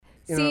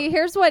See,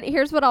 here's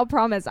what I'll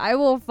promise. I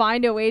will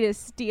find a way to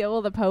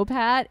steal the Pope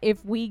hat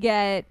if we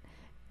get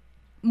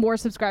more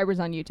subscribers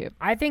on YouTube.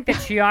 I think that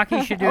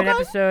Chiaki should do an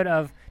episode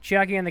of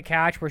Chiaki on the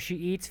Couch where she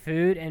eats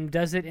food and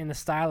does it in the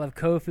style of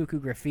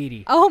Kofuku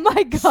graffiti. Oh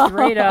my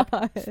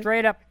god!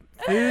 Straight up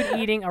food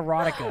eating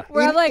erotica.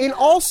 In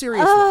all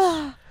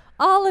seriousness,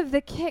 all of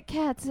the Kit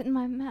Kats in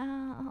my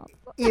mouth.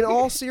 In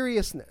all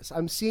seriousness,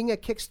 I'm seeing a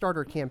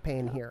Kickstarter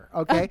campaign here.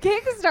 Okay, a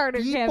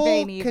Kickstarter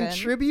campaign. Even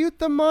contribute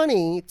the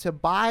money to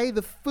buy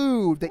the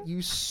food that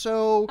you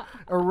so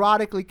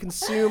erotically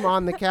consume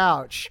on the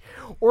couch,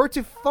 or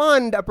to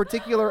fund a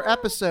particular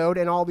episode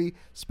and all the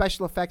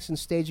special effects and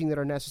staging that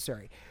are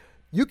necessary.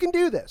 You can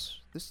do this.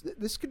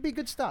 This could be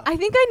good stuff. I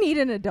think I need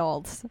an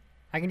adult.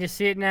 I can just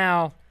see it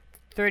now.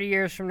 30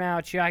 years from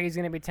now, Chiaki's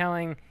going to be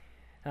telling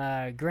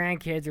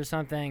grandkids or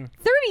something.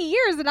 30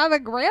 years and I'm a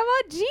grandma?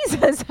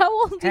 Jesus, how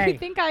old do you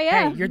think I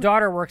am? Hey, your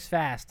daughter works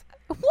fast.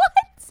 What?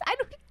 I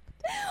don't...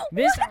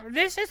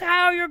 This is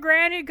how your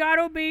granny got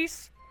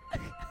obese.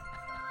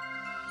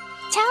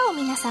 Ciao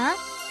皆さん。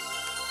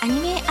アニ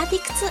メアディ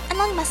クツア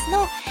ノニマス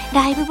の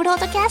ライブブロー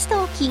ドキャス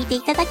トを聞いて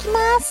いただき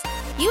ます。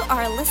You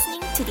are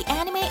listening to the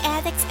Anime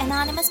Addicts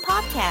Anonymous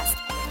podcast.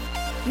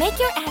 Make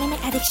your anime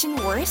addiction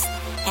worse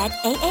at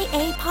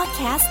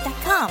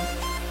AAApodcast.com.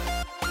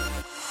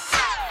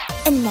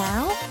 And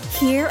now,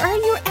 here are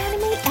your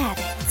anime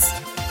addicts.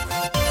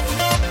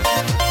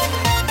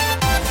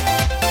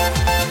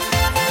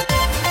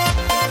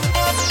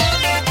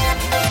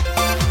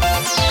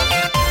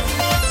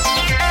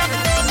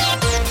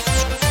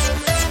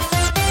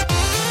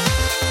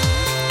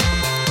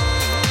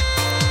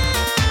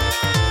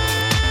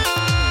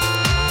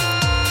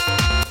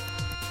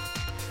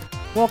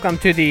 Welcome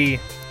to the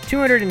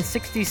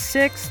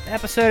 266th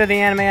episode of the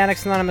Anime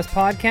Addicts Anonymous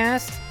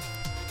podcast.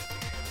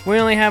 We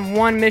only have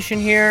one mission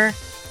here.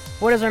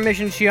 What is our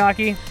mission,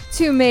 Chiaki?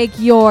 To make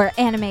your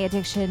anime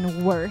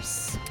addiction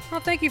worse.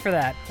 Well, thank you for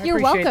that. You're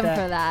welcome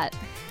for that.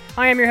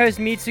 I am your host,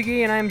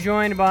 Mitsugi, and I am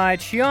joined by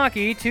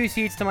Chiaki, 2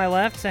 seats to my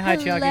left. Say hi,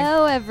 Chiaki.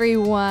 Hello,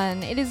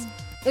 everyone. It is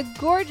a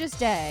gorgeous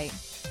day.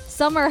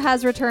 Summer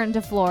has returned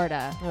to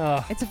Florida.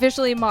 Ugh. It's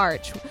officially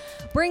March.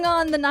 Bring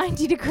on the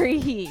 90-degree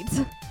heat.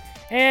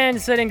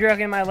 And sitting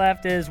directly to my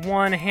left is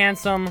one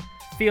handsome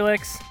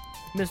Felix,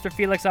 Mr.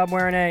 Felix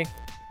Albuerne.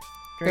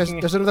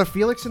 There's another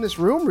Felix in this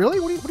room? Really?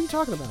 What are you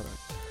talking about?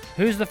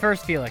 Who's the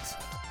first Felix?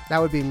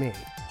 That would be me.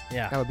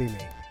 Yeah. That would be me.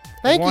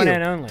 Thank you. One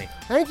and only.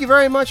 Thank you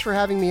very much for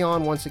having me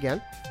on once again.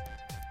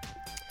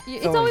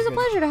 It's always a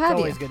pleasure to have you.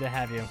 It's always good to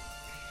have you.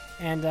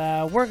 And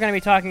we're going to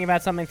be talking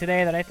about something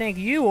today that I think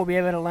you will be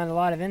able to lend a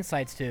lot of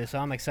insights to, so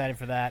I'm excited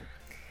for that.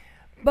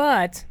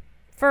 But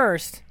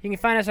first, you can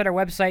find us at our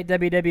website,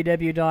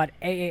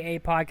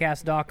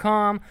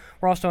 www.aapodcast.com.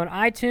 We're also on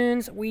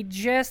iTunes. We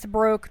just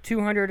broke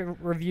 200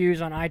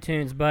 reviews on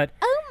iTunes, but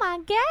oh my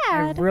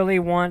god, I really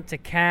want to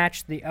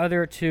catch the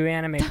other 2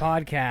 anime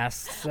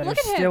podcasts that are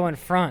still in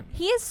front.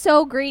 He is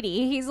so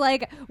greedy. He's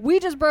like, we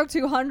just broke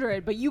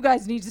 200, but you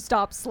guys need to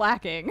stop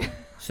slacking.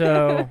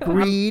 So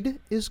greed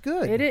is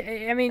good.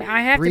 I mean,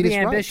 I have to be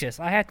ambitious.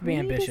 Right. I have to be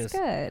ambitious. Is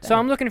good. So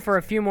I'm looking for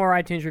a few more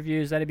iTunes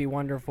reviews. That'd be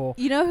wonderful.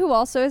 You know who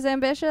also is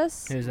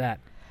ambitious? Who's that?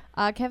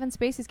 Kevin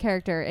Spacey's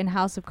character in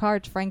House of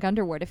Cards, Frank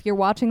Underwood. If you're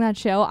watching that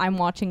show, I'm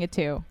watching it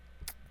too.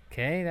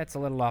 Okay, that's a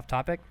little off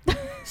topic.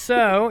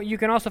 So you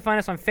can also find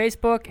us on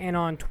Facebook and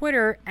on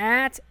Twitter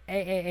at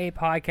AAA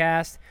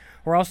Podcast.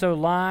 We're also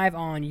live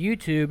on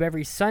YouTube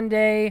every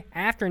Sunday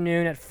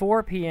afternoon at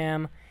 4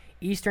 p.m.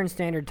 Eastern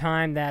Standard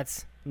Time.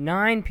 That's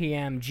 9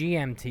 p.m.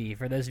 GMT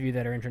for those of you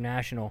that are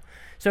international.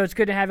 So it's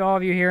good to have all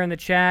of you here in the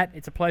chat.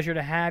 It's a pleasure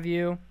to have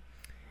you.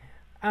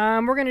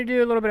 We're going to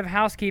do a little bit of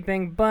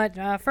housekeeping, but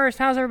first,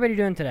 how's everybody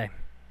doing today?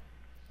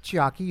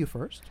 Chiaki, you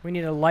first. We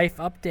need a life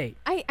update.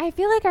 I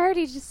feel like I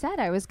already just said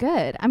I was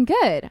good. I'm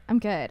good.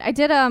 I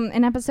did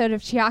an episode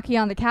of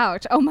Chiaki on the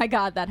Couch. Oh my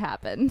god, that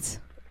happened.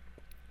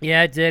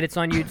 Yeah, it did. It's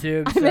on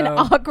YouTube. I'm an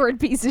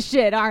awkward piece of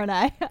shit, aren't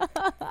I?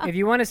 If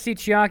you want to see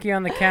Chiaki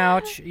on the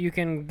Couch, you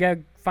can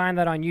find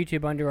that on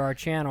YouTube under our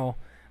channel,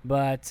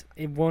 but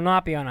it will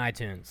not be on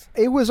iTunes.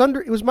 It was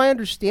my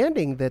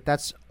understanding that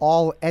that's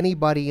all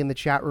anybody in the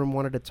chat room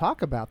wanted to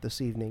talk about this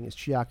evening is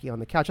Chiaki on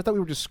the Couch. I thought we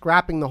were just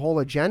scrapping the whole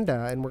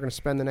agenda and we're going to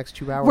spend the next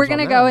 2 hours We're going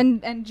to go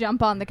and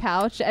jump on the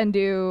couch and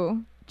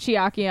do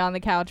Chiaki on the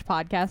Couch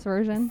podcast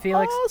version.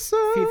 Felix,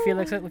 awesome.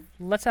 Felix,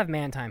 let's have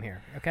man time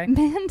here, okay?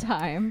 Man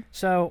time.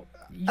 So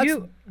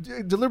you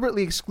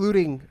deliberately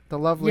excluding the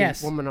lovely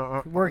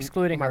woman we're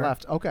excluding on my her.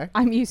 left. Okay.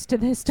 I'm used to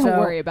this. Don't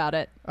worry about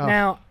it. Oh.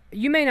 Now,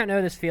 you may not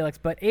know this, Felix,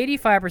 but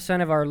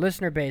 85% of our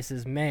listener base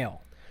is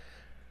male.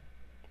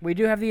 We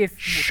do have the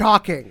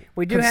shocking.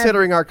 We do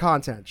considering our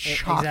content.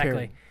 Shocking.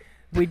 Exactly.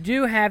 We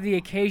do have the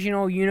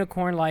occasional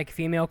unicorn-like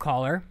female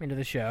caller into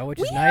the show, which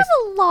is nice. We have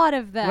a lot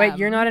of them. Wait,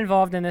 you're not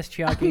involved in this,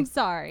 Chiaki. I'm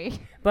sorry.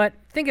 But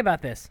think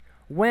about this.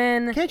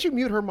 Can't you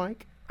mute her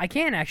mic? I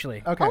can,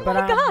 actually. Okay. Oh, my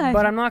God.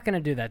 But I'm not going to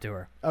do that to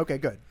her. Okay,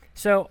 good.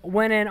 So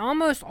when an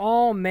almost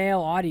all-male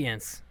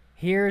audience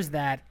hears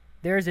that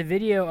there's a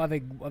video of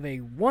a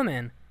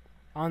woman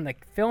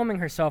filming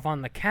herself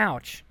on the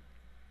couch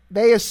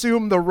they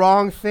assume the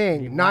wrong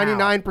thing Wow.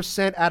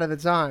 99% out of the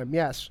time.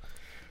 Yes.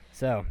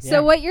 So, yeah.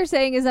 So what you're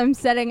saying is I'm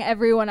setting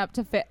everyone up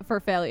to for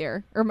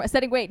failure, or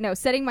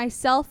setting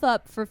myself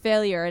up for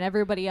failure and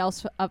everybody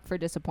else up for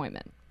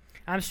disappointment.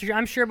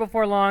 I'm sure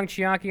before long,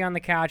 Chiaki on the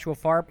couch will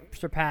far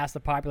surpass the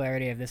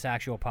popularity of this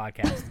actual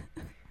podcast.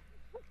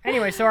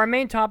 Anyway, so our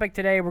main topic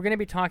today, we're going to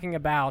be talking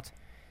about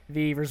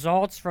the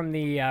results from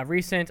the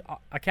recent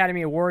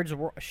Academy Awards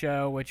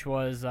show, which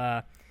was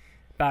about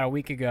a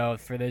week ago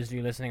for those of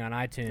you listening on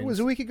iTunes. It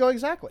was a week ago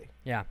exactly.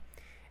 Yeah.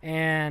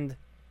 And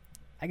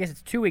I guess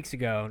it's 2 weeks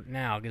ago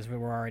now because we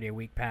were already a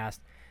week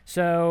past.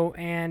 So,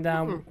 and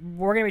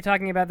we're going to be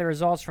talking about the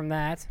results from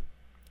that.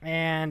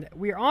 And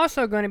we're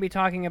also going to be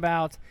talking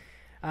about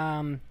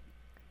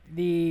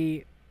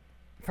the,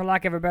 for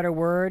lack of a better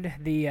word,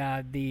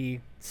 the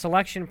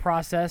selection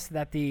process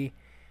that the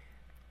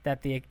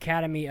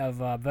Academy of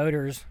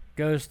Voters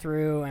goes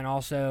through, and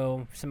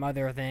also some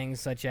other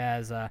things such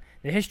as the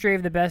history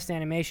of the Best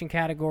Animation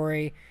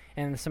category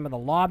and some of the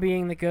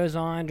lobbying that goes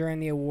on during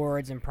the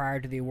awards and prior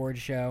to the awards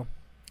show.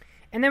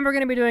 And then we're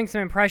going to be doing some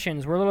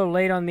impressions. We're a little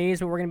late on these,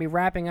 but we're going to be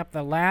wrapping up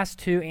the last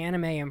 2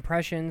 anime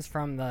impressions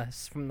from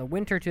the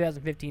winter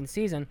 2015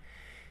 season.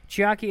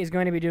 Chiaki is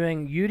going to be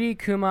doing Yuri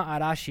Kuma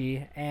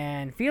Arashi,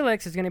 and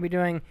Felix is going to be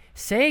doing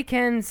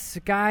Seiken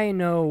Sky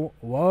no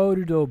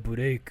World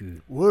Break.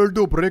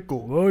 World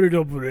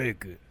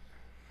Break.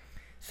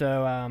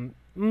 So I'm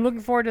looking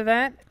forward to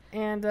that.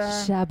 And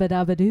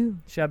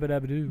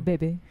Shabba-dabba-doo,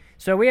 baby.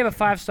 So we have a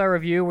 5-star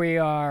review. We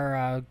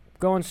are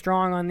going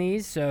strong on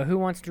these. So who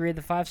wants to read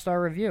the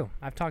 5-star review?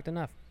 I've talked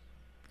enough.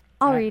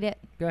 I'll read it.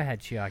 Go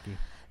ahead, Chiaki.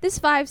 This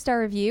 5-star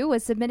review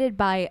was submitted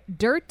by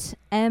Dirt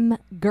M.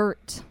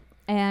 Gert,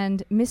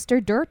 and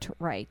Mr. Dirt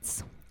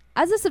writes,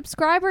 as a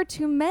subscriber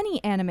to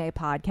many anime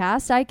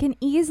podcasts, I can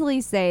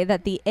easily say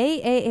that the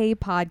AAA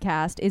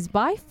podcast is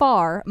by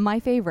far my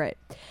favorite.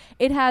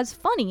 It has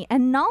funny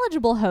and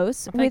knowledgeable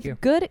hosts with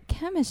good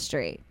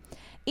chemistry.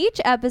 Each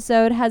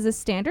episode has a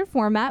standard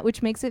format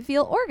which makes it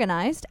feel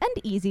organized and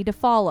easy to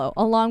follow,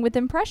 along with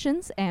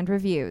impressions and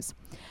reviews.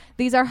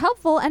 These are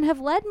helpful and have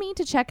led me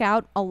to check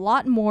out a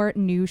lot more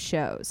new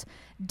shows.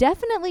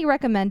 Definitely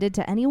recommended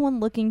to anyone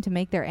looking to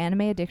make their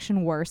anime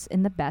addiction worse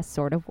in the best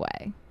sort of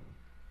way.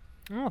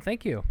 Oh,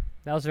 thank you.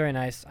 That was very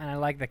nice, and I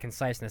like the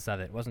conciseness of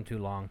it. It wasn't too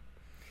long.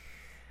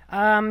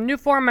 New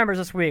forum members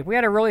this week. We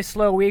had a really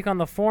slow week on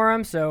the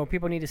forum, so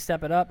people need to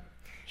step it up.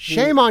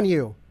 Shame on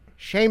you.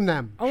 Shame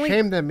them.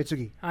 Shame them,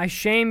 Mitsugi. I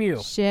shame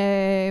you.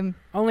 Shame.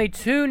 Only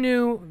 2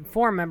 new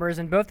forum members,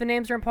 and both the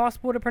names are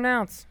impossible to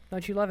pronounce.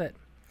 Don't you love it?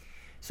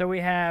 So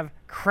we have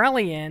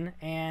Krellian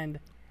and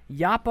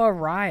Yappa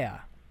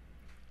Raya.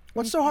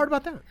 What's so hard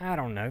about that? I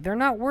don't know. They're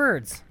not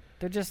words.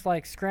 They're just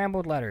like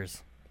scrambled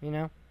letters, you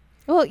know?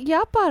 Well,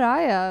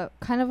 Yapparaya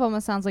kind of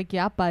almost sounds like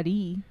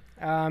Yappari.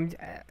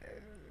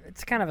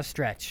 It's kind of a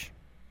stretch.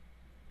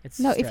 It's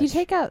No, a if you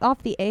stretch. take out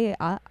off the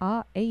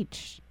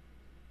H.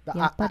 The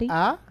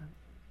Yappari?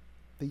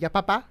 The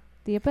yapapa?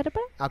 The Yapparapa?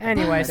 Okay.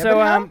 Anyway,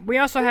 so we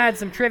also had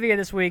some trivia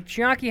this week.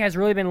 Chiaki has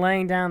really been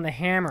laying down the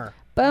hammer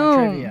on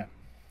Boom. trivia.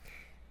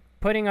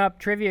 Putting up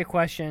trivia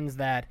questions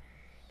that,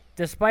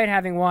 despite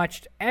having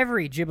watched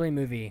every Ghibli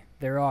movie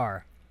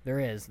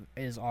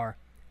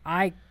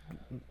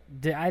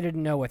I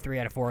didn't know what 3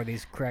 out of 4 of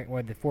these 3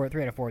 out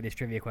of 4 of these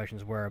trivia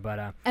questions were,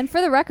 but And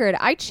for the record,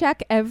 I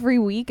check every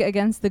week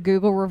against the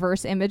Google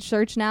reverse image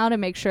search now to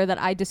make sure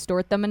that I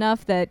distort them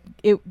enough that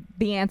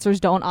the answers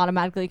don't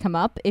automatically come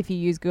up if you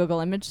use Google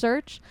image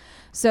search.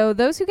 So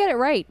those who get it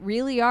right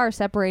really are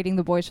separating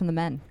the boys from the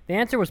men. the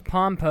answer was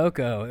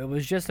Pompoko. It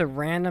was just a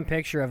random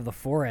picture of the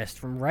forest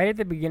from right at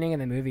the beginning of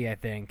the movie, I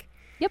think.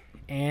 Yep.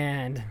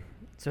 And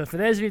so for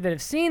those of you that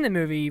have seen the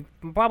movie, you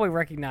probably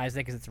recognize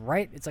it because it's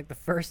like the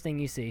first thing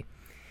you see.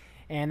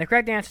 And the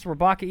correct answers were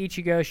Baka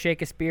Ichigo,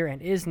 Shakespeare,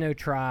 and Is No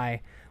Try,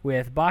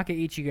 with Baka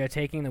Ichigo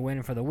taking the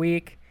win for the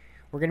week.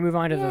 We're going to move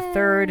on to the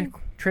third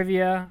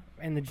trivia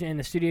in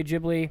the Studio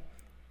Ghibli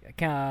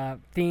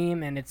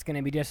theme, and it's going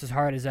to be just as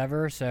hard as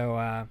ever.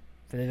 So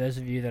for those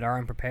of you that are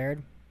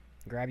unprepared,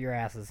 grab your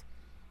asses.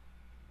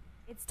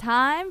 It's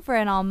time for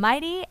an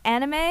almighty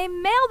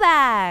anime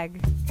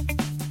mailbag.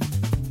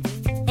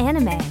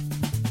 Anime.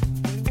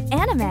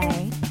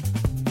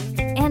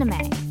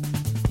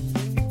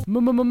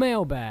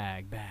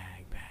 Mailbag.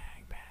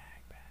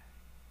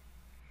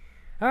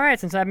 All right,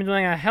 since I've been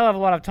doing a hell of a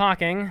lot of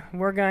talking,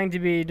 we're going to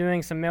be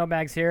doing some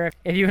mailbags here.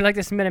 If you would like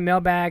to submit a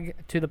mailbag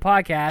to the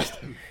podcast,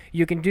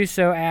 you can do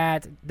so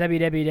at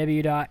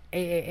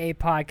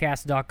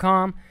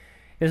www.aapodcast.com.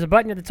 There's a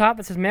button at the top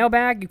that says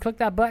mailbag. You click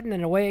that button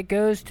and away it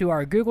goes to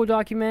our Google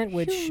document,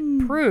 which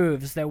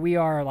proves that we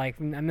are like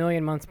a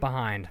million months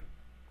behind.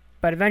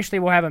 But eventually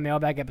we'll have a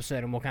mailbag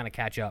episode and we'll kind of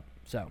catch up.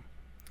 So,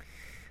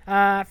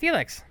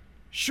 Felix.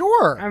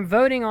 Sure. I'm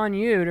voting on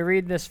you to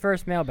read this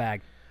first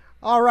mailbag.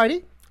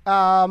 Alrighty.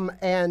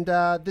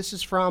 This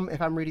is from, if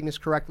I'm reading this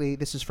correctly,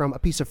 this is from A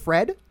Piece of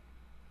Fred,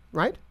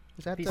 right?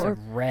 Is that Piece of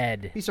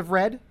red. Piece of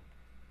Red?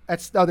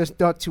 There's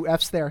no 2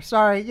 F's there.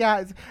 Sorry.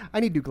 Yeah, I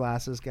need new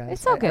glasses, guys.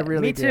 It's okay. I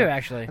really Me do. too,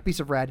 actually. A piece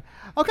of red.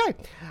 Okay.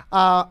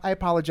 I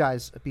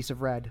apologize, a piece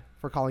of red,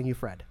 for calling you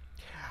Fred.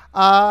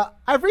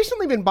 I've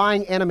recently been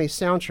buying anime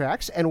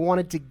soundtracks and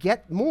wanted to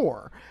get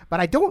more, but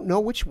I don't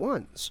know which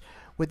ones.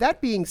 With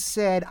that being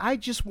said, I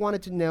just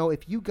wanted to know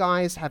if you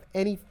guys have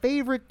any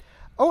favorite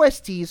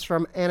OSTs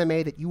from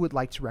anime that you would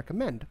like to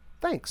recommend.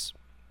 Thanks.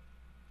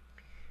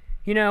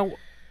 You know,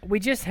 we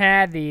just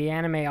had the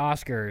anime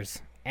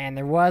Oscars, and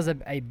there was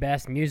a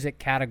best music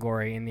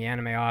category in the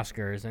anime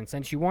Oscars. And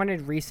since you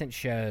wanted recent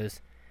shows,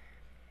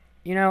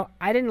 you know,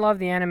 I didn't love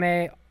the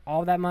anime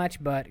all that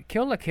much, but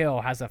Kill la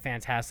Kill has a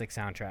fantastic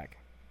soundtrack.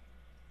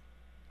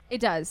 It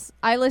does.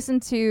 I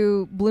listened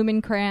to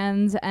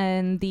Blumenkranz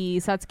and the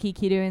Satsuki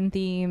Kiryuin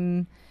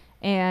theme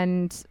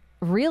and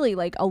really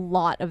like a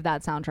lot of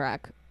that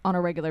soundtrack on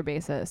a regular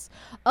basis.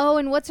 Oh,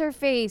 and what's her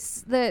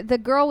face? The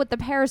girl with the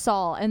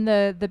parasol and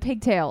the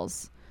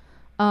pigtails.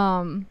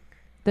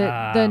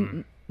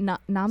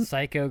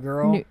 Psycho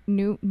Girl.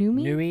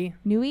 Nui.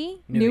 I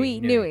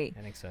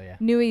think so, yeah.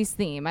 Nui's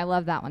theme. I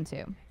love that one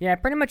too. Yeah,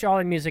 pretty much all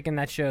the music in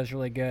that show is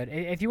really good.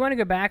 If you want to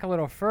go back a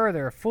little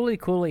further, Fully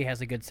Cooley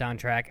has a good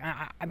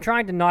soundtrack. I'm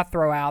trying to not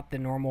throw out the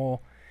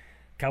normal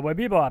Cowboy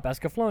Bebop,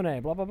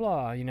 Escaflowne, blah, blah,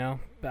 blah, you know.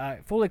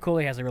 Fully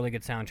Cooley has a really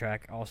good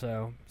soundtrack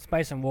also.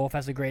 Spice and Wolf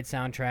has a great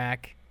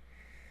soundtrack.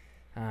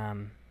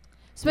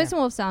 Spice and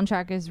Wolf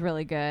soundtrack is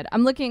really good.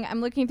 I'm looking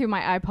through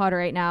my iPod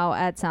right now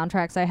at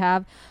soundtracks I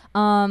have.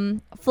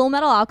 Full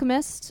Metal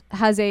Alchemist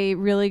has a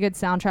really good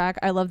soundtrack.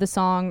 I love the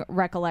song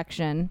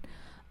Recollection.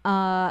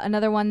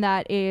 Another one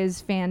that is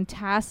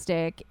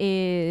fantastic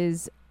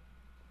is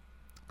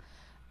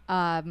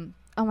oh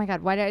my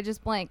god, why did I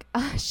just blank?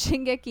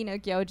 Shingeki no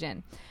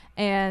Kyojin.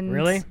 And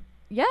really?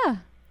 Yeah.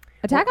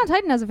 Attack on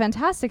Titan has a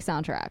fantastic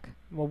soundtrack.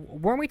 Well,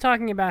 weren't we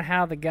talking about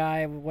how the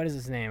guy, what is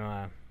his name?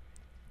 I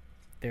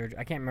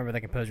can't remember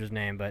the composer's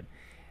name, but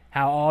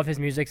how all of his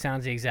music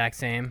sounds the exact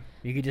same.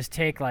 You could just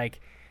take like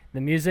the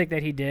music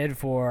that he did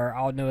for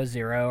All Noah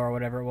Zero or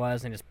whatever it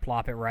was and just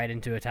plop it right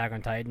into Attack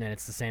on Titan, and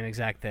it's the same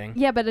exact thing.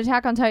 Yeah, but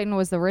Attack on Titan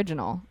was the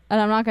original, and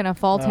I'm not going to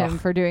fault him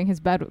for doing his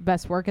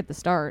best work at the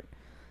start.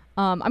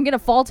 I'm going to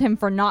fault him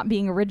for not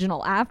being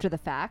original after the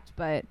fact,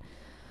 but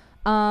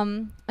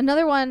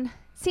another one.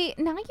 See,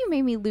 now you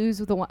made me lose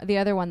the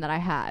other one that I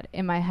had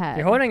in my head.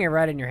 You're holding it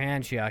right in your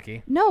hand,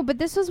 Chiaki. No, but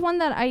this was one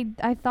that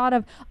I thought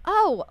of.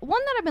 Oh, one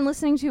that I've been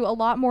listening to a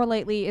lot more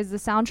lately is the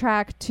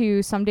soundtrack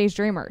to Some Days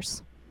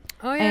Dreamers.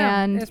 Oh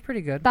yeah, and it's pretty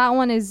good. That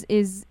one is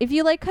if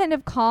you like kind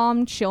of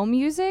calm, chill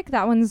music,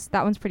 that one's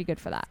pretty good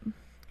for that.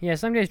 Yeah,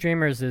 Some Days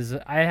Dreamers is.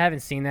 I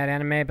haven't seen that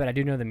anime, but I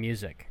do know the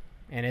music,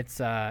 and it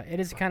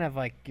is kind of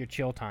like your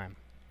chill time.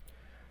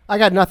 I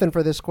got nothing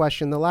for this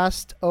question. The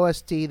last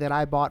OST that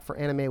I bought for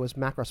anime was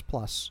Macross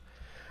Plus,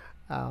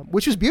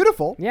 which is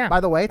beautiful. Yeah, by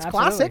the way, it's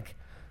absolutely.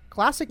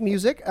 classic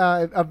music.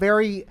 A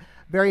very,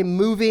 very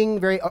moving,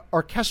 very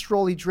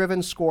orchestrally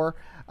driven score.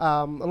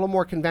 A little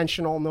more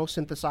conventional, no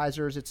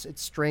synthesizers.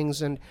 It's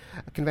strings and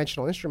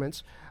conventional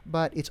instruments,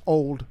 but it's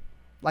old,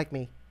 like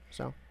me.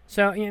 So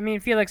I mean,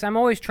 Felix, I'm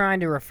always trying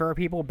to refer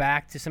people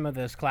back to some of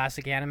those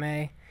classic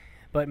anime,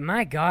 but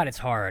my God, it's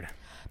hard.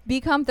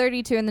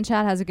 Become32 in the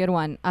chat has a good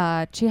one.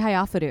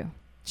 Chihayafuru.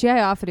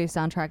 Chihayafuru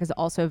soundtrack is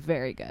also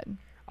very good.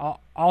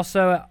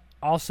 Also,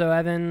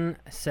 Evan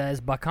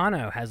says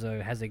Bacano has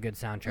a good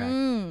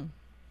soundtrack.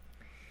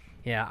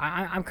 Yeah,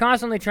 I'm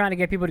constantly trying to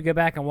get people to go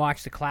back and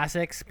watch the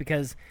classics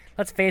because,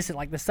 let's face it,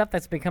 like the stuff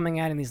that's been coming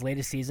out in these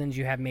latest seasons,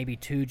 you have maybe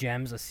 2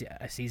 gems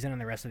a season,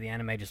 and the rest of the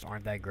anime just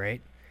aren't that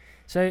great.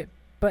 So,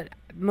 but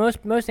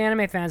most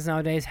anime fans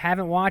nowadays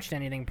haven't watched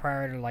anything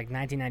prior to like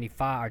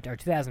 1995 or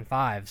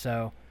 2005,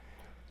 so...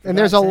 And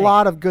there's a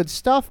lot of good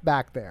stuff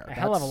back there. A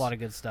hell of a lot of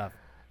good stuff.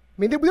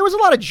 I mean, there was a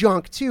lot of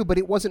junk, too, but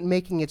it wasn't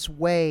making its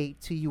way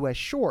to U.S.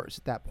 shores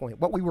at that point.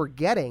 What we were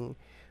getting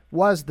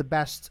was the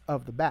best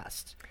of the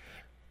best.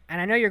 And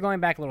I know you're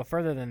going back a little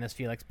further than this,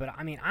 Felix, but,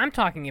 I mean, I'm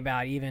talking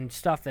about even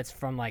stuff that's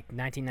from, like,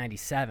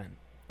 1997,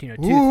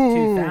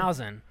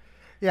 2000.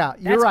 Yeah,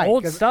 you're that's right.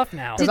 Old stuff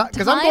now.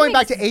 Because I'm going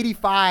back to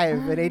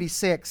 85 and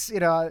 86,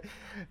 I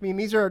mean,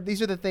 these are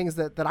the things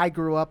that I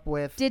grew up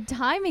with. Did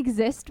time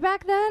exist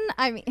back then?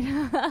 I mean,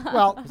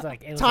 well,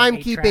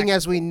 timekeeping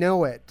as we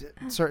know it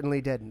certainly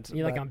didn't.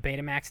 You like on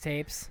Betamax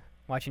tapes,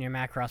 watching your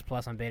Macross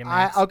Plus on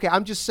Betamax? Okay,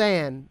 I'm just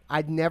saying,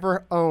 I'd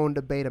never owned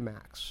a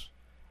Betamax.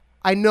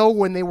 I know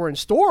when they were in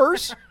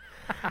stores,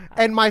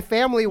 and my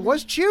family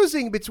was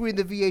choosing between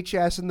the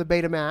VHS and the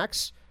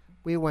Betamax.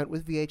 We went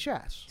with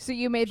VHS. So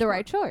you made the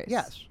right choice.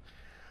 Yes.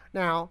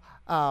 Now,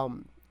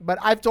 but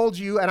I've told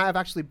you, and I've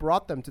actually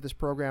brought them to this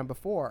program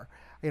before,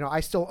 I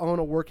still own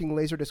a working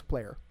Laserdisc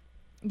player.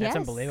 That's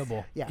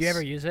unbelievable. Yes. Do you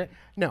ever use it?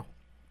 No,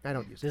 I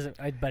don't use it.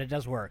 But it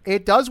does work.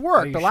 It does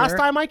work. The last sure?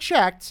 time I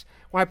checked,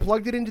 when I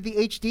plugged it into the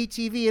HD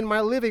TV in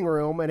my living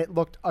room, and it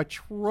looked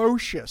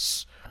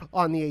atrocious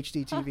on the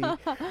HD TV.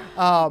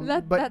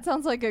 That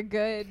sounds like a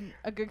good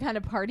kind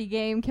of party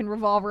game. Can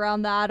revolve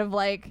around that of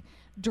like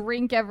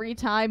drink every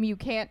time you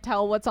can't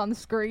tell what's on the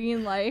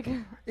screen. Like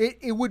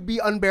it would be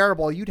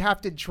unbearable. You'd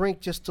have to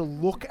drink just to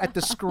look at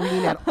the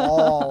screen at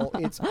all.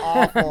 It's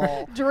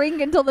awful.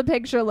 Drink until the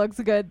picture looks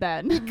good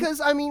then.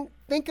 Because, I mean,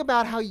 think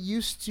about how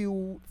used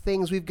to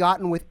things we've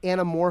gotten with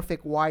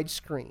anamorphic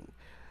widescreen.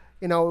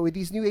 You know, with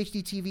these new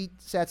HD TV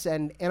sets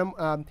and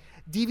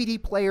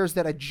DVD players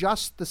that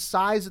adjust the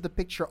size of the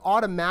picture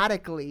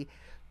automatically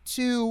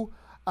to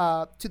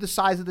the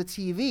size of the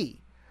TV.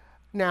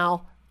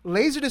 Now,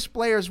 Laserdisc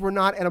players were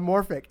not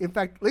anamorphic. In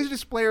fact,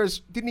 Laserdisc players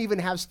didn't even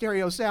have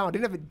stereo sound.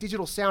 Didn't have a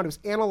digital sound. It was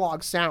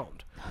analog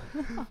sound.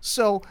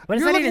 So what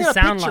does that even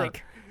sound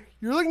like?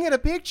 You're looking at a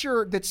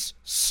picture that's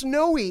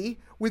snowy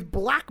with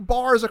black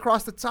bars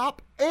across the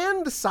top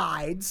and the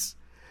sides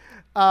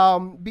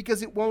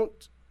because it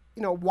won't,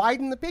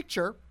 widen the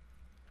picture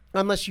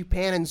unless you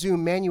pan and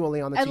zoom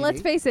manually on the TV. And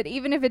let's face it,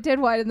 even if it did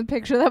widen the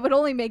picture, that would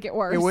only make it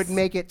worse. It would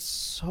make it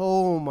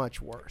so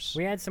much worse.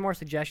 We had some more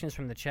suggestions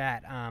from the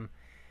chat.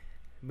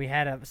 We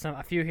had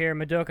a few here.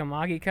 Madoka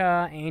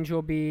Magica,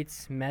 Angel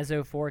Beats,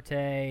 Mezzo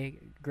Forte,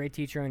 Great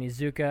Teacher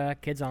Onizuka,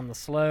 Kids on the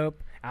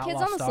Slope, Outlaw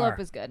Kids on the Star. Slope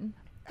is good.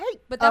 Hey,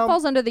 But that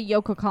falls under the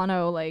Yoko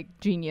Kanno,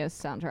 genius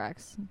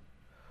soundtracks.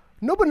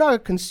 Nobunaga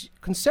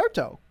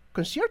Concerto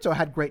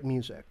had great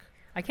music.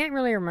 I can't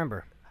really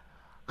remember.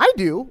 I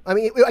do. I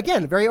mean,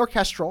 again, very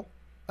orchestral,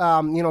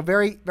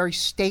 very, very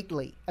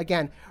stately.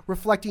 Again,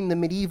 reflecting the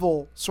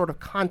medieval sort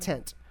of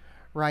content,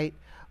 right?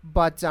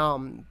 But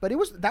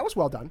that was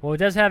well done. Well, it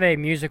does have a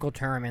musical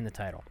term in the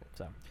title.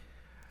 So,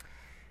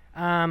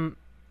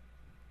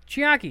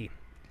 Chiaki.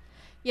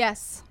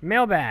 Yes.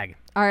 Mailbag.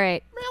 All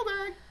right.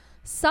 Mailbag.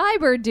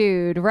 Cyber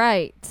Dude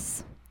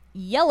writes,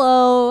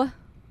 Yellow.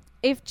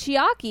 If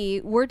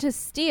Chiaki were to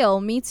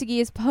steal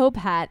Mitsugi's Pope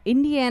hat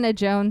Indiana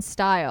Jones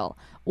style,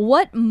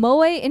 what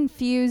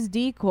moe-infused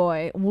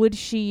decoy would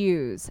she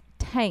use?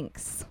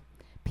 Tanks.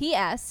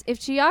 P.S. If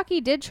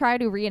Chiaki did try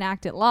to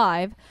reenact it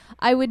live,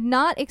 I would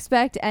not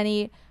expect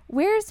any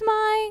 "where's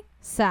my"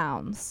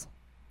 sounds.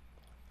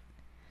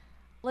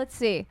 Let's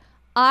see.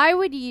 I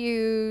would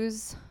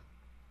use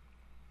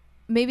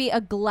maybe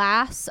a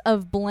glass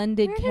of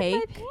blended cake.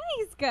 Where did my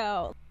panties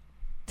go?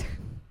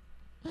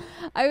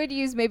 I would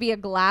use maybe a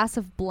glass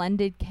of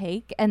blended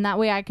cake, and that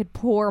way I could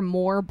pour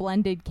more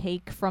blended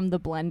cake from the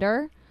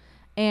blender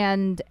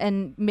and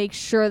make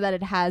sure that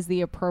it has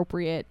the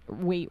appropriate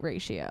weight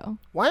ratio.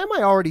 Why am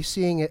I already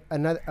seeing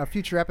a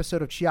future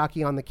episode of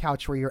Chiaki on the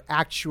Couch where you're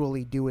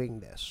actually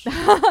doing this?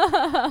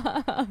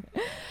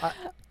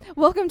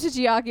 Welcome to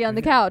Chiaki on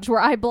the Couch,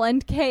 where I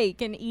blend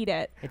cake and eat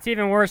it. It's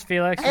even worse,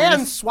 Felix.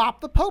 And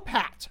swap the Pope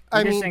hat.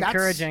 You're just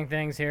encouraging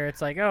things here.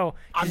 It's like, I'm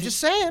just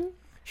saying.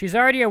 She's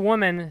already a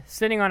woman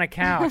sitting on a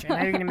couch, and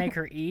now you're going to make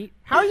her eat?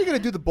 How are you going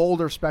to do the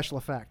bolder special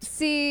effects?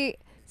 See,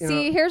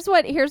 here's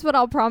what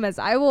I'll promise.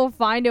 I will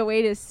find a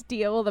way to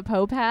steal the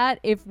Pope hat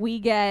if we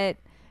get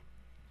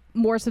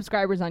more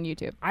subscribers on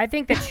YouTube. I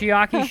think that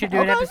Chiaki should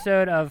do an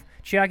episode of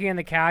Chiaki on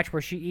the Couch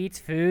where she eats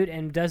food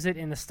and does it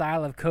in the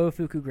style of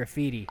Kofuku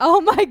graffiti.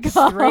 Oh my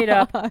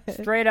god!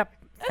 Straight up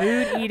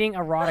food eating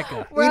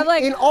erotica.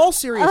 In all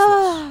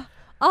seriousness.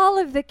 All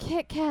of the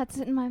Kit Kats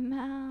in my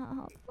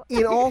mouth.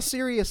 In all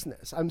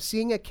seriousness, I'm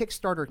seeing a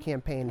Kickstarter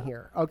campaign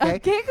here, okay? A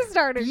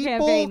Kickstarter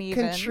campaign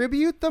even. People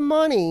contribute the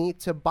money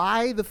to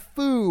buy the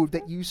food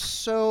that you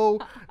so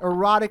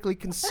erotically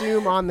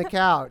consume on the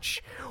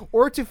couch,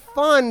 or to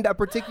fund a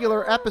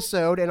particular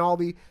episode and all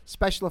the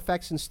special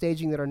effects and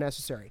staging that are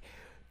necessary.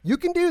 You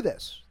can do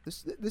this.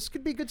 This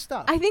could be good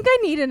stuff. I think I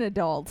need an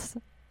adult.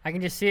 I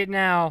can just see it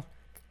now.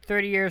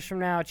 30 years from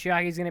now,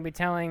 Chiaki's going to be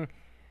telling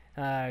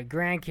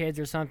grandkids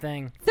or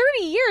something.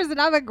 30 years and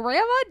I'm a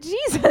grandma?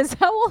 Jesus,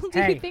 how old do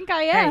you think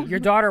I am? Hey, your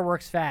daughter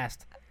works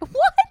fast.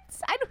 What?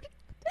 I don't.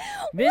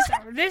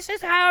 This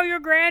is how your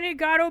granny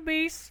got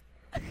obese.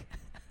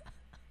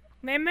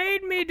 They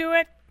made me do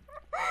it.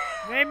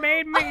 They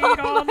made me eat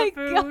all the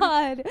food. Oh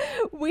my God.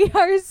 We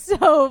are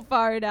so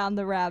far down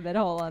the rabbit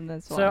hole on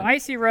this one. So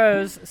Icy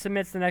Rose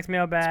submits the next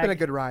mailbag. It's been a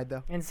good ride,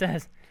 though. And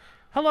says,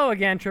 hello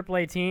again,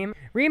 AAA team.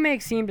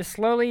 Remakes seem to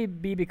slowly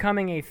be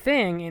becoming a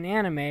thing in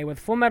anime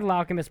with Fullmetal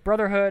Alchemist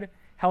Brotherhood,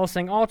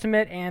 Hellsing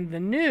Ultimate, and the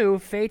new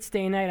Fate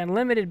Stay Night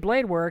Unlimited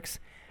Blade Works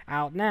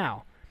out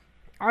now.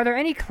 Are there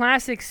any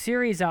classic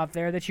series out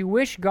there that you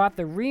wish got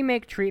the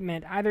remake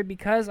treatment either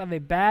because of a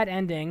bad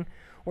ending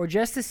or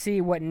just to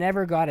see what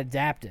never got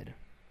adapted?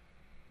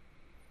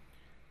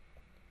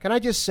 Can I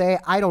just say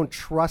I don't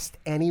trust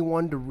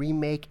anyone to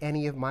remake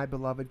any of my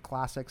beloved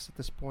classics at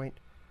this point?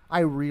 I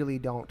really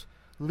don't.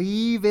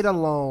 Leave it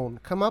alone.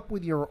 Come up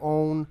with your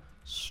own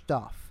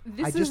stuff.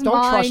 This I just is don't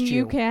mine, trust you.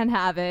 You can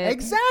have it.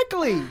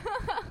 Exactly.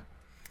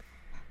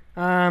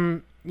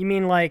 You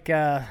mean like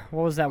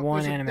what was that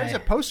one anime? There's a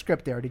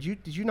postscript there. Did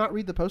you not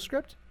read the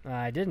postscript?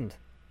 I didn't.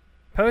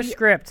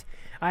 Postscript.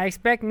 I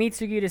expect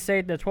Mitsugi to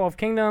say the 12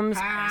 Kingdoms.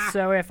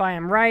 So if I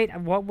am right,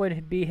 what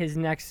would be his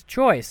next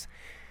choice?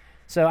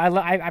 So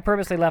I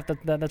purposely left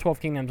the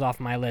 12 Kingdoms off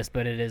my list,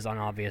 but it is an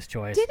obvious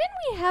choice. Didn't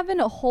we have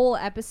a whole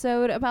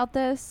episode about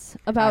this?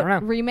 I don't know.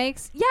 About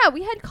remakes? Yeah,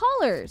 we had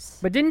callers.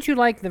 But didn't you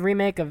like the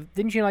remake of?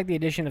 Didn't you like the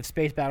edition of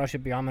Space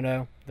Battleship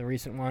Yamato, the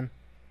recent one?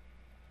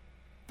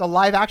 The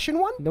live action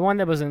one? The one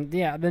that was in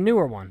the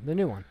newer one, the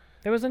new one.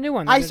 There was a new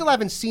one. I still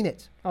haven't seen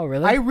it. Oh,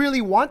 really? I really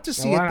want to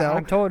see it, though,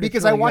 I'm told it's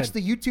because really I watched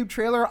good. the YouTube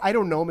trailer, I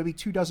don't know, maybe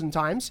 24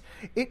 times.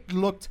 It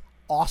looked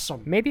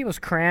awesome. Maybe it was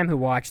Cram who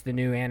watched the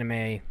new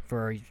anime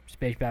for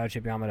Space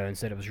Battleship Yamato and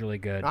said it was really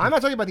good. No, I'm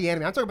not talking about the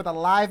anime. I'm talking about the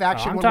live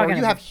action I'm one where talking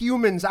you about- have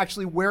humans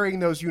actually wearing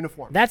those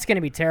uniforms. That's going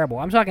to be terrible.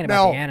 I'm talking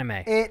about No, the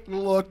anime. it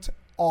looked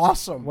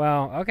awesome.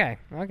 Well, okay.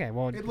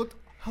 Well, It looked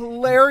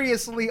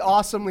hilariously,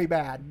 awesomely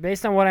bad.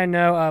 based on what I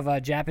know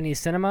of Japanese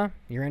cinema,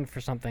 you're in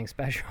for something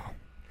special.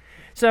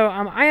 So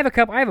I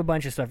have a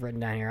bunch of stuff written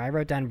down here. I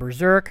wrote down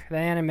Berserk, the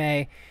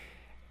anime,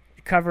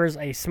 covers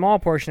a small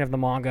portion of the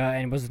manga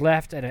and was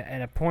left at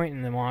a point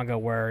in the manga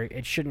where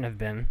it shouldn't have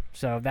been.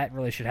 So that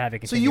really should have a So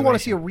continuation. you want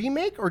to see a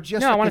remake or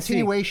just No, I a wanna see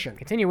continuation?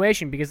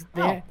 continuation because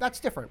Oh, that's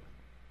different.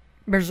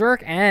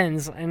 Berserk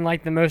ends in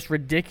like the most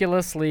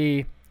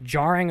ridiculously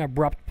jarring,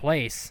 abrupt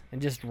place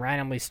and just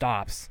randomly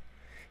stops.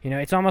 You know,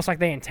 it's almost like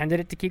they intended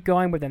it to keep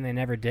going, but then they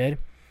never did.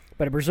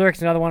 But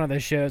Berserk's another one of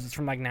those shows. It's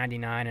from like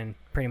 '99, and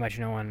pretty much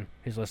no one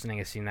who's listening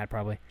has seen that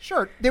probably.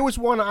 Sure. There was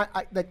one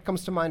that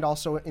comes to mind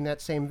also in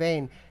that same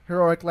vein,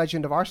 Heroic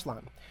Legend of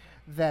Arslan.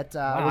 That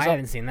Wow, was I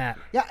haven't seen that.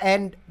 Yeah,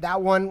 and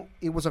that one,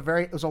 it was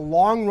a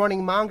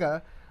long-running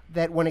manga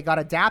that when it got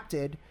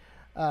adapted,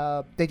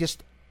 they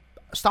just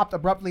stopped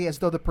abruptly as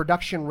though the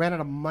production ran out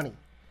of money.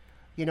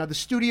 You know, the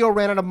studio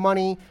ran out of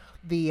money.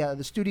 The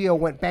studio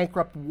went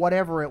bankrupt,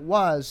 whatever it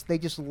was. They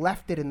just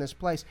left it in this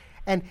place.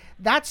 And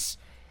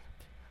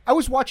I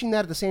was watching that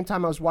at the same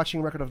time I was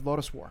watching Record of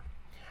Lotus War.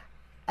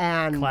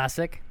 And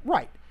Classic.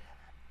 right.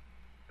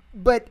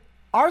 But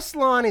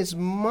Arslan is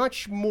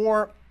much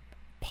more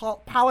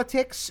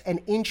politics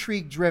and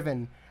intrigue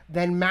driven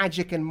than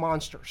magic and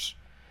monsters.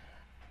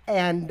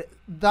 And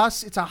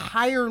thus it's a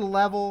higher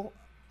level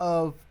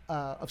of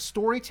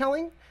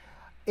storytelling.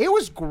 It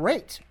was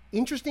great.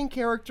 Interesting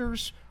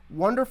characters,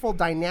 wonderful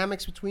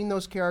dynamics between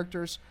those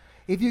characters.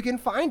 If you can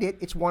find it,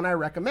 it's one I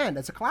recommend.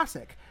 It's a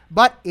classic.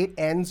 But it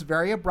ends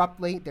very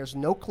abruptly. There's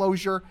no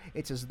closure.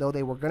 It's as though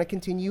they were going to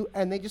continue,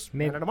 and they just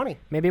ran out of money.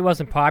 Maybe it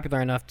wasn't popular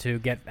enough to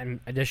get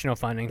additional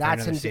funding for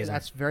another season.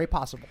 That's very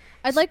possible.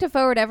 I'd like to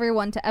forward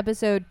everyone to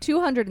episode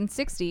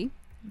 260,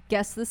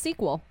 Guess the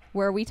Sequel,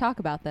 where we talk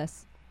about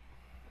this.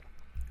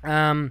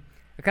 A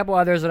couple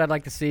others that I'd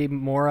like to see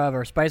more of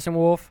are Spice and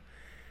Wolf.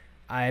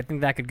 I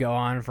think that could go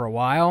on for a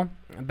while.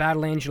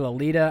 Battle Angel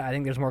Alita. I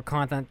think there's more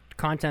content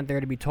there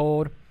to be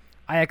told.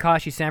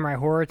 Ayakashi Samurai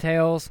Horror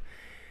Tales.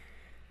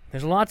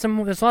 There's lots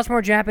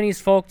more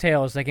Japanese folk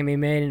tales that can be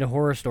made into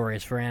horror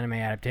stories for anime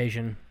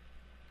adaptation.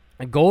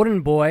 A Golden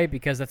Boy,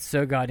 because that's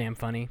so goddamn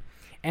funny.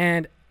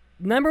 And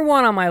number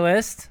one on my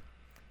list,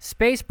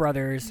 Space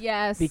Brothers.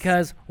 Yes.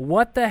 Because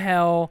what the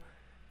hell,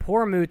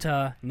 poor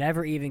Muta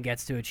never even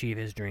gets to achieve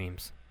his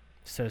dreams.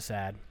 So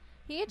sad.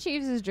 He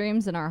achieves his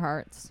dreams in our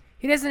hearts.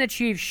 He doesn't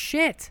achieve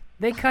shit.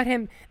 They cut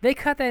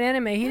that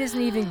anime. He doesn't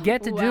even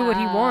get to do what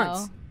he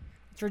wants.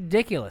 It's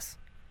ridiculous.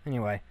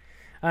 Anyway,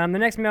 the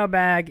next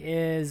mailbag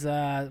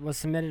was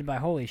submitted by,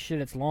 holy shit,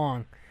 it's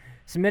long.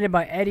 Submitted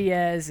by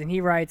Ediez, and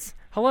he writes,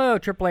 "Hello,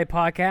 AAA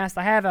podcast.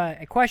 I have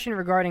a question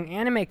regarding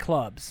anime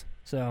clubs."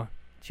 So,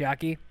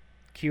 Chiaki,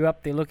 cue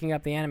up the Looking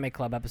Up the Anime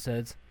Club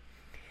episodes.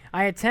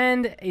 I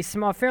attend a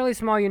fairly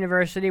small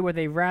university with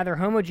a rather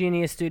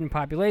homogeneous student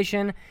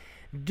population.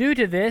 Due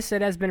to this,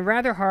 it has been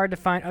rather hard to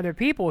find other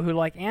people who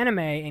like anime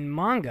and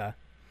manga.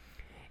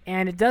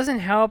 And it doesn't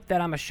help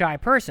that I'm a shy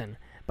person,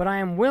 but I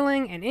am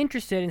willing and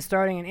interested in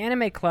starting an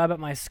anime club at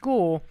my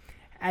school.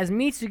 As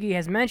Mitsugi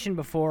has mentioned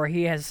before,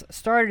 he has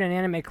started an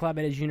anime club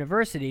at his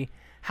university.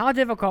 How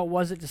difficult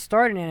was it to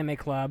start an anime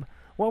club?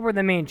 What were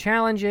the main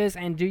challenges?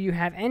 And do you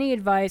have any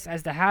advice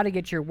as to how to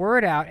get your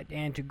word out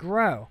and to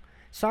grow?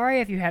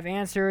 Sorry if you have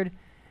answered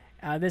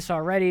this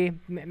already.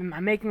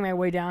 I'm making my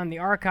way down the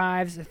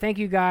archives. Thank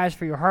you guys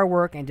for your hard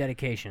work and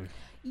dedication.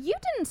 You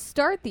didn't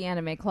start the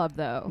anime club,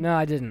 though. No,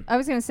 I didn't. I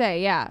was going to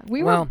say, yeah.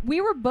 We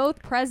were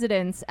both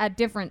presidents at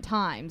different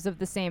times of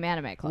the same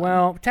anime club.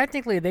 Well,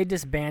 technically, they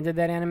disbanded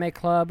that anime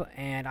club,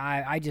 and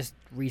I just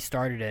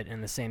restarted it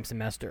in the same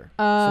semester.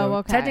 Oh, so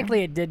okay.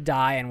 Technically, it did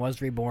die and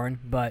was reborn,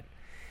 but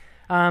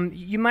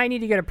you might need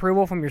to get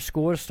approval from your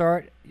school to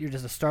start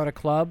a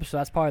club, so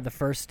that's probably the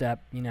first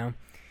step, you know.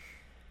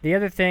 The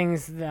other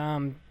things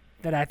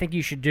that I think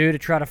you should do to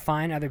try to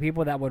find other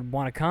people that would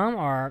want to come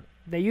are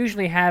they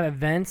usually have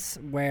events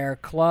where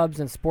clubs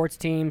and sports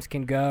teams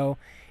can go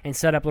and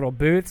set up little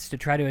booths to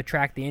try to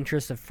attract the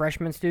interest of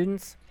freshman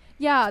students.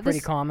 Yeah, it's pretty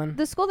common.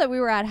 The school that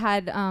we were at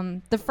had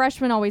the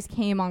freshmen always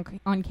came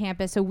on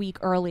campus a week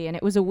early, and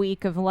it was a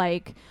week of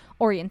like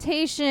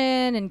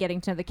orientation and getting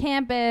to know the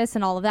campus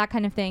and all of that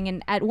kind of thing.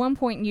 And at one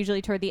point,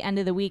 usually toward the end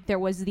of the week, there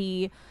was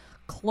the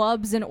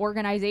clubs and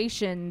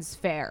organizations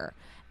fair.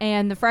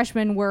 and the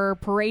freshmen were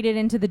paraded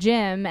into the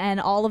gym, and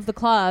all of the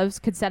clubs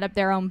could set up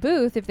their own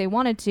booth if they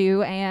wanted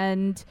to,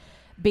 and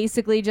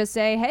basically just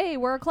say, hey,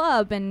 we're a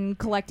club, and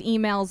collect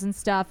emails and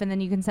stuff, and then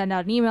you can send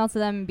out an email to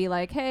them and be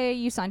like, hey,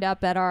 you signed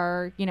up at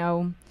our,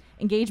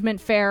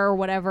 engagement fair or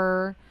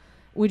whatever.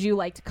 Would you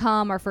like to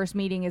come? Our first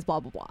meeting is blah,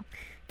 blah, blah.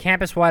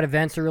 Campus-wide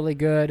events are really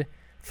good.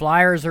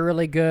 Flyers are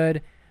really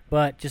good,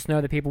 but just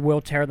know that people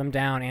will tear them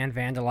down and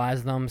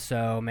vandalize them,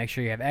 so make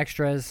sure you have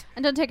extras.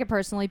 And don't take it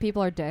personally.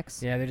 People are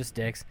dicks. Yeah, they're just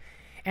dicks.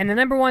 And the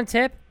number one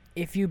tip,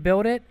 if you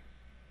build it,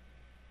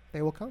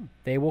 they will come.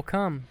 They will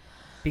come.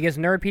 Because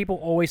nerd people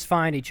always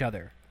find each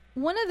other.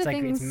 One of the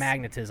things, it's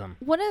magnetism.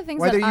 One of the things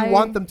whether that you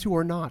want them to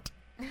or not.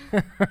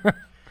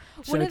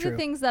 One of the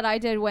things that I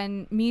did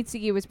when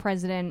Mitsugi was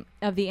president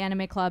of the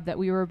anime club that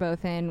we were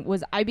both in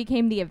was I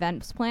became the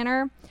events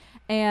planner.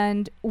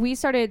 And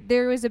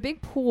there was a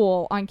big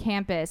pool on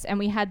campus, and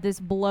we had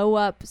this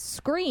blow-up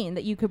screen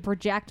that you could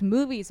project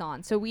movies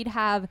on. So we'd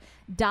have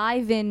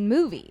dive-in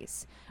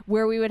movies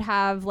where we would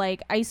have,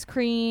 like, ice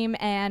cream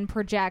and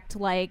project,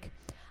 like,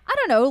 I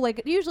don't know,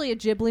 like, usually a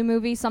Ghibli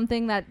movie,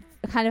 something that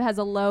kind of has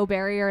a low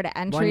barrier to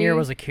entry. 1 year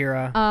was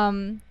Akira.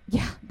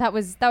 Yeah, that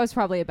was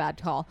probably a bad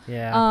call.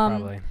 Yeah,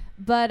 probably.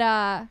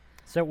 But,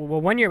 So,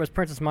 1 year was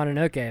Princess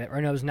Mononoke,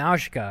 or no, it was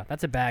Nausicaa.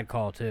 That's a bad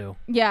call, too.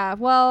 Yeah,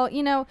 well,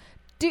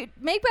 dude,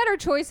 make better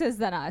choices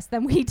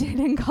than we did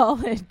in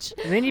college.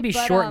 They need to be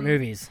short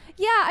movies.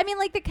 Yeah, I mean,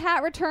 like The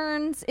Cat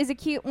Returns is a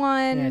cute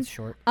one. Yeah, it's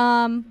short.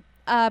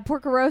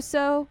 Porco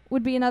Rosso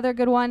would be another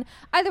good one.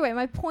 Either way,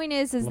 my point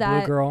is that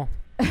Blue Girl.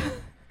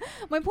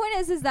 My point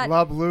is that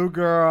La Blue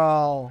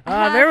Girl.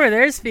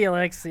 There's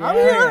Felix.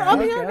 Yeah,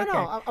 I'm here.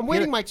 No, I'm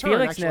waiting my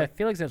turn.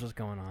 Felix knows what's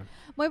going on.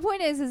 My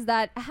point is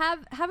that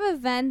have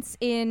events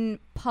in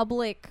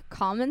public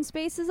common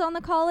spaces on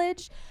the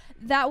college.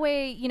 That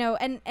way,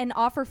 and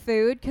offer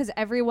food, because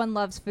everyone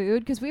loves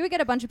food. Because we would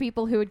get a bunch of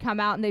people who would come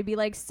out and they'd be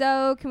like,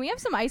 so can we have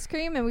some ice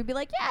cream? And we'd be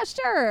like, yeah,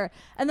 sure.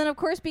 And then, of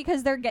course,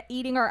 because they're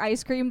eating our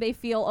ice cream, they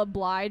feel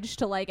obliged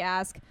to, like,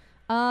 ask,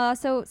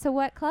 so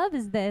what club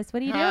is this?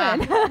 What are you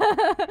doing?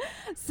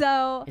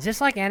 So is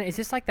this like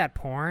that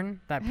porn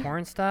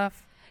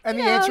stuff? And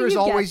the answer is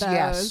always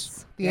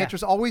yes. The answer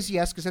is always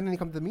yes, because then they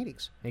come to the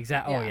meetings.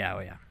 Exactly. Yeah. Oh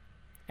yeah.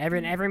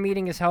 Every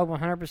meeting is held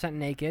 100%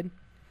 naked.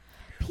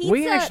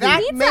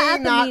 That may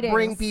not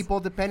bring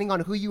people, depending on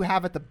who you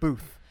have at the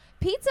booth.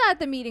 Pizza at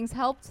the meetings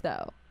helped,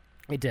 though.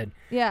 It did.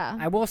 Yeah.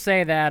 I will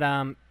say that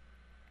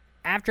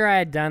after I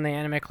had done the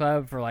anime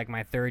club for like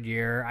my third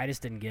year, I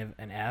just didn't give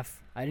an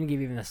F. I didn't give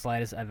even the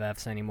slightest of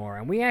Fs anymore.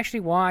 And we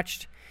actually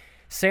watched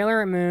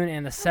Sailor Moon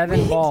and the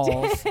Seven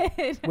Balls,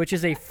 which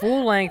is a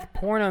full-length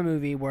porno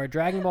movie where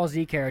Dragon Ball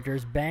Z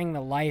characters bang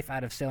the life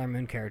out of Sailor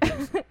Moon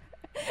characters.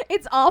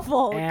 It's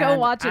awful. And go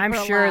watch it. I'm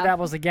sure that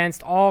was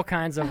against all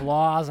kinds of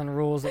laws and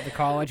rules at the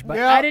college, but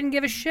I didn't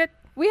give a shit.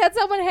 We had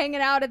someone hanging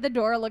out at the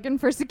door looking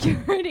for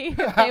security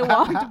if they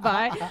walked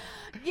by. Can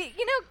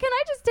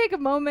I just take a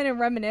moment and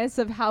reminisce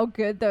of how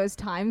good those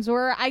times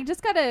were? I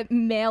just got a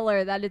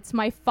mailer that it's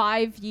my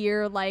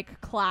 5-year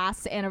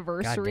class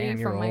anniversary. God damn,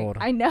 you're old.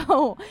 I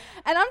know.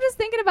 And I'm just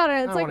thinking about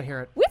it. It's I want to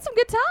hear it. We had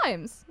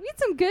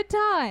some good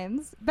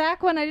times.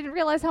 Back when I didn't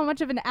realize how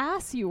much of an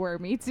ass you were,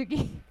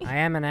 Mitsugi. I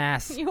am an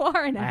ass. You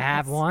are an ass. I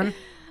have one.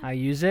 I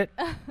use it.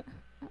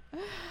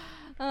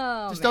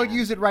 Oh, just don't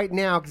use it right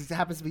now, because it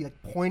happens to be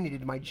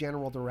pointed in my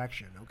general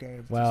direction.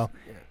 Okay. Well,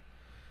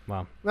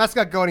 let's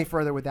not go any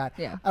further with that.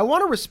 Yeah. I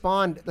want to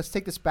respond. Let's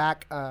take this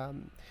back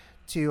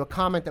to a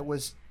comment that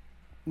was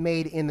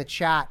made in the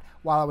chat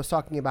while I was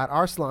talking about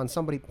Arslan.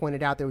 Somebody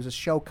pointed out there was a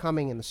show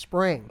coming in the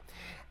spring,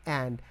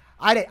 and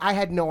I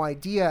had no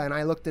idea, and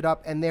I looked it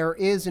up, and there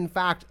is in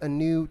fact a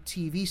new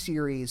TV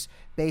series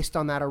based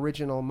on that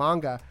original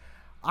manga.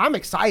 I'm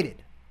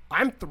excited.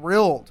 I'm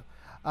thrilled.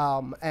 We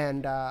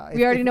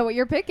already know what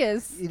your pick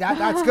is.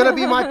 That's going to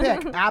be my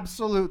pick.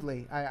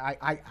 Absolutely.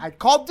 I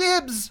call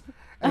dibs.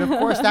 And, of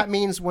course, that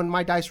means when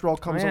my dice roll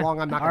comes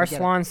along, I'm not going to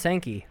get it. Arslan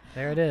Senki.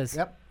 There it is.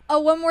 Yep. Oh,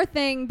 one more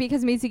thing,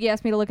 because Mitsugi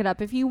asked me to look it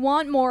up. If you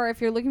want more,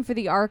 if you're looking for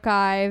the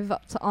archive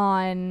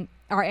on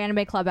our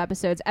Anime Club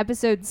episodes,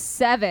 episode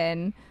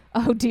 7...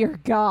 Oh, dear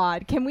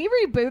God. Can we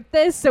reboot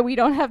this so we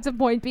don't have to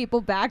point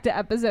people back to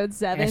episode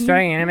 7? And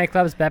starting Anime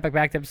Club's back to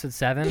episode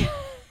 7?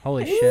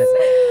 Holy shit.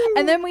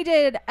 And then we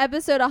did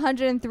episode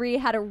 103,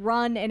 how to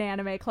run an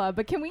anime club.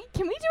 But can we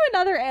do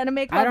another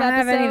anime club episode?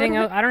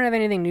 I don't have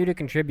anything new to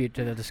contribute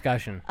to the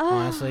discussion,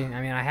 honestly.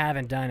 I mean, I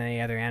haven't done any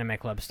other anime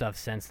club stuff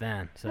since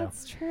then. So.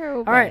 That's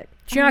true. All right,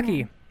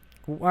 Chiaki.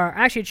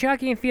 Actually,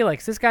 Chiaki and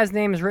Felix. This guy's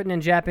name is written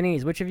in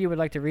Japanese. Which of you would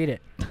like to read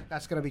it?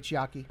 That's going to be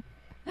Chiaki.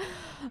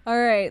 All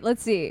right,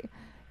 let's see.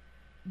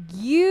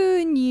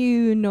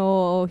 Gyunyu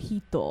no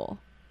hito,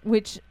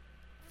 which,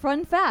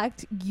 fun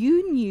fact,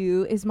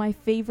 gyunyu is my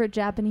favorite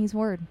Japanese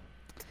word.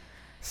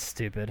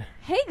 Stupid.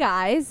 Hey,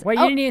 guys. Wait,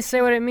 you didn't even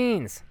say what it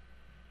means.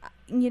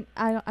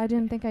 I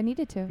didn't think I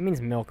needed to. It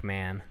means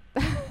milkman.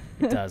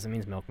 It does. It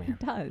means milkman. It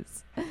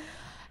does.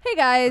 Hey,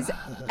 guys.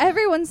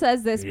 Everyone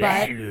says this,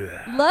 but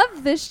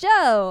love the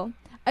show.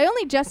 I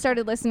only just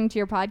started listening to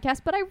your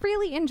podcast, but I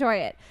really enjoy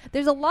it.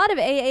 There's a lot of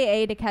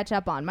AAA to catch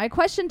up on. My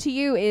question to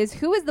you is,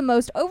 who is the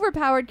most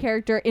overpowered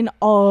character in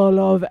all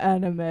of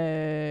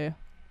anime?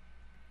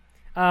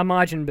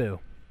 Majin Buu.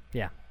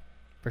 Yeah,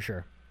 for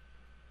sure.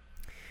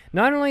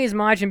 Not only is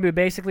Majin Buu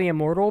basically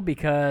immortal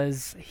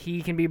because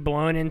he can be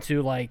blown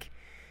into, like,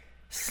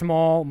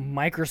 small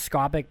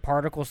microscopic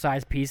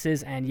particle-sized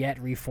pieces and yet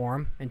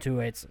reform into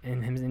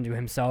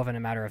himself in a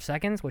matter of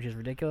seconds, which is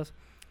ridiculous.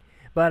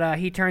 But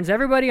he turns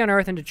everybody on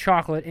Earth into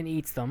chocolate and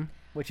eats them,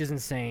 which is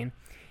insane.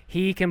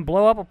 He can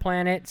blow up a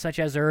planet such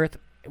as Earth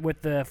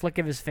with the flick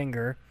of his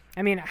finger.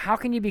 I mean, how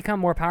can you become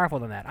more powerful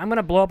than that? I'm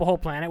gonna blow up a whole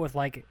planet with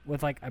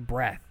a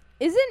breath.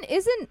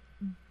 Isn't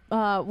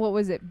what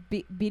was it,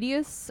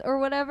 Bidius or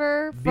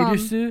whatever?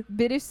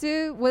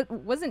 Bidisu.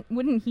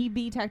 Wouldn't he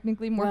be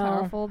technically more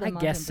powerful than I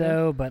guess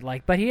so,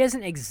 but he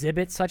doesn't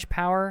exhibit such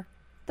power.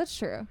 That's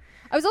true.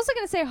 I was also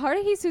gonna say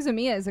Haruhi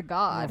Suzumiya is a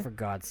god. Oh, for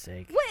God's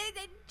sake. What?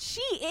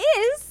 She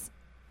is.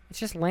 It's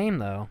just lame,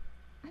 though.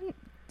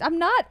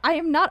 I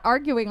am not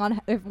arguing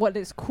on what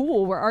is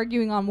cool. We're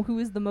arguing on who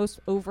is the most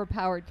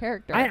overpowered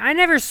character. I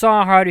never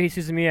saw Haruhi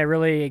Suzumiya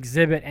really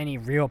exhibit any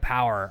real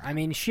power. I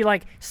mean, she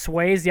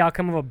sways the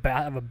outcome of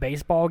a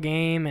baseball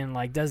game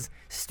and does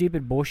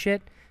stupid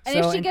bullshit. And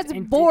if she gets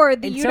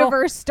bored, the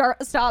universe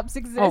stops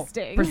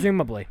existing. Oh,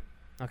 presumably.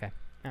 Okay,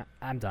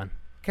 I'm done.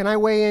 Can I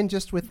weigh in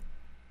just with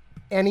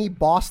any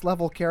boss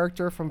level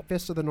character from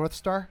Fist of the North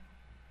Star?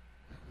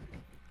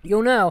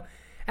 You'll know.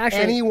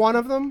 Actually, any one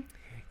of them?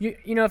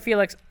 You know,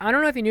 Felix, I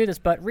don't know if you knew this,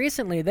 but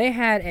recently they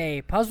had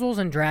a Puzzles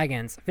and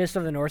Dragons Fist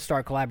of the North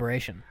Star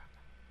collaboration.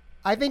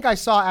 I think I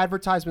saw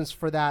advertisements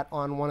for that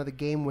on one of the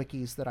game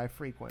wikis that I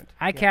frequent.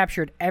 I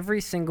captured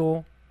every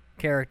single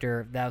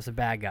character that was a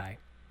bad guy.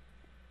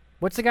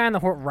 What's the guy on the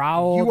horse?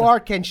 Raoul. You are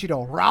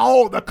Kenshiro.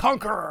 Raoul the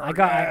Conqueror.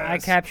 I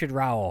captured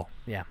Raoul.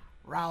 Yeah.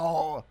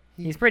 Raoul.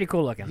 He's pretty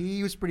cool looking.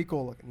 He was pretty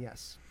cool looking,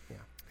 yes. Yeah.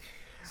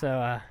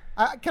 So,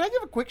 can I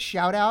give a quick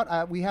shout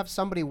out? We have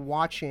somebody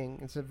watching.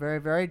 It's a very,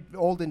 very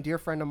old and dear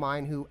friend of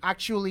mine who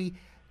actually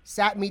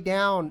sat me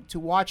down to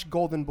watch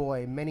Golden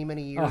Boy many,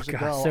 many years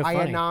ago. So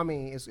funny.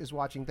 Ayanami is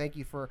watching. Thank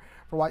you for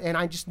watching. And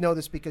I just know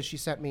this because she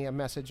sent me a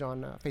message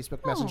on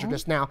Facebook Messenger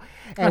just now.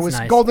 And it was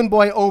nice. Golden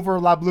Boy over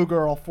La Blue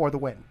Girl for the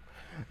win.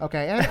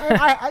 Okay, and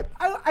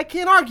I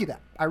can't argue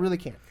that. I really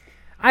can't.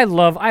 I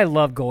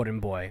love Golden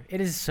Boy. It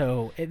is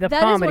so the comedy is so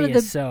amazing. That is one of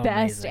the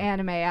best amazing.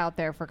 anime out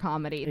there for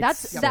comedy.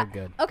 It's so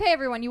good. Okay,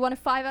 everyone, you want a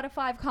 5 out of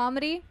 5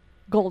 comedy?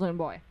 Golden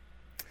Boy.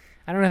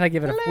 I don't know if I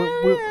give it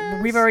a.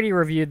 We've already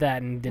reviewed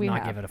that and did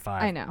not give it a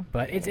 5. I know,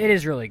 but it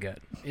is really good.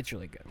 It's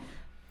really good.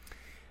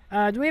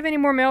 Do we have any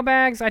more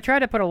mailbags? I tried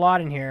to put a lot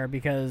in here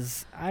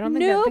because I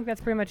think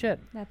that's pretty much it.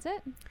 That's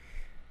it.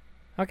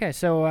 Okay,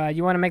 so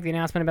you want to make the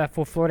announcement about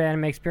Full Florida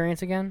Anime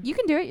Experience again? You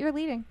can do it. You're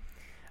leading.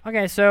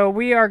 Okay, so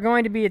we are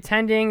going to be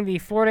attending the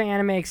Florida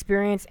Anime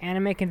Experience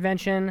Anime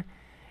Convention.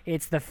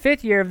 It's the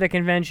 5th year of the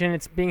convention.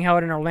 It's being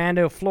held in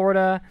Orlando,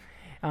 Florida.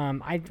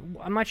 I'm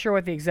not sure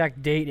what the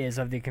exact date is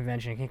of the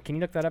convention. Can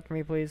you look that up for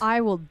me, please?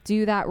 I will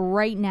do that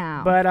right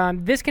now.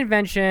 But this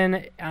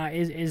convention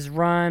is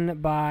run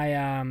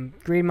by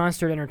Green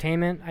Mustard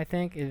Entertainment,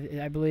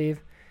 I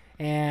believe.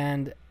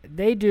 And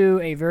they do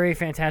a very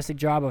fantastic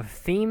job of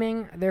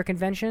theming their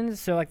conventions.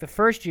 So, the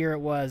first year it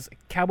was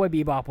Cowboy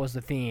Bebop was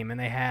the theme, and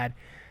they had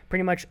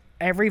pretty much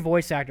every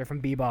voice actor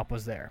from Bebop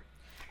was there.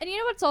 And you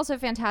know what's also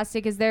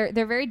fantastic is they're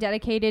very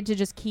dedicated to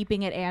just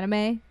keeping it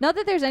anime. Not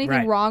that there's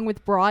anything wrong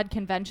with broad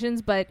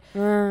conventions, but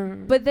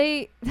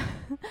they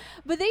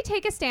but they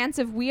take a stance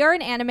of, we are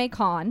an anime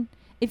con.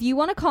 If you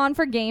want a con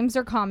for games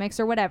or comics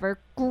or whatever,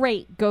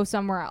 great, go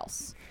somewhere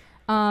else.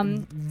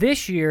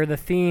 This year, the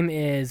theme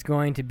is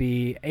going to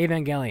be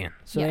Evangelion.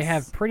 So they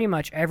have pretty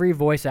much every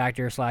voice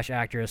actor /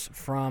 actress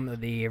from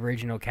the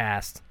original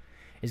cast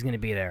is going to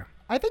be there.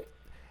 I think,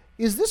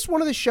 is this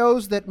one of the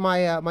shows that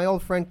my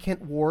old friend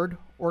Kent Ward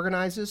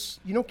organizes?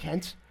 You know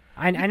Kent?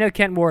 I know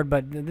Kent Ward,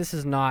 but this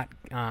is not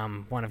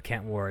one of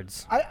Kent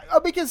Ward's.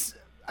 Because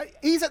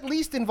he's at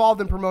least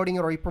involved in promoting it,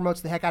 or he promotes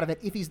the heck out of it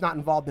if he's not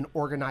involved in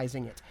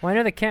organizing it. Well, I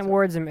know that Kent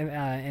Ward's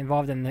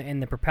involved in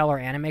the Propeller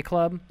Anime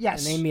Club.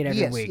 Yes, and they meet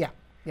every week.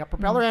 Yeah,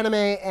 Propeller Anime,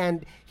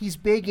 and he's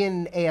big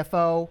in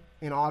AFO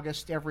in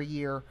August every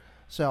year.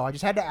 So I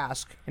just had to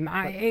ask.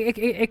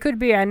 It could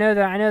be. I know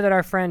that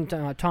our friend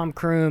Tom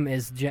Kroom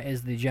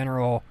is the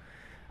general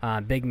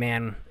big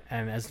man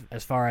as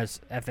far as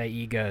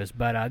FAE goes.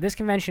 But this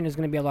convention is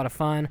going to be a lot of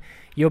fun.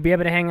 You'll be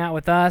able to hang out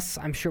with us.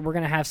 I'm sure we're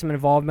going to have some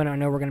involvement. I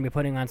know we're going to be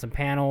putting on some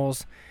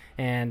panels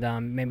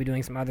and maybe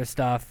doing some other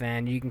stuff.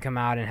 And you can come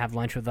out and have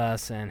lunch with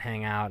us and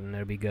hang out, and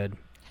it'll be good.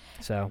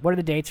 So what are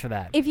the dates for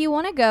that? If you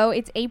want to go,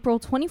 it's April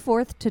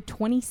 24th to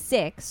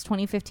 26th,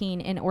 2015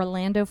 in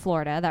Orlando,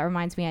 Florida. That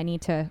reminds me I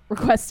need to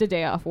request a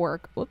day off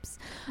work. Whoops.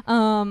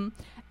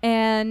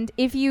 And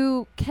if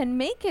you can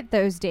make it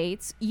those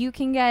dates, you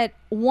can get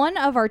one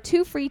of our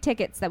 2 free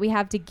tickets that we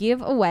have to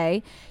give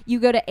away.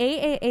 You go to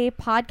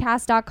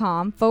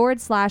AAApodcast.com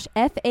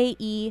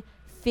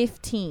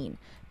 /FAE15.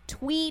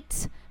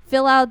 Tweet,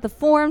 fill out the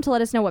form to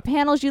let us know what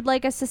panels you'd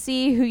like us to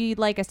see, who you'd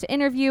like us to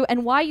interview,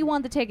 and why you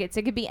want the tickets.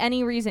 It could be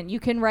any reason. You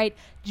can write,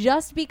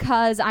 just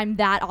because I'm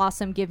that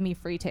awesome, give me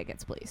free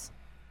tickets, please.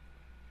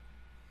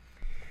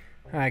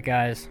 All right,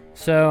 guys.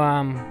 So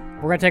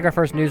we're going to take our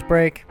first news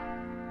break.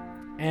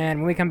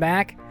 And when we come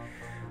back,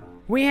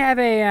 we have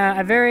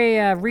a very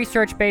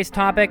research-based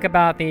topic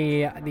about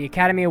the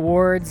Academy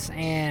Awards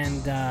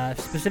and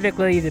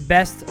specifically the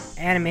Best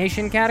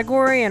Animation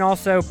category, and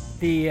also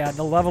the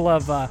level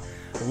of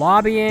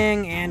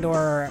lobbying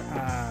and/or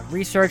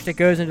research that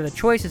goes into the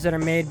choices that are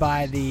made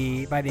by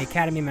the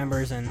Academy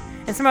members, and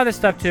some other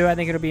stuff too. I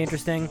think it'll be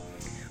interesting.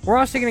 We're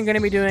also going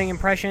to be doing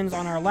impressions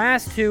on our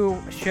last two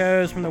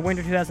shows from the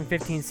winter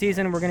 2015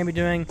 season. We're going to be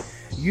doing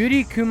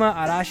Yuri Kuma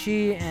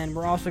Arashi, and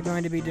we're also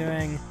going to be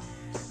doing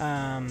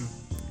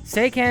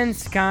Seiken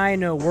Sky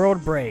no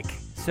World Break.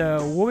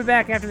 So we'll be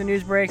back after the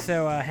news break,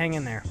 so hang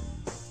in there.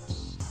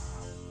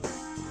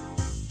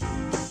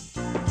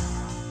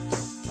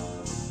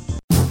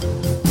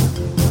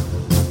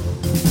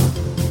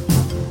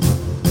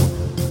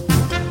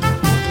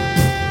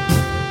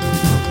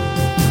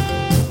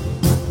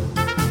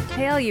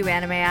 Hail, you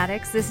anime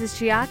addicts. This is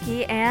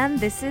Chiaki, and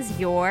this is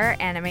your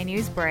anime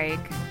news break.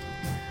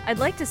 I'd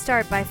like to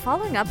start by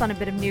following up on a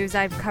bit of news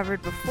I've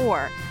covered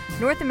before.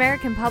 North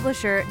American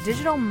publisher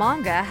Digital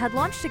Manga had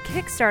launched a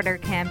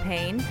Kickstarter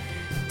campaign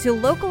to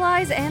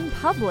localize and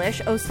publish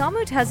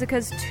Osamu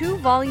Tezuka's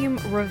 2-volume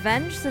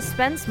revenge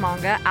suspense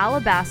manga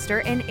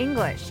Alabaster in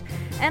English.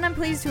 And I'm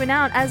pleased to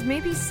announce, as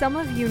maybe some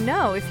of you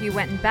know if you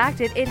went and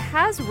backed it, it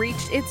has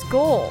reached its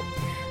goal.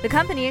 The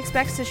company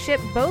expects to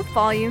ship both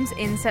volumes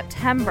in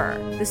September.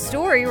 The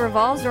story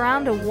revolves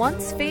around a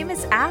once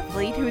famous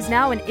athlete who is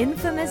now an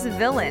infamous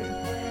villain.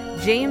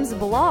 James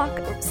Block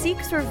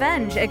seeks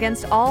revenge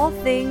against all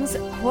things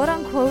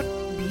quote-unquote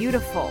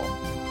beautiful.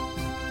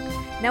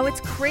 Now, it's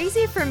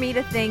crazy for me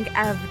to think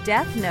of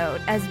Death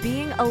Note as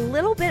being a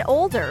little bit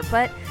older,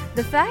 but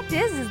the fact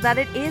is that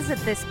it is at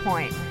this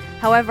point.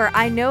 However,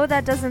 I know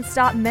that doesn't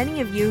stop many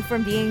of you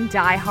from being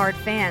die-hard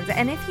fans,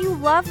 and if you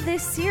love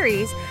this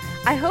series,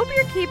 I hope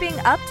you're keeping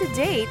up to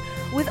date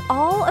with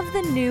all of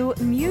the new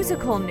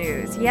musical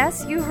news.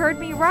 Yes, you heard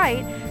me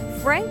right.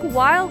 Frank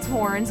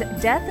Wildhorn's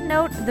Death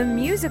Note the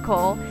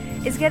Musical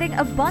is getting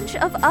a bunch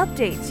of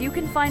updates. You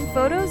can find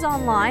photos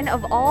online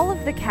of all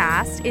of the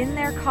cast in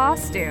their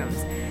costumes,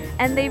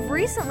 and they've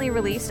recently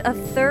released a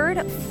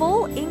third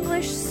full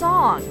English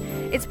song.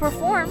 It's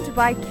performed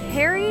by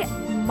Carrie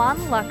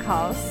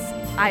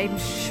Manlakos. I'm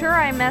sure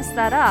I messed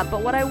that up,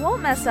 but what I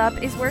won't mess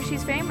up is where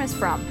she's famous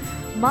from: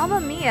 Mamma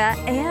Mia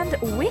and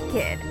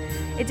Wicked.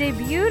 It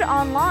debuted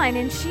online,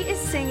 and she is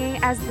singing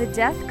as the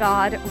death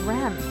god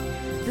Rem.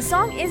 The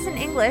song is in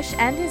English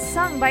and is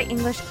sung by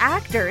English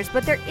actors,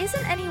 but there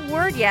isn't any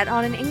word yet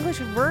on an English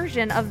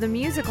version of the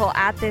musical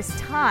at this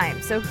time,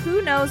 so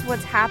who knows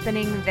what's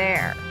happening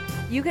there.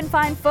 You can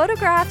find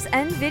photographs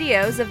and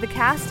videos of the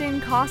cast in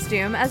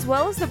costume as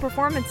well as the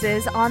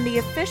performances on the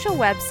official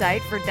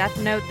website for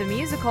Death Note the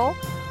Musical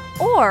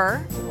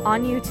or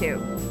on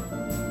YouTube.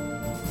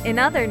 In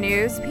other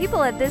news,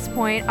 people at this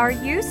point are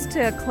used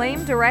to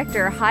acclaimed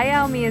director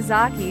Hayao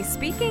Miyazaki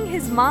speaking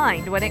his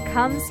mind when it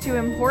comes to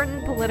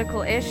important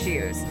political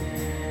issues.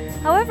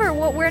 However,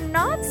 what we're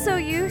not so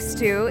used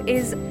to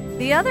is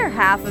the other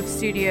half of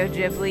Studio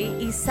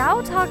Ghibli,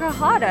 Isao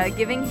Takahata,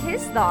 giving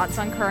his thoughts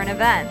on current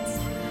events.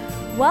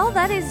 Well,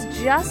 that is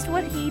just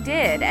what he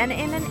did, and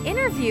in an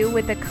interview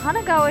with the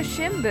Kanagawa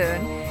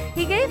Shimbun,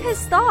 he gave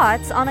his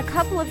thoughts on a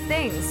couple of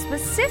things,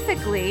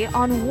 specifically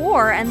on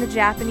war and the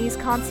Japanese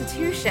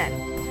Constitution.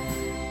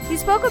 He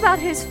spoke about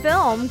his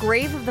film,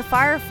 Grave of the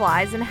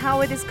Fireflies, and how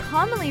it is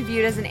commonly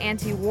viewed as an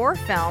anti-war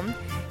film.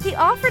 He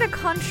offered a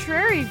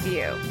contrary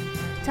view.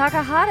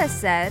 Takahata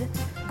said,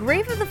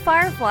 Grave of the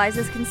Fireflies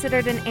is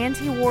considered an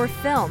anti-war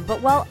film,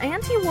 but while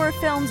anti-war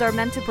films are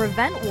meant to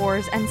prevent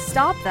wars and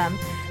stop them,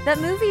 that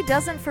movie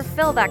doesn't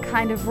fulfill that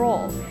kind of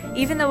role.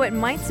 Even though it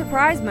might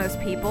surprise most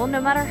people,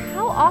 no matter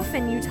how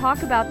often you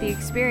talk about the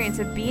experience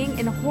of being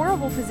in a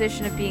horrible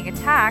position of being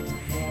attacked,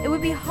 it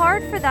would be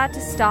hard for that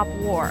to stop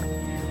war.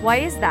 Why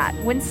is that?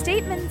 When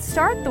statesmen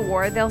start the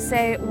war, they'll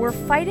say, we're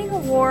fighting a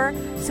war,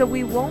 so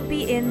we won't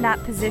be in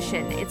that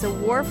position. It's a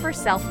war for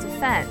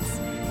self-defense.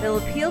 They'll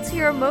appeal to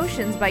your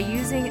emotions by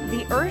using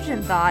the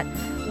urgent thought,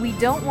 we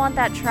don't want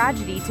that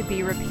tragedy to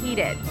be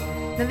repeated.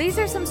 Now, these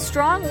are some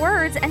strong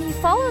words, and he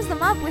follows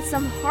them up with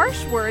some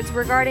harsh words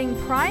regarding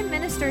Prime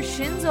Minister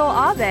Shinzo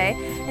Abe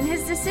and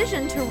his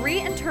decision to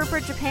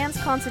reinterpret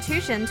Japan's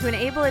constitution to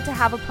enable it to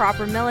have a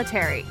proper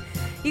military.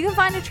 You can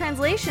find a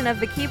translation of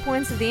the key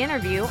points of the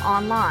interview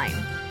online.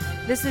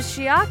 This was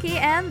Chiaki,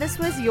 and this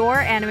was your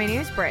Anime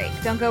News Break.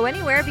 Don't go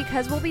anywhere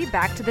because we'll be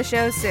back to the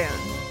show soon.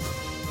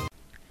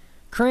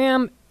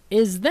 Cram,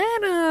 is that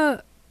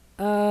a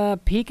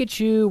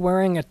Pikachu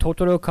wearing a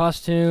Totoro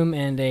costume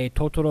and a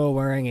Totoro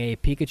wearing a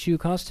Pikachu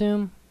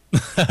costume?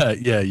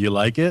 Yeah, you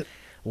like it?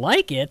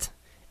 Like it?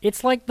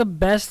 It's like the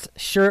best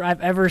shirt I've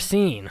ever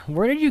seen.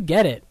 Where did you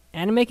get it?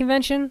 Anime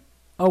convention?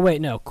 Oh,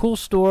 wait, no. Cool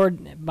store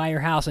by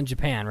your house in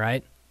Japan,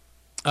 right?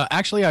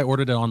 Actually, I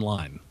ordered it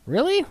online.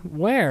 Really?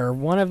 Where?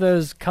 One of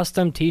those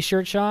custom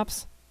T-shirt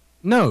shops?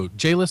 No,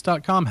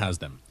 JList.com has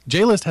them.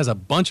 JList has a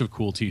bunch of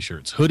cool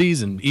T-shirts,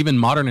 hoodies, and even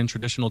modern and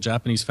traditional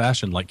Japanese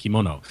fashion like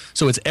kimono.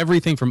 So it's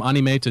everything from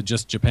anime to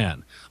just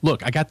Japan.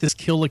 Look, I got this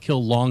Kill la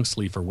Kill long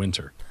sleeve for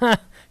winter.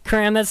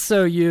 Cram, that's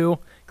so you.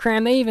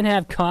 Cram, they even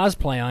have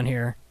cosplay on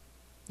here.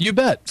 You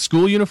bet.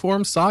 School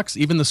uniforms, socks,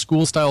 even the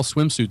school-style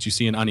swimsuits you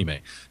see in anime.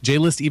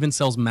 JList even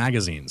sells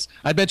magazines.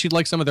 I bet you'd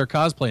like some of their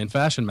cosplay and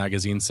fashion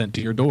magazines sent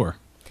to your door.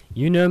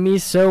 You know me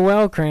so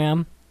well,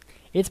 Cram.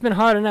 It's been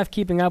hard enough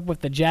keeping up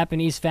with the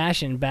Japanese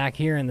fashion back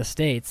here in the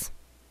States.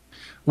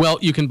 Well,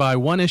 you can buy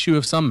one issue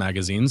of some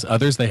magazines.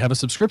 Others, they have a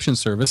subscription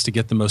service to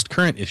get the most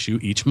current issue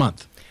each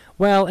month.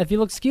 Well, if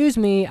you'll excuse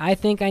me, I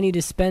think I need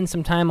to spend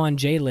some time on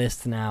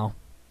J-List now.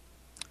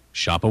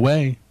 Shop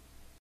away.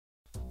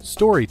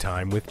 Story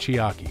time with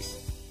Chiaki.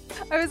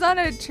 I was on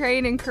a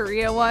train in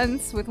Korea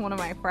once with one of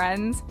my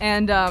friends,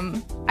 and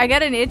I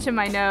get an itch in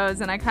my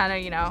nose, and I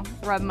kind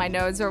of, rub my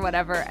nose or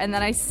whatever, and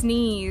then I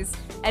sneeze,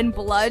 and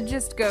blood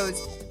just goes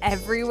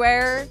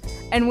everywhere,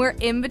 and we're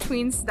in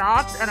between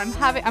stops, and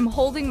I'm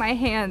holding my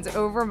hands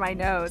over my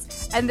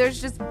nose, and there's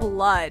just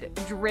blood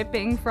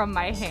dripping from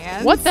my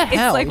hands. What the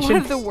hell? It's like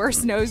one of the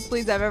worst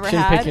nosebleeds I've ever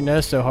Shouldn't had. pick your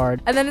nose so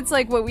hard. And then it's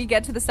like when we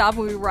get to the stop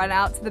and we run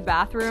out to the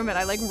bathroom, and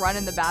I run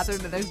in the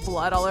bathroom and there's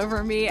blood all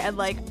over me, and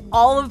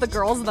all of the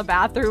girls in the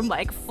bathroom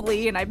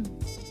flee, and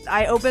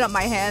I open up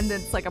my hand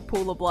and it's like a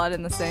pool of blood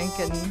in the sink,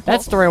 and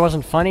That story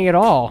wasn't funny at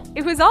all.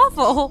 it was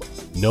awful.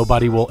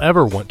 Nobody will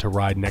ever want to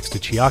ride next to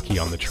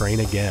Chiaki on the train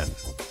again.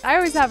 I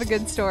always have a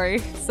good story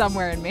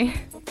somewhere in me.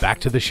 Back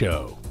to the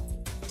show.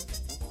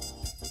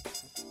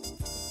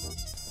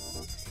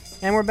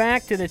 And we're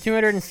back to the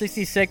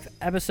 266th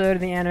episode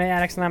of the Anime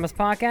Addicts Anonymous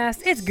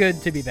podcast. It's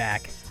good to be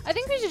back. I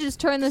think we should just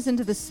turn this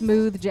into the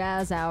smooth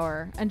jazz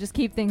hour and just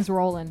keep things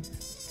rolling.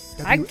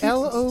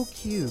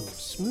 WLOQ,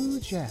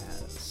 smooth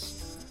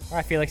jazz. All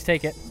right, Felix,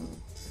 take it.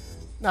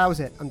 No, that was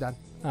it. I'm done.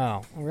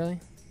 Oh, really?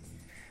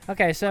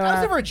 Okay, so... I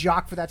was never a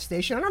jock for that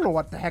station. I don't know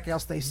what the heck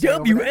else they say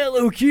over there.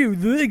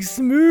 WLOQ, the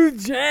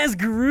smooth jazz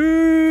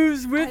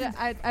grooves with...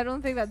 I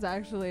don't think that's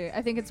actually...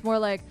 I think it's more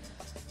like...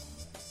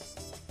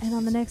 And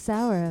on the next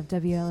hour of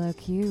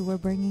WLOQ, we're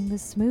bringing the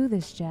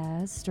smoothest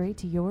jazz straight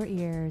to your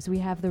ears. We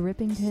have the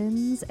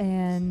Rippingtons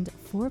and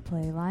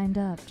Foreplay lined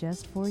up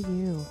just for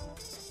you.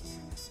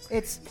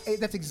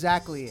 That's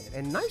exactly it.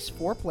 And nice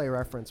Foreplay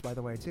reference, by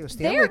the way, too. They're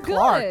Stanley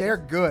Clark, good. they're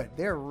good.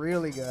 They're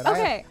really good.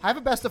 Okay. I have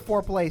a best of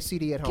Foreplay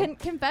CD at home.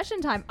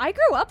 Confession time. I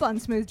grew up on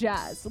smooth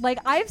jazz.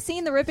 I've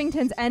seen the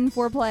Rippingtons and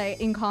Foreplay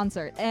in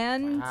concert.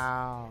 And,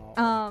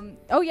 Wow.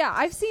 oh yeah,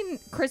 I've seen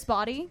Chris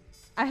Body.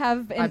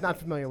 I'm not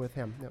familiar with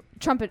him. No.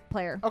 trumpet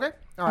player. Okay.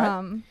 All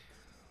right.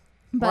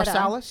 But,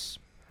 Marsalis.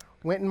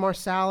 Wynton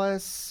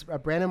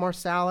Marsalis, Brandon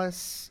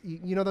Marsalis.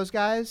 You know those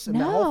guys? And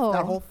No.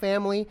 That whole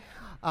family.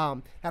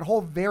 That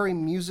whole very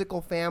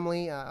musical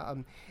family.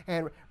 And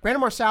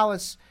Brandon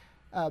Marsalis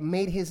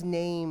made his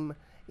name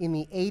in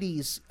the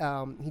 80s.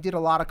 He did a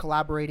lot of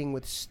collaborating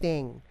with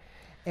Sting.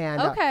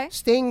 And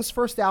Sting's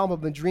first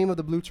album, The Dream of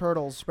the Blue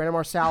Turtles, Brandon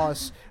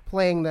Marsalis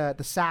playing the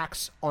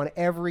sax on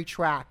every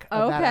track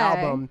of that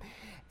album.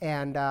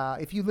 And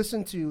if you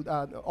listen to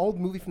the old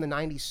movie from the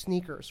 90s,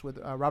 Sneakers, with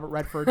Robert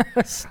Redford.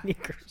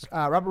 Sneakers.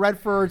 Robert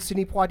Redford,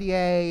 Sidney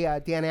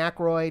Poitier, Dan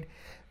Aykroyd.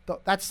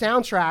 That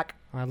soundtrack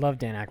I love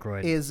Dan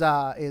Aykroyd. is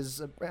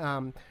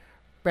Brandon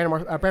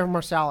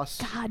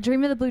Marsalis. God,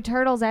 Dream of the Blue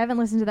Turtles. I haven't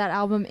listened to that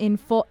album in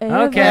full.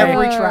 Okay.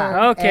 Every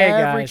track. Okay,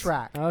 Every guys.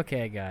 track.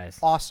 Okay, guys.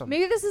 Awesome.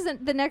 Maybe this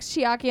isn't the next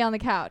Chiaki on the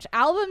couch.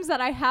 Albums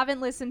that I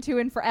haven't listened to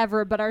in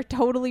forever, but are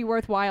totally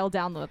worthwhile.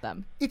 Download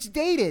them. It's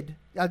dated.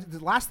 The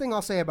last thing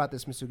I'll say about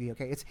this, Masugi,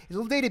 okay, it's a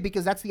little dated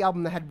because that's the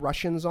album that had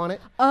Russians on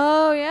it.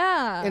 Oh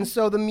yeah. And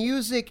so the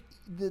music,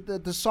 the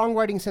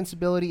songwriting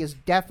sensibility is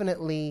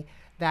definitely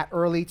that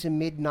early to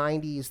mid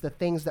 90s, the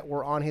things that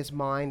were on his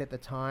mind at the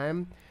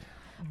time.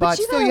 But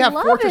you still, gotta you have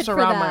love Fortress it for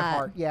Around My that.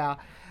 Heart. Yeah.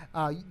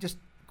 Just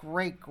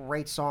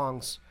great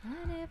songs.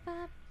 What if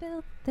I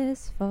built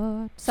this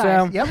fort?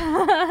 Sorry.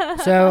 Yep.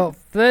 So,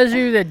 for those of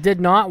you that did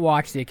not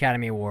watch the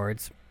Academy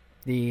Awards,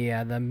 the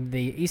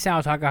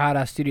Isao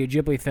Takahata Studio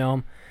Ghibli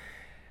film,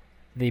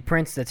 The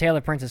Tale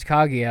of Princess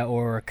Kaguya,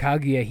 or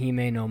Kaguya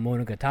Hime no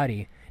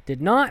Monogatari,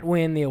 did not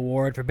win the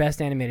award for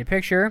Best Animated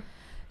Picture.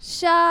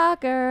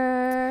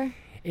 Shocker.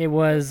 It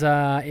was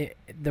the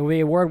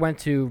award went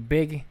to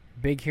Big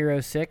Hero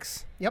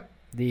 6. Yep.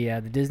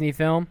 The Disney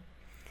film.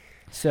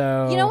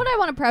 So You know what I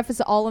want to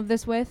preface all of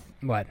this with?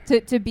 What?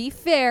 To be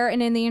fair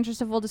and in the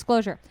interest of full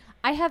disclosure,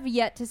 I have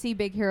yet to see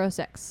Big Hero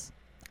 6.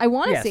 I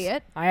want to see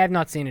it. I have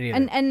not seen it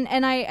either.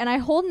 And I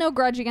hold no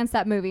grudge against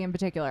that movie in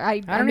particular.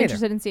 I'm either.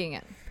 interested in seeing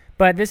it.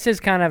 But this is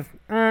kind of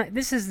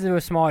this is to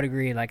a small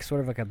degree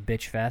sort of like a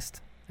bitch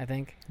fest, I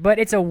think. But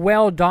it's a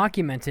well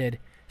documented,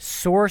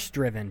 source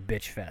driven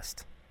bitch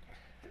fest.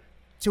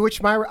 To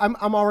which I'm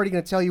already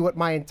going to tell you what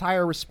my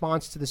entire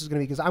response to this is going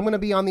to be, because I'm going to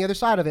be on the other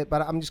side of it,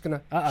 but I'm just going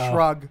to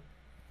shrug.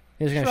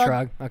 You're just going to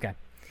shrug? Okay.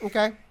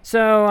 Okay.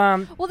 So,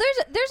 Well,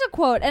 there's a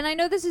quote, and I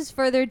know this is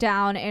further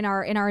down in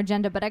our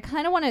agenda, but I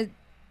kind of want to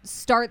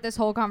start this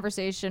whole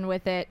conversation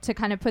with it to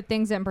kind of put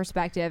things in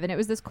perspective. And it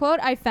was this quote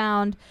I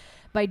found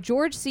by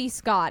George C.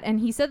 Scott, and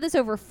he said this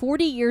over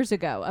 40 years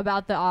ago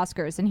about the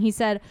Oscars, and he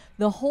said,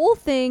 "The whole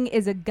thing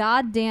is a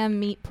goddamn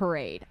meat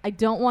parade. I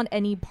don't want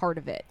any part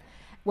of it."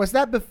 Was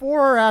that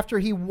before or after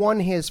he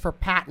won his for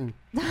Patton?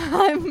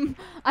 I'm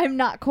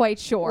not quite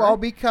sure. Well,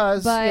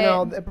 because,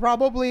 But-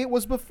 probably it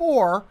was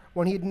before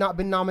when he had not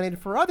been nominated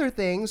for other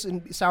things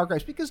in Sour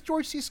Grapes, because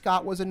George C.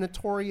 Scott was a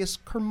notorious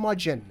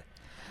curmudgeon.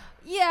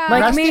 yeah,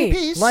 Like Rest me. in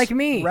peace. Like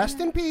me.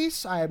 Rest in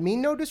peace. I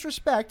mean no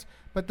disrespect,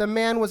 but the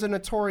man was a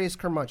notorious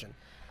curmudgeon.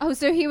 oh,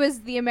 so he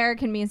was the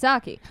American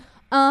Miyazaki.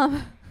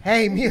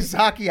 Hey,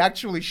 Miyazaki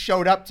actually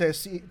showed up to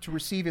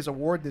receive his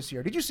award this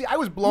year. Did you see? I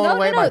was blown No,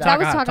 away no, by no, that.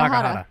 was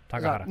Takahata.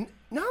 Takahata.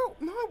 No,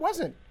 it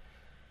wasn't.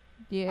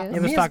 Yes.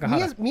 It was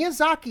Takahata.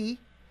 Miyazaki,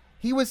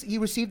 he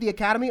received the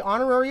Academy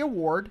Honorary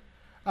Award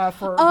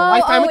for the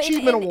Lifetime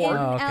Achievement Award.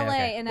 Oh, okay, LA,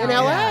 okay. in In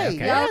LA. LA, okay.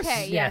 yes.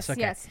 Okay, yes, okay.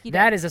 yes. He did.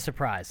 That is a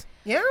surprise.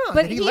 Yeah, But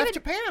but he he left even-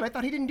 Japan. I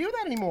thought he didn't do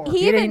that anymore. He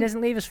He even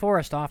doesn't leave his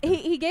forest often.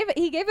 he gave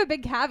a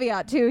big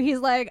caveat too. He's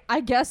like, I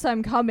guess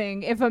I'm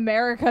coming if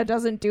America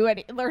doesn't do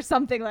any or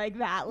something like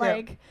that.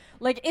 Like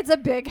it's a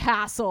big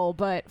hassle,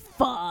 but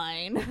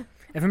fine.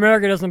 If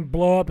America doesn't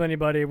blow up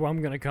anybody, well,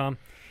 I'm gonna come.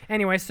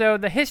 Anyway, so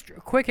the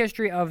quick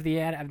history of the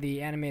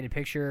animated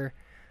picture,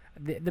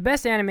 the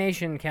best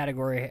animation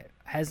category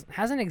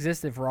hasn't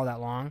existed for all that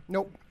long.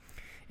 Nope.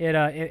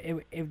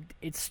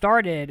 It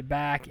started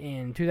back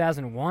in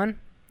 2001,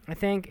 I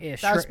think.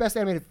 That was best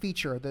animated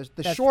feature.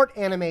 The short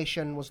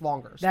animation was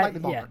longer, slightly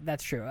longer. Yeah,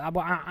 that's true.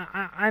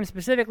 I'm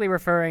specifically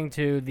referring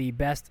to the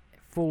best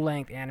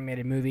full-length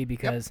animated movie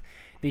because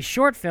the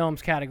short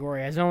films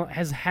category has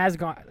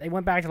gone. It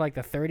went back to like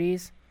the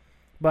 30s,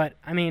 but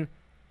I mean,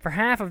 for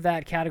half of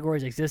that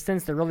category's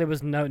existence, there really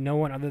was no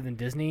one other than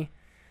Disney.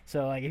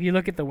 So like, if you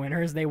look at the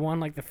winners, they won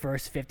like the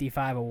first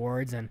 55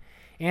 awards, and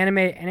an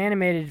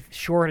animated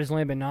short has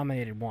only been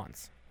nominated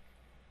once.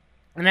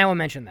 And I will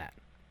mention that.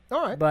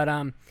 All right. But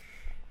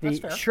That's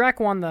fair. Shrek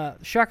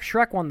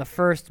won the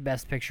first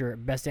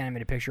best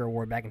animated picture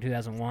award back in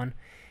 2001,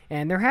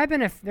 and there have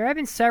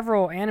been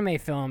several anime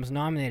films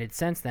nominated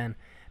since then.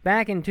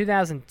 Back in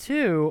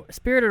 2002,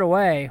 Spirited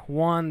Away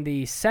won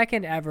the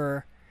second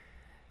ever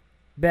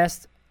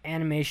best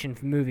animation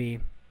movie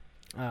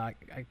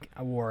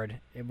award.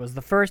 It was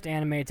the first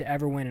anime to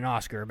ever win an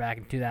Oscar back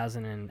in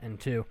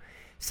 2002.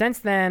 Since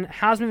then,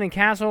 Howl's Moving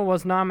Castle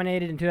was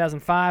nominated in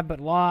 2005 but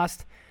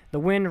lost. The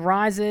Wind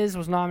Rises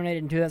was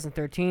nominated in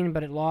 2013,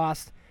 but it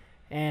lost.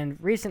 And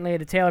recently,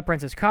 The Tale of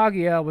Princess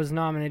Kaguya was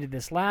nominated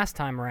this last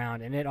time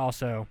around, and it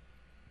also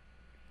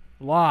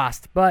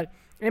lost. But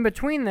in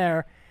between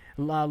there,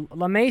 La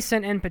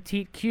Maison and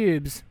Petite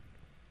Cubes,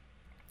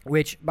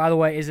 which, by the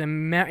way, is a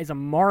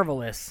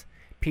marvelous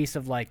piece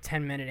of like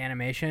 10-minute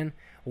animation,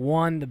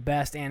 won the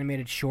best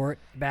animated short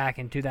back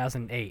in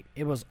 2008.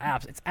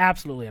 It's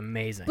absolutely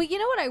amazing. But you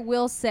know what I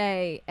will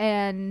say,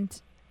 and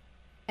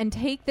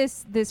take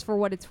this for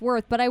what it's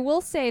worth, but I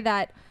will say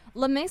that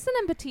La Maison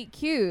and Petite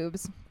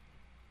Cubes,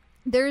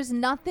 there's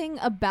nothing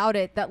about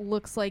it that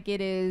looks like it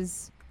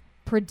is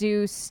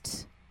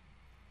produced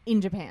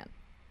in Japan.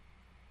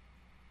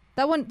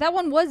 That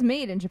one was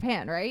made in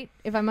Japan, right?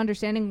 If I'm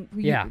understanding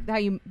how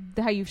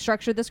you've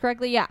structured this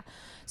correctly. Yeah.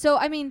 So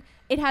I mean,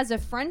 it has a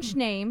French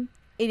name.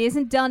 It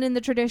isn't done in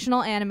the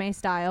traditional anime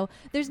style.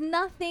 There's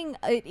nothing.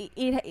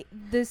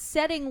 The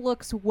setting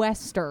looks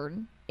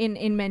Western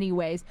in many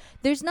ways.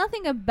 There's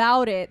nothing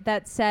about it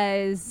that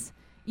says,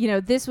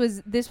 this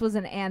was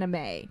an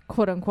anime,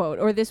 quote unquote,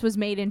 or this was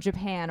made in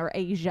Japan or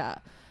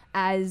Asia,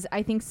 as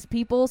I think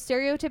people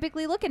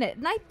stereotypically look at it.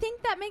 And I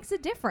think that makes a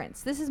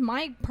difference. This is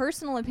my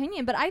personal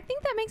opinion, but I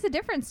think that makes a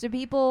difference to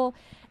people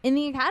in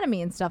the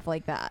Academy and stuff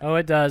like that. Oh,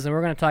 it does, and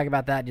we're going to talk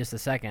about that in just a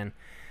second.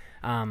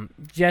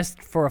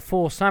 Just for a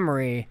full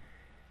summary,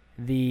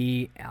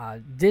 the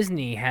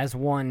Disney has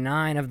won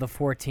 9 of the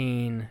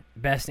 14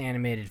 Best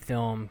Animated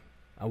Film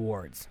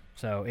awards.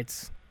 So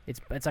it's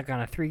like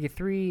on a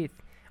 3.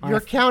 You're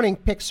counting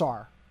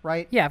Pixar,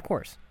 right? Yeah, of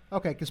course.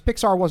 Okay, because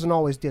Pixar wasn't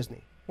always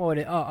Disney. Well,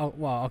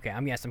 okay.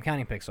 I'm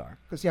counting Pixar.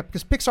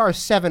 Because Pixar is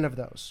 7 of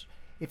those.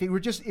 If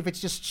it's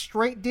just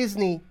straight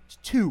Disney, it's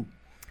 2.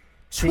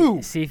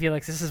 See,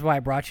 Felix, this is why I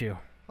brought you.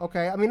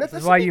 Okay, I mean This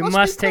is why you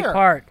must take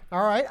part.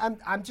 All right,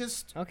 I'm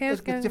just Okay,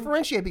 let's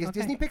differentiate, because okay.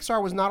 Disney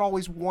Pixar was not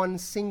always one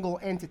single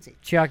entity.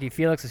 Chiaki,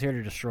 Felix is here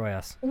to destroy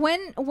us. When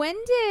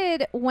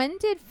did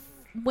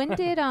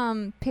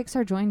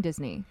Pixar join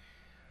Disney?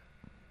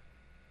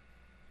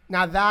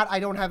 Now that I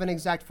don't have an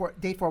exact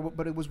date for,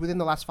 but it was within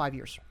the last 5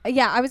 years.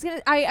 Yeah,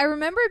 I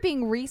remember it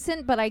being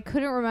recent, but I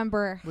couldn't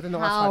remember Within the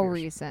last 5 how years.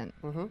 recent.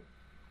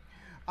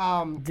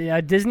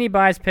 Disney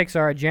buys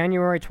Pixar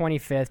January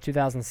 25th,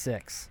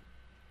 2006.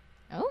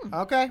 Oh,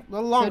 Okay, a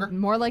little so longer.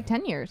 more like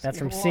 10 years. That's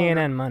from A little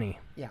longer. CNN Money.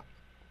 Yeah.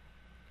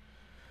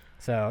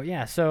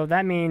 So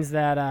that means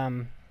that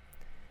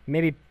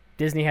maybe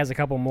Disney has a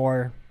couple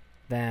more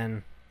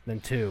than than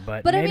 2,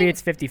 but But I maybe mean-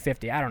 it's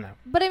 50-50. I don't know.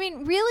 But I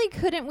mean, really,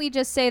 couldn't we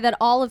just say that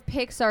all of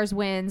Pixar's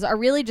wins are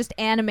really just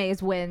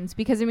anime's wins?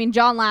 Because I mean,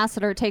 John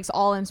Lasseter takes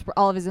all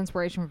of his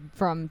inspiration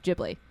from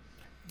Ghibli.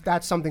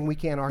 That's something we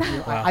can't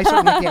argue. I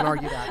certainly can't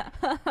argue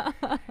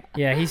that.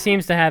 Yeah, he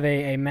seems to have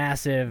a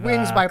massive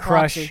Wins by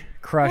proxy.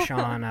 crush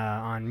on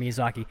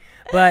Miyazaki.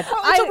 But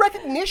Well, it's a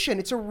recognition.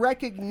 It's a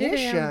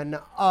recognition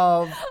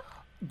of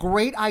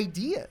great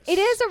ideas. It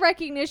is a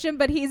recognition,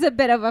 but he's a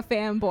bit of a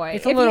fanboy.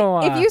 It's a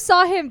little, if you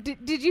saw him,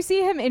 did you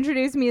see him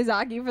introduce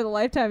Miyazaki for the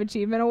Lifetime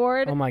Achievement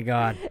Award? oh my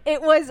God,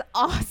 It was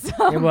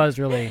awesome. it was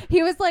really.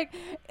 He was like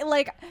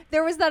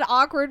there was that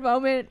awkward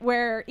moment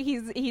where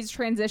he's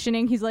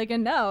transitioning. He's like,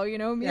 and no,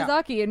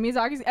 Miyazaki, and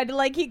Miyazaki's, and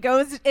like he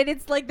goes, and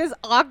it's like this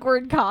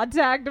awkward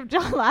contact of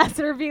John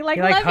Lasseter being like,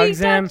 He let me hugs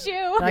him, touch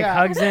you.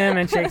 hugs him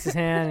and shakes his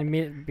hand, and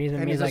And he's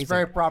Miyazaki's this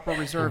very proper,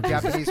 reserved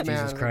Japanese man.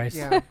 Jesus Christ.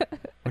 Yeah.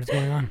 what is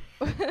going on?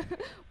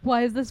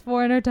 Why is this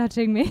foreigner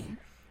touching me?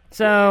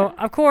 So,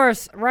 of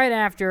course, right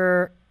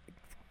after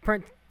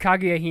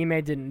Kaguya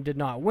Hime did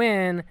not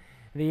win,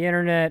 the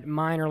internet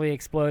minorly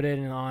exploded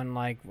on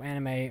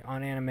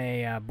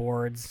anime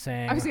boards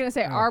saying, I was gonna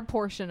say our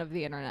portion of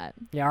the internet.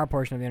 yeah, our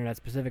portion of the internet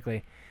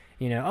specifically,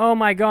 oh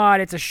my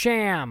God, it's a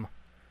sham.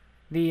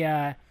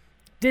 The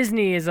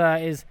Disney is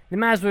they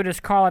might as well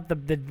just call it the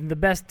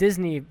best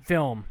Disney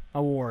film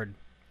award,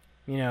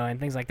 and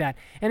things like that.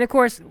 And of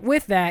course,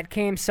 with that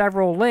came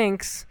several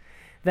links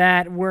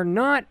that were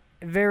not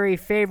very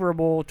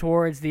favorable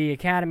towards the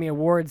Academy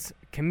Awards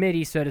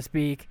committee, so to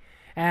speak,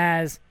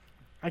 as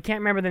I can't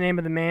remember the name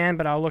of the man,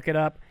 but I'll look it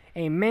up.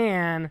 A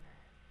man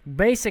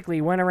basically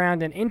went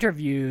around and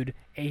interviewed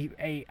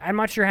I'm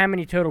not sure how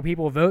many total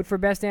people vote for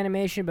Best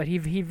Animation, but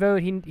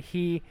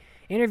he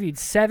interviewed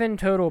 7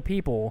 total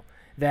people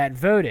that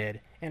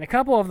voted, and a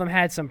couple of them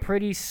had some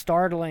pretty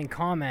startling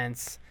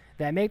comments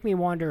that make me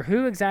wonder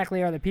who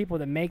exactly are the people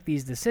that make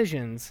these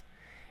decisions.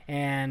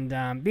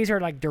 And these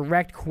are like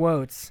direct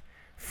quotes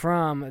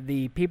from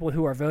the people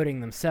who are voting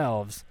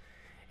themselves.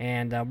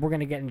 And we're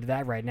going to get into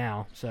that right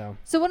now. So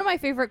one of my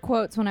favorite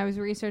quotes when I was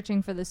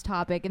researching for this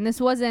topic, and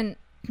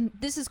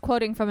this is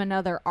quoting from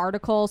another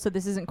article, so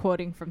this isn't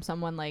quoting from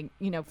someone like,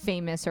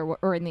 famous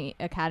or in the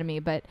Academy,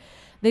 but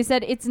they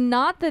said it's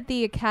not that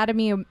the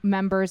Academy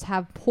members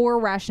have poor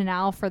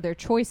rationale for their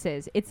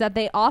choices. It's that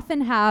they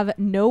often have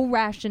no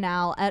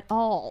rationale at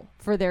all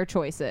for their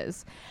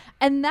choices.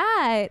 And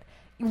that...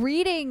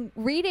 Reading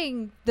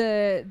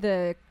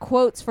the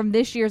quotes from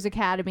this year's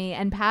Academy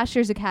and past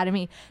year's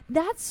Academy,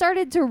 that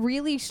started to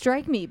really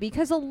strike me,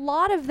 because a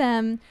lot of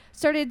them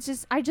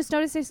I just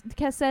noticed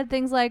they said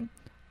things like,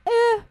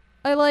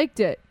 I liked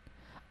it.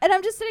 And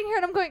I'm just sitting here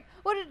and I'm going,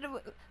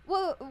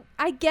 well,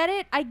 I get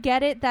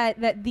it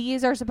that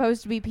these are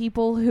supposed to be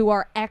people who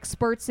are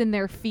experts in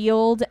their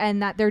field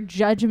and that their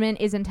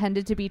judgment is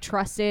intended to be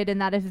trusted, and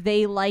that if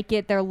they like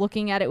it, they're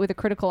looking at it with a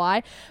critical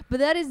eye. But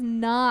that is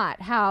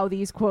not how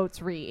these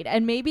quotes read.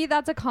 And maybe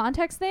that's a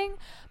context thing,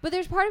 but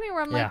there's part of me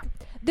where I'm like,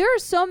 there are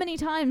so many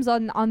times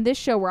on this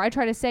show where I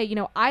try to say,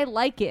 I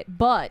like it,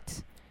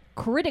 but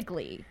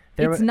critically,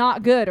 it's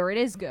not good, or it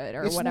is good,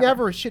 or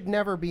whatever. It should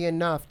never be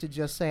enough to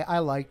just say, I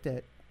liked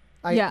it.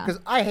 Yeah. Because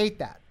I hate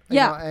that.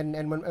 Yeah.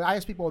 And when I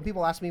ask people, when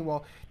people ask me,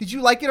 well, did you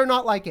like it or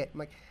not like it? I'm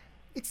like,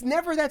 it's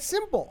never that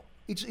simple.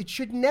 It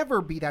should never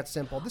be that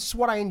simple. This is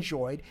what I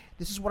enjoyed.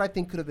 This is what I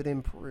think could have been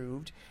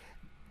improved.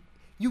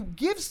 You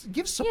give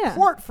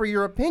support for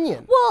your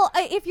opinion. Well,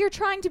 if you're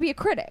trying to be a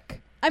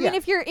critic. I mean,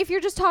 if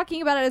you're just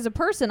talking about it as a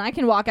person, I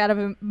can walk out of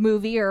a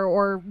movie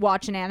or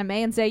watch an anime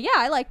and say, yeah,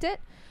 I liked it.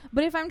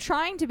 But if I'm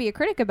trying to be a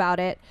critic about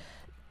it,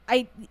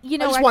 I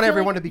just want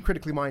everyone to be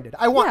critically minded.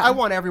 I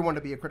want everyone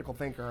to be a critical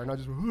thinker, and not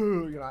just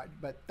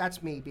but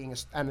that's me being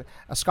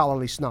a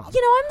scholarly snob.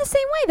 I'm the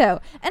same way though,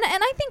 and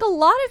I think a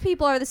lot of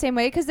people are the same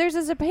way, because there's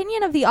this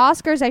opinion of the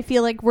Oscars, I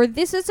feel like, where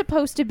this is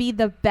supposed to be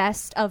the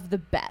best of the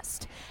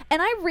best,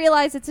 and I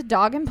realize it's a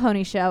dog and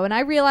pony show, and I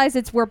realize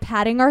we're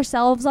patting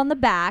ourselves on the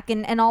back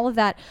and all of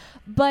that,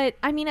 but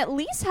I mean, at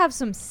least have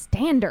some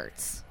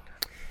standards.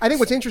 I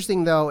think what's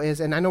interesting though is,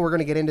 and I know we're going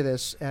to get into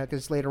this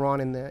because later on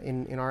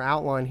in our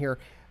outline here.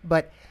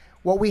 But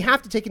what we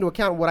have to take into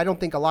account, what I don't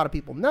think a lot of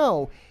people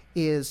know,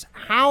 is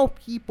how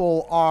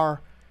people are,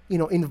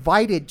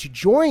 invited to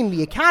join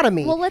the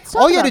Academy. Well, let's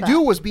talk all you had about to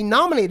do was be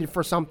nominated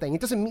for something.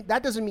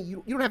 That doesn't mean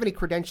you don't have any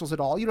credentials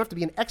at all. You don't have to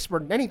be an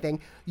expert in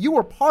anything. You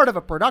were part of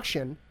a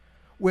production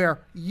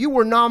where you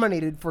were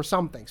nominated for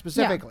something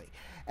specifically.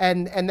 Yeah.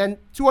 And then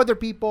 2 other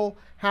people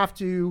have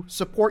to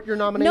support your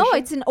nomination? No,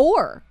 it's an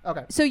or.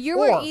 Okay. So you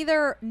were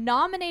either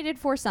nominated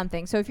for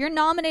something. So if you're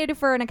nominated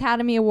for an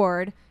Academy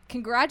Award,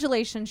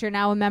 congratulations, you're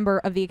now a member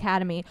of the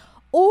Academy.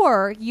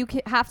 Or you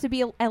have to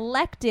be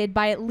elected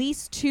by at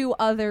least 2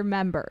 other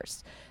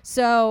members.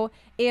 So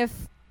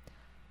if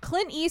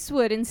Clint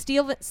Eastwood and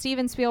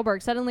Steven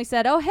Spielberg suddenly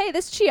said, oh, hey,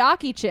 this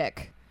Chiaki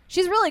chick,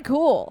 she's really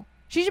cool.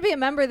 She should be a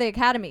member of the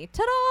Academy.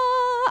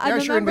 Ta-da! I'm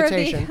a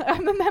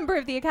member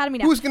of the Academy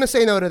now. Who's going to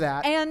say no to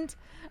that?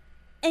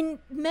 And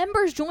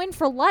members join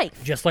for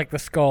life. just like the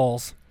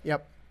Skulls.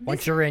 Yep.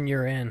 Once you're in,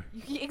 you're in.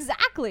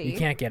 Exactly. You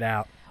can't get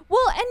out.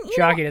 Well, and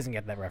Chiaki doesn't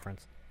get that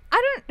reference.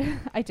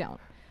 I don't.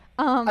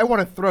 I want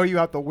to throw you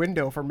out the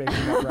window for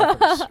making that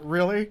reference.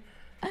 Really?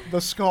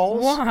 The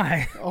skulls?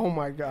 Why? Oh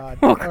my God.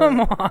 Oh, come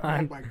on.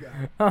 Oh my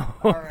God. Oh,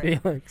 All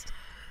right. Felix.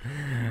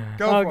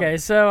 Go for Okay,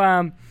 it.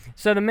 so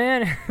the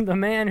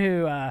man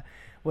who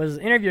was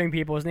interviewing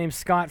people, his name's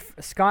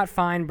Scott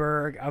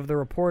Feinberg of The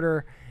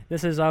Reporter.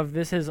 This is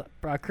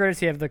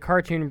courtesy of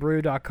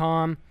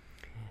thecartoonbrew.com.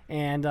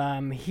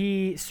 And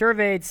he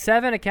surveyed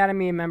 7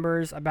 Academy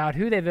members about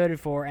who they voted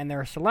for and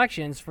their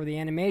selections for the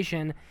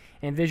animation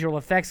and visual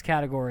effects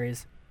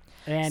categories,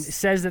 and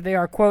says that they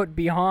are, quote,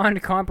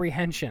 beyond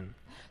comprehension.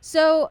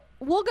 So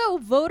we'll go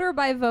voter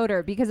by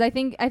voter because I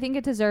think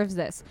it deserves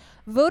this.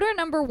 Voter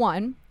number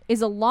 1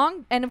 is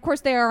and of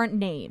course there aren't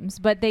names,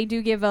 but they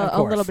do give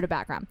a little bit of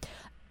background.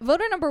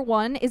 Voter number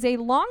 1 is a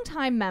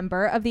longtime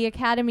member of the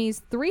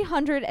Academy's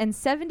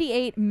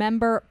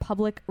 378-member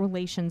public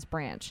relations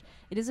branch.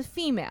 It is a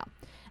female.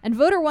 And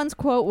voter 1's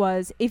quote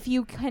was, "If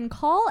you can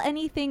call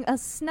anything a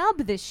snub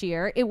this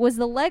year, it was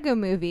the Lego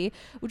Movie,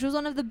 which was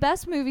one of the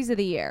best movies of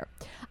the year.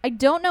 I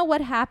don't know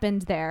what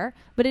happened there,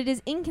 but it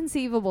is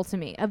inconceivable to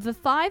me. Of the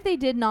 5 they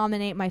did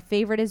nominate, my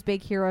favorite is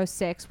Big Hero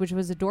 6, which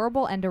was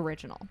adorable and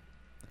original."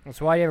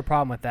 So why do you have a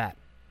problem with that?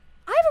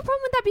 I have a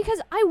problem with that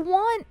because I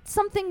want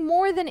something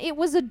more than it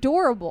was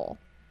adorable.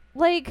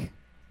 Like,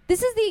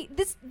 this is the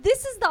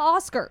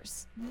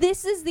Oscars.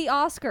 This is the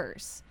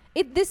Oscars.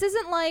 This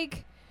isn't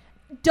like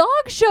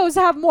dog shows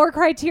have more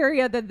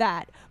criteria than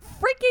that.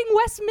 Freaking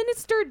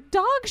Westminster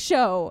Dog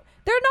Show.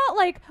 They're not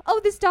like, oh,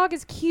 this dog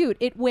is cute,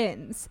 it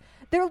wins.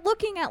 They're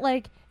looking at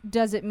like,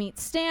 does it meet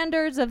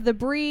standards of the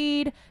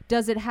breed?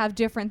 Does it have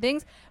different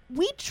things?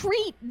 We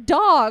treat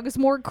dogs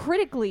more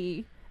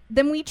critically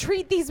than we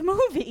treat these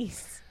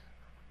movies.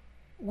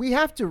 We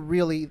have to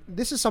really,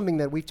 this is something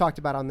that we've talked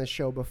about on this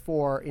show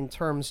before in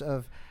terms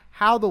of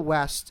how the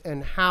West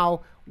and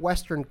how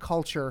Western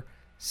culture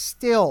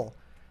still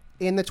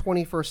in the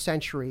 21st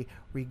century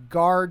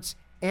regards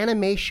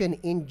animation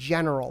in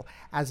general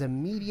as a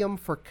medium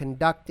for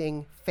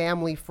conducting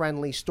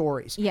family-friendly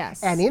stories.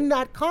 Yes. And in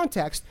that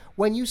context,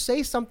 when you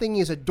say something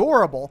is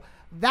adorable,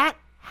 that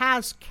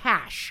has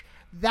cash.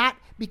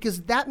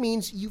 Because that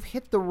means you've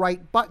hit the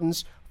right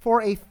buttons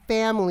for a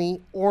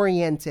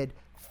family-oriented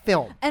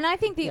film. And I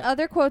think the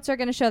other quotes are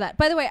going to show that.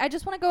 By the way, I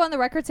just want to go on the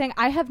record saying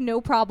I have no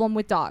problem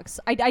with dogs.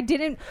 I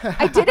didn't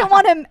want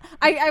to.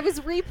 I was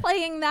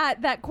replaying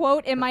that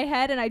quote in my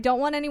head, and I don't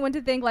want anyone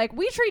to think like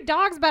we treat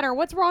dogs better.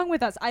 What's wrong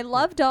with us? I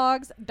love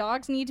dogs.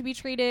 Dogs need to be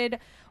treated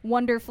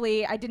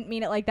wonderfully. I didn't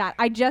mean it like that.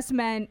 I just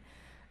meant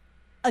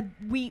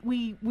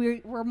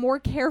we're more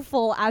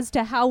careful as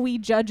to how we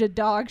judge a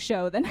dog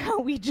show than how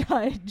we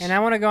judge. And I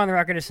want to go on the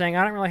record as saying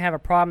I don't really have a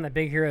problem that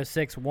Big Hero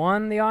 6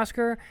 won the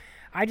Oscar.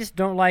 I just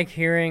don't like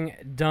hearing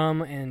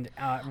dumb and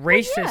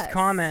racist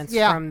comments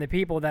from the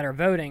people that are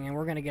voting, and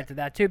we're going to get to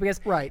that too.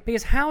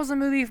 Because how's a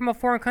movie from a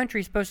foreign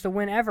country supposed to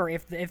win ever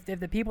if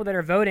the people that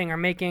are voting are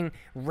making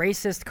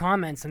racist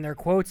comments in their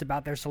quotes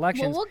about their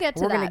selections? Well, we'll get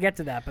to we're that. going to get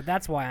to that, but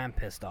that's why I'm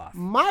pissed off.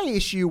 My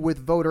issue with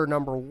voter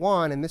number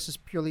 1, and this is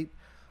purely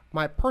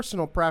my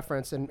personal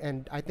preference,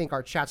 and I think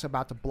our chat's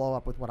about to blow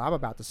up with what I'm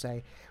about to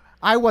say,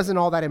 I wasn't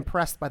all that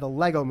impressed by the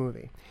Lego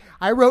Movie.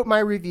 I wrote my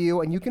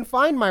review, and you can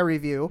find my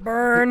review.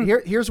 Burn.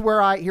 Here's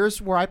where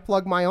I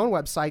plug my own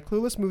website,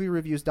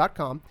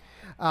 cluelessmoviereviews.com.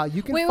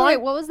 You can wait,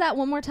 what was that?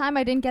 One more time?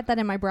 I didn't get that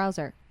in my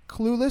browser.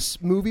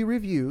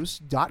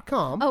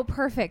 cluelessmoviereviews.com. Oh,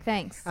 perfect.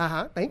 Thanks.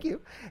 Thank you.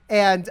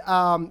 And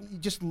you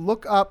just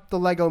look up the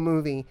Lego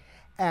Movie,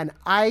 and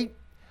I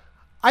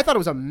thought it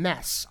was a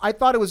mess. I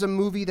thought it was a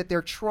movie that the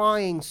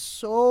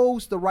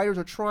writers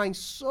are trying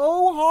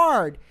so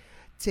hard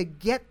to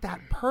get that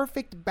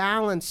perfect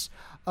balance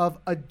of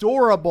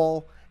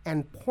adorable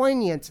and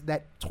poignant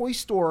that Toy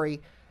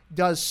Story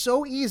does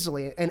so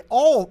easily. And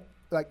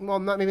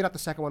maybe not the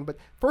second one, but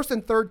first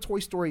and third Toy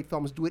Story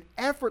films do it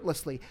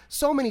effortlessly.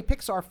 So many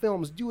Pixar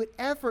films do it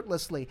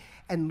effortlessly.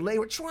 And they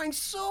were trying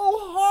so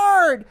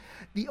hard.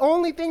 The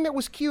only thing that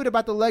was cute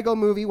about the Lego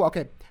Movie,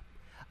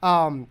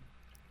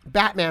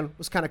 Batman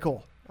was kind of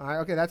cool. All right,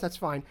 okay, that's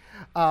fine.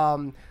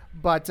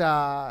 But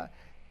the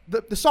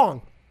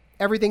song,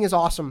 Everything is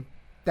Awesome.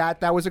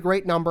 That was a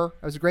great number.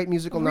 It was a great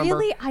musical number.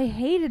 Really? I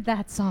hated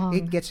that song.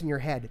 It gets in your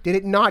head. Did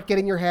it not get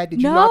in your head? Did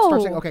you not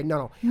start saying, okay,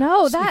 no.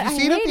 No, So I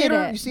hated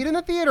it. You see it in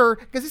the theater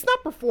because it's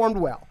not performed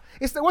well.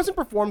 It wasn't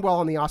performed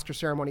well in the Oscar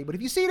ceremony. But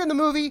if you see it in the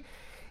movie,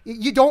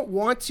 you don't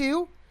want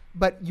to,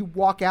 but you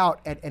walk out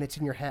and it's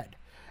in your head.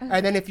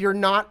 And then if you're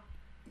not,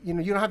 you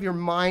don't have your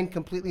mind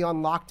completely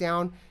on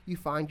lockdown, you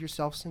find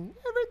yourself saying,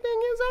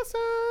 everything is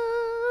awesome.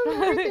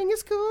 Everything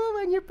is cool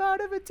when you're part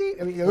of a team.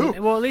 I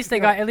mean, well, at least they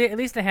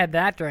had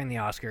that during the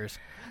Oscars.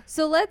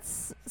 So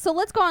let's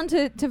go on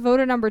to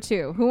voter number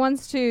 2. Who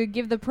wants to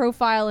give the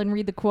profile and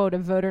read the quote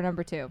of voter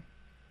number 2? All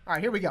right,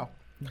 here we go.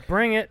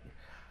 Bring it.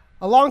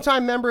 A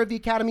longtime member of the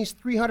Academy's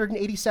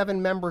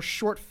 387-member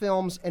short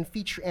films and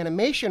feature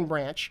animation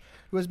branch,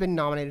 who has been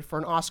nominated for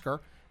an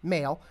Oscar,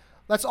 male,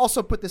 let's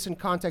also put this in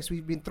context.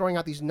 We've been throwing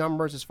out these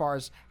numbers as far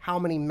as how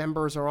many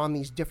members are on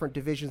these different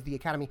divisions of the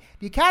Academy.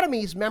 The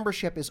Academy's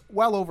membership is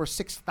well over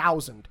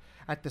 6,000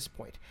 at this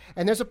point.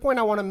 And there's a point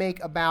I want to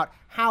make about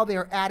how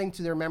they're adding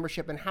to their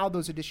membership and how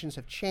those additions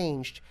have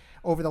changed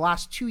over the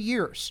last 2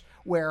 years,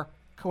 where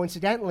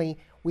coincidentally,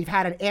 we've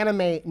had an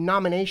anime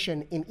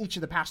nomination in each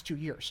of the past 2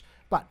 years.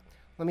 But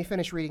let me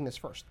finish reading this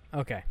first.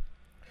 Okay.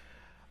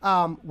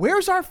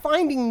 Where's our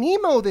Finding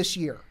Nemo this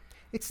year?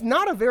 It's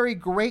not a very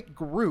great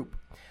group.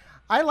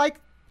 I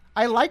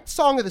liked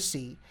Song of the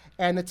Sea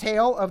and The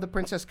Tale of the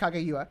Princess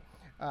Kaguya,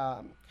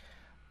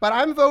 but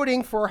I'm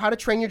voting for How to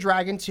Train Your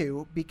Dragon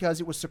 2 because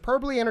it was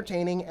superbly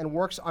entertaining and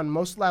works on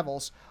most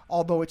levels,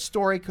 although its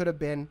story could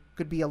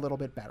be a little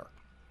bit better.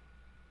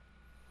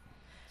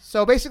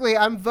 So basically,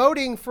 I'm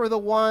voting for the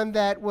one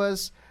that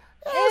was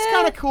it's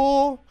kind of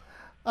cool,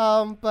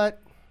 but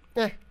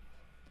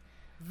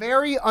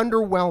very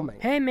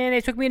underwhelming. Hey, man,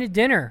 they took me to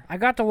dinner. I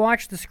got to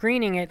watch the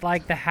screening at,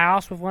 like, the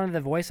house with one of the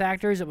voice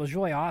actors. It was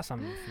really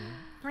awesome.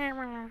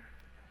 That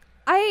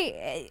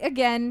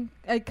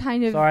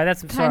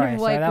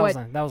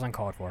was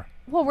uncalled for.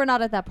 Well, we're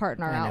not at that part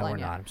in our outline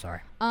yet. We're not. I'm sorry.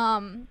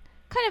 Kind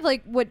of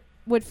like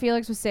what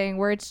Felix was saying,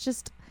 where it's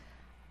just,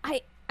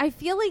 I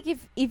feel like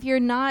if you're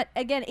not,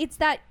 again, it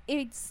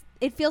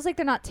feels like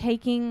they're not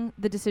taking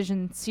the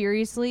decision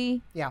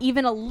seriously,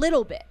 even a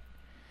little bit.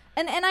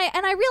 And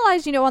I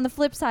realize, on the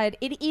flip side,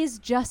 it is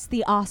just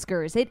the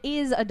Oscars. It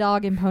is a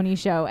dog and pony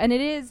show, and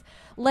it is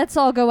let's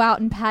all go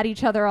out and pat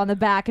each other on the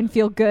back and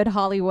feel good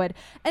Hollywood.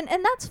 And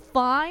that's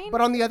fine.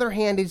 But on the other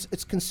hand,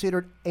 it's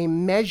considered a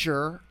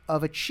measure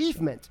of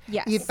achievement.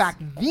 Yes. In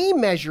fact, the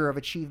measure of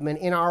achievement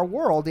in our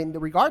world,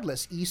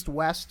 regardless, East,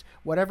 West,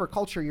 whatever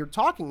culture you're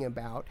talking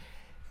about,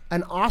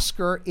 an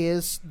Oscar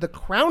is the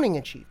crowning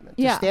achievement.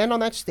 To stand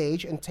on that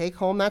stage and take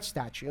home that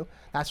statue,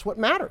 that's what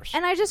matters.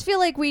 And I just feel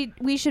like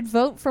we should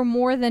vote for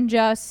more than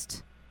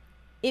just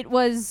it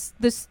was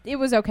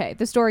okay.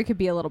 The story could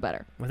be a little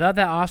better. Without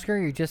that Oscar,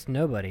 you're just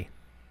nobody.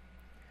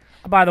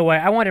 By the way,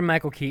 I wanted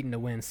Michael Keaton to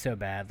win so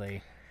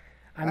badly.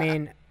 I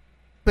mean,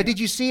 but did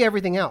you see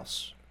everything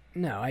else?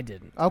 No, I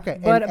didn't. Okay,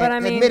 but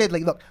I mean,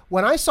 admittedly, look,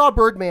 when I saw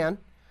Birdman,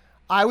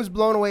 I was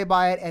blown away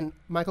by it, and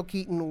Michael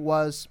Keaton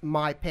was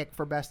my pick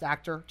for Best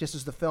Actor, just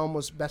as the film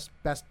was Best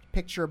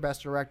Picture,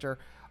 Best Director,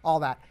 all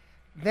that.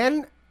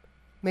 Then,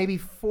 maybe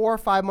 4 or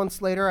 5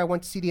 months later, I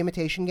went to see The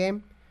Imitation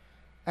Game,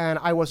 and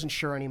I wasn't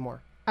sure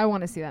anymore. I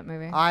want to see that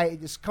movie.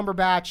 This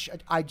Cumberbatch,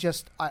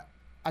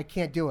 I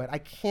can't do it. I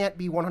can't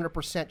be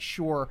 100%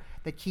 sure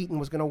that Keaton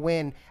was going to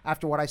win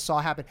after what I saw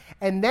happen.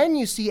 And then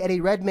you see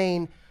Eddie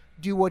Redmayne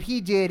do what he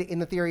did in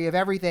The Theory of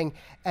Everything,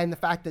 and the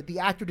fact that the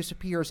actor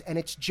disappears and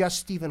it's just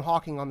Stephen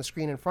Hawking on the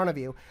screen in front of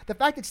you. The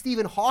fact that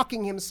Stephen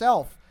Hawking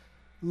himself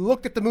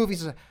looked at the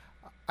movies and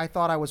said, I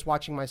thought I was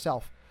watching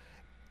myself.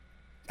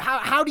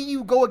 How do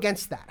you go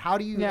against that? How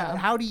do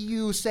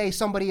you say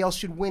somebody else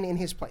should win in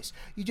his place?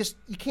 You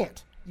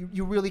can't.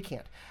 You really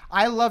can't.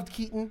 I loved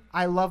Keaton.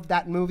 I loved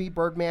that movie.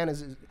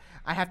 Birdman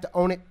I have to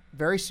own it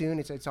very soon.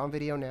 It's on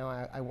video now.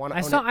 I want to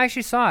own it. I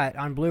actually saw it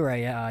on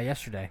Blu-ray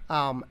yesterday.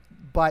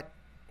 But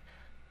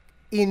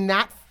in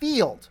that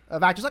field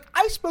of actors, like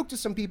I spoke to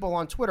some people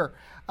on Twitter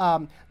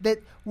that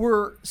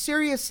were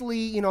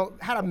seriously,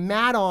 had a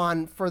mad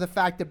on for the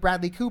fact that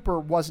Bradley Cooper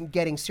wasn't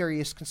getting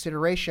serious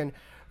consideration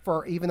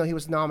for, even though he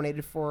was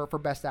nominated for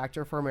Best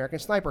Actor for American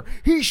Sniper.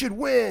 He should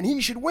win.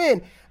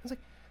 I was like,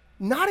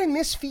 not in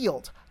this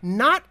field,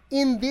 not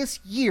in this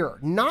year,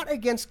 not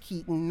against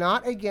Keaton,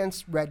 not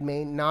against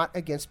Redmayne, not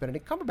against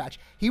Benedict Cumberbatch.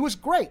 He was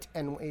great.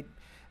 And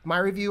my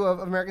review of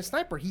American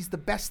Sniper, he's the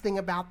best thing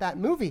about that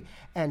movie.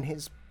 And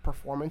his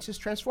performance is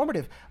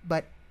transformative,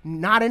 but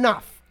not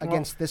enough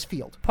against this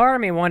field. Part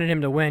of me wanted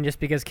him to win just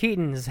because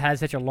Keaton has had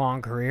such a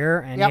long career,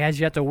 and he has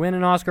yet to win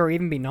an Oscar or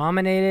even be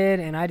nominated,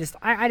 and I just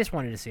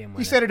wanted to see him win.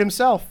 He said it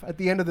himself at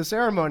the end of the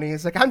ceremony.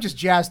 He's like, I'm just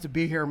jazzed to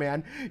be here,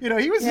 man.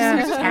 He was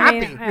just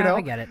happy.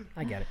 I get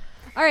it.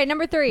 All right,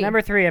 number 3.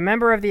 Number 3, a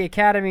member of the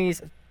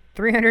Academy's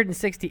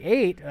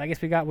 368. I guess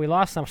we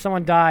lost some.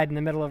 Someone died in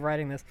the middle of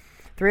writing this.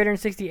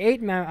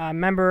 368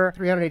 member.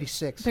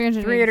 386.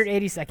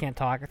 380. I can't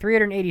talk.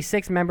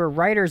 386 member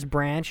writers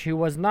branch who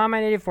was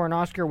nominated for an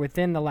Oscar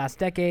within the last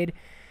decade.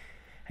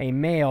 A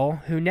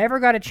male who never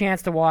got a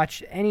chance to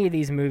watch any of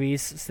these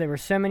movies. So there were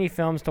so many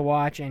films to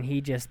watch, and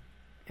he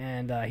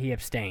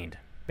abstained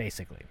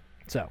basically.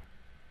 So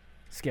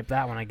skip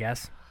that one, I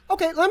guess.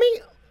 Okay,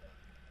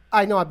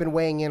 I know I've been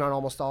weighing in on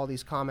almost all of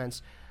these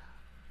comments.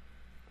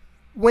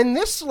 When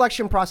this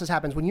selection process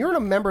happens, when you're a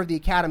member of the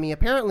Academy,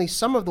 apparently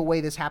some of the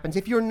way this happens,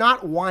 if you're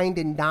not wined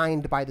and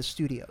dined by the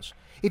studios,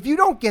 if you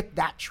don't get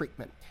that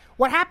treatment,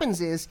 what happens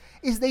is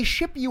they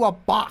ship you a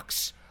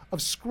box of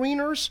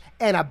screeners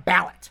and a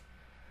ballot.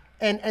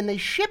 And they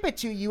ship it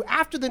to you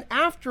after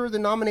the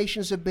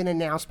nominations have been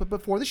announced, but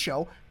before the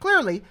show,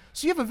 clearly.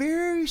 So you have a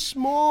very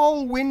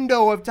small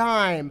window of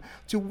time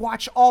to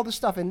watch all the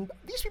stuff. And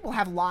these people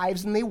have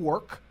lives and they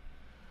work.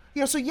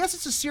 So yes,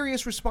 it's a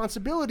serious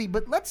responsibility,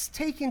 but let's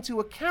take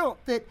into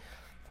account that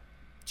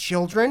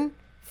children,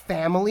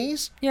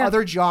 families, Yeah.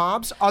 other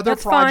jobs, other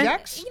That's fine.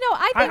 projects.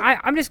 I think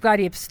I'm just glad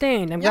he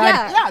abstained. I'm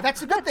glad. Yeah,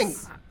 that's a good thing.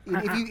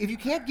 If you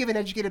can't give an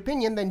educated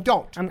opinion, then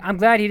don't. I'm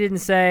glad he didn't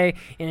say,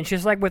 and it's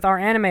just like with our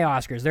anime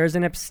Oscars, there's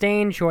an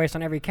abstain choice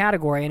on every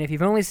category, and if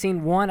you've only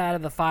seen 1 out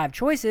of the 5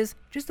 choices,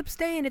 just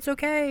abstain. It's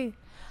okay.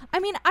 I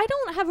mean, I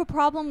don't have a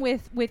problem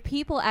with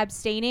people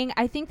abstaining.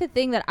 I think the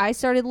thing that I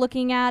started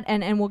looking at,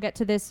 and we'll get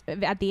to this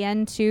at the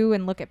end too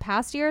and look at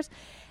past years,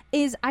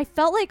 is I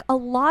felt like a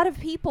lot of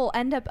people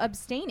end up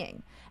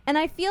abstaining. And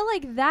I feel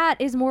like that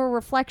is more a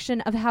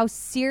reflection of how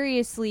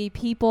seriously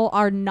people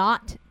are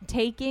not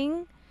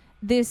taking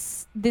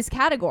this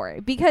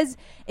category. Because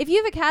if you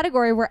have a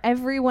category where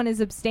everyone is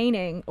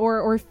abstaining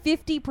or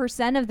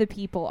 50% of the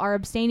people are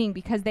abstaining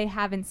because they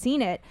haven't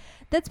seen it,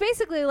 that's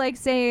basically like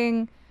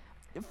saying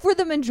for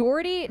the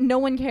majority no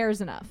one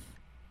cares enough.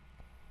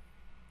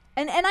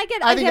 And I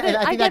get I think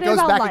it that goes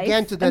about back life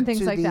again to the and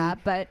things like that,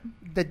 but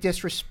the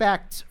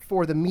disrespect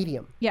for the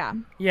medium. yeah.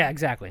 Yeah,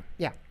 exactly.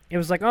 Yeah. It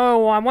was like, oh,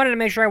 well, I wanted to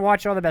make sure I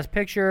watched all the Best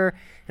Picture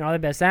and all the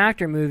Best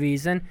Actor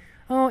movies, and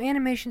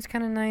animation's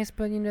kind of nice,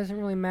 but it doesn't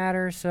really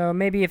matter, so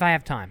maybe if I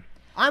have time.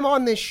 I'm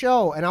on this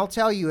show, and I'll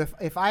tell you,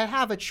 if I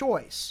have a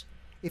choice,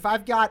 if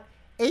I've got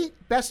 8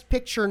 Best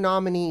Picture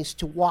nominees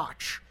to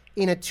watch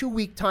in a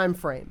 2-week time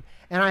frame,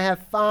 and I have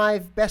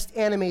 5 Best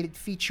Animated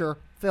Feature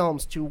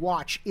films to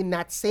watch in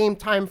that same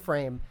time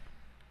frame,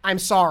 I'm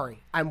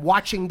sorry. I'm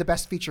watching the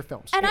Best Feature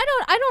films. And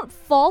I don't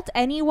fault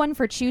anyone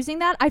for choosing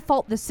that. I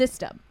fault the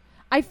system.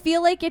 I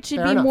feel like it should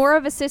Fair be enough. more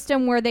of a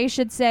system where they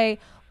should say,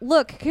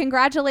 look,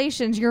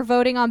 congratulations, you're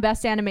voting on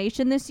Best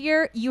Animation this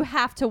year. You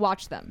have to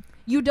watch them.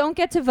 You don't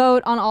get to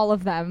vote on all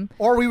of them.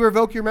 Or we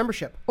revoke your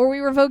membership. Or we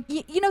revoke,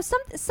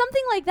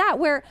 something like that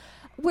where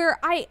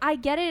I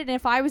get it. And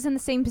if I was in the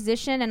same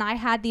position and I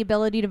had the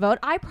ability to vote,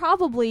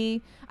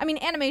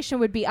 animation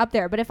would be up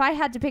there. But if I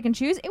had to pick and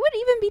choose, it would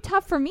even be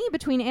tough for me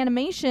between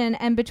animation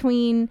and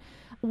between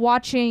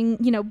watching,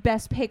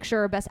 Best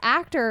Picture or Best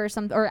Actor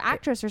or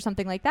actress or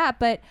something like that.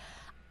 But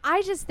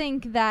I just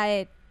think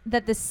that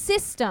the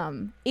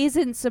system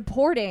isn't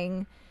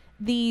supporting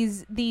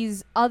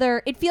these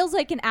other. It feels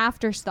like an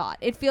afterthought.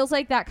 It feels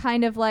like that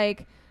kind of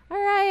like, all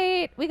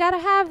right, we got to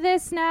have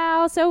this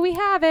now, so we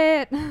have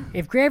it.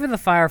 If Grave of the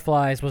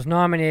Fireflies was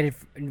nominated,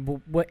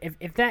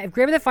 if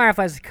Grave of the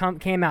Fireflies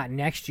came out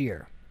next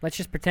year, let's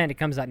just pretend it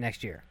comes out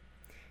next year,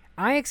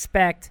 I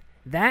expect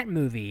that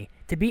movie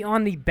to be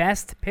on the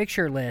Best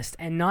Picture list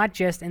and not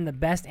just in the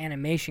Best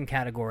Animation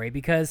category,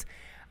 because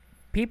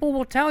people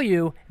will tell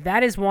you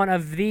that is one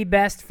of the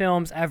best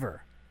films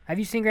ever. Have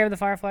you seen Grave of the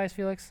Fireflies,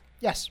 Felix?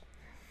 Yes.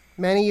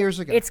 Many years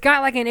ago. It's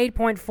got like an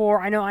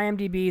 8.4. I know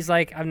IMDb's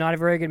like I'm not a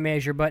very good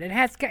measure, but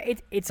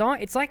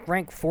it's like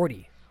rank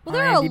 40. Well,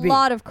 there are a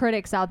lot of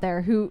critics out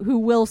there who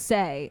will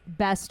say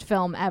best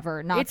film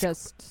ever, not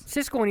just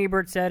Siskel and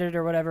Ebert said it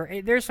or whatever.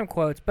 There's some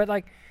quotes, but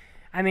like,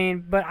 I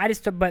mean, but I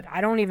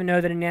don't even know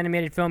that an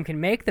animated film can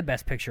make the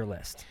Best Picture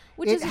list.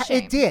 which is a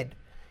shame.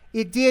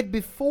 It did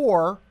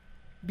before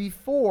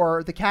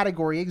the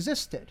category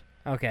existed.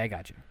 Okay, I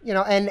got you.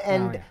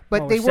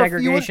 But they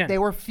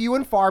were few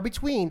and far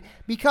between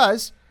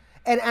because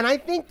and I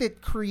think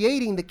that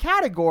creating the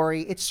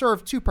category, it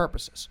served 2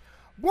 purposes.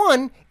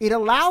 One, it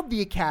allowed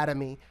the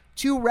Academy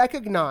to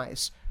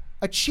recognize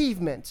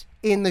achievement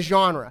in the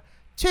genre.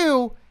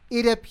 2,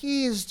 it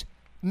appeased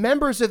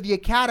members of the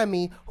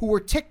Academy who were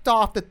ticked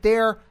off that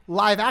their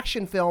live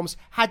action films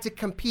had to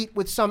compete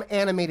with some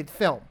animated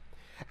film.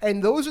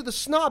 And those are the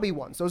snobby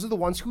ones. Those are the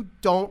ones who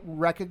don't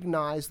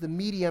recognize the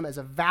medium as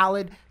a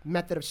valid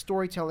method of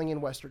storytelling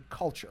in Western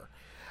culture.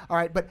 All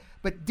right, but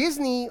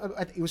Disney,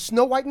 it was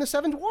Snow White and the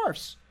Seven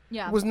Dwarfs,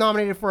 was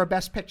nominated for a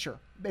Best Picture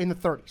in the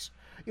 30s.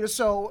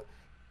 So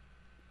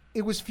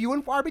it was few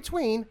and far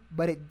between,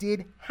 but it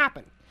did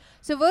happen.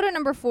 So voter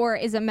number 4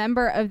 is a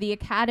member of the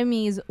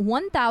Academy's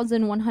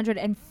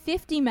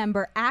 1,150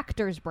 member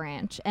actors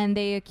branch, and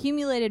they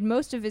accumulated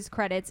most of his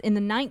credits in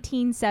the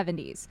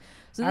 1970s.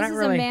 So this is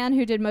a man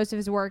who did most of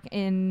his work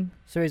in...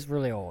 So he's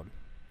really old.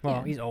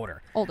 Well, he's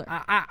older. Older.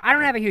 I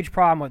don't have a huge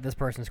problem with this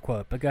person's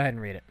quote, but go ahead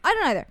and read it. I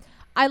don't either.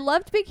 I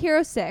loved Big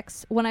Hero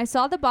 6 when I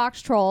saw the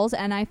box trolls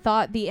and I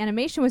thought the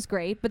animation was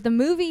great, but the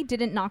movie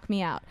didn't knock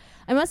me out.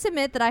 I must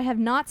admit that I have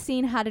not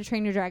seen How to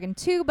Train Your Dragon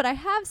 2, but I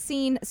have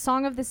seen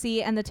Song of the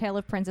Sea and The Tale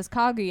of Princess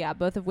Kaguya,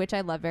 both of which I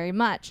love very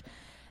much.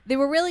 They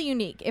were really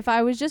unique. If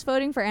I was just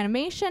voting for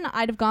animation,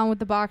 I'd have gone with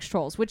the box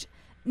trolls, which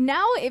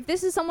now if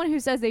this is someone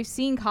who says they've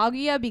seen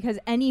Kaguya because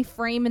any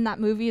frame in that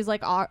movie is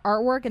like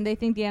artwork and they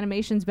think the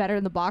animation's better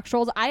than the box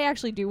trolls, I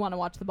actually do want to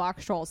watch the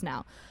box trolls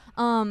now.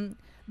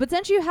 But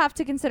since you have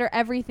to consider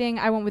everything,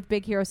 I went with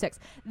Big Hero 6.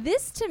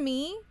 This, to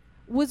me,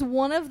 was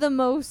one of the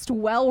most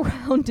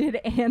well-rounded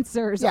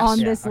answers on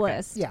this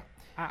list. Yeah.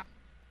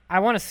 I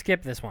want to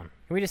skip this one.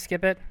 Can we just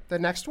skip it? The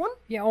next one?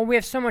 Yeah, well, we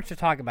have so much to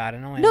talk about.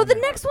 No, the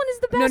next one is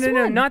the best one.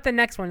 No, not the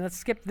next one. Let's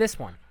skip this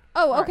one.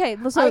 Oh, okay.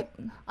 Right. So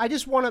I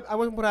just want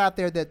to put out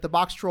there that the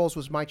box trolls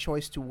was my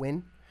choice to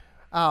win.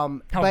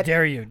 How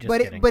dare you? Just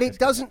kidding. But it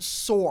doesn't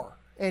soar.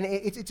 and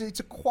it's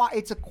a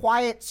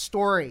quiet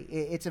story.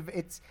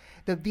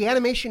 The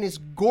animation is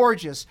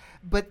gorgeous,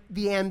 but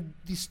the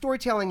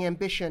storytelling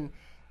ambition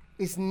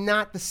is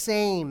not the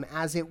same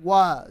as it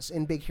was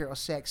in Big Hero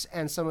 6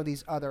 and some of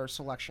these other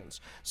selections.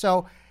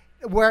 So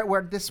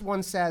where this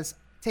one says,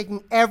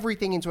 taking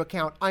everything into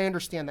account, I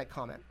understand that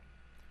comment.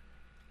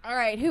 All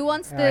right, who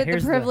wants the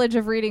privilege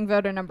of reading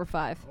voter number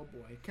 5? Oh,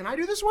 boy. Can I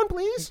do this one,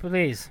 please?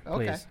 Please.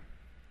 Okay. Please.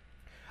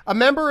 A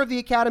member of the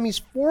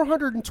Academy's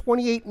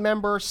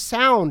 428-member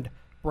sound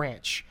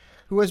branch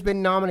who has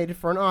been nominated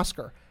for an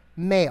Oscar.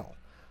 Male.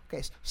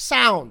 Okay,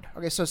 sound.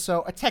 Okay,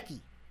 so a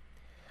techie.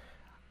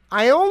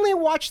 I only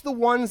watch the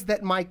ones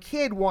that my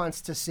kid wants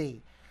to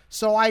see.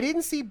 So I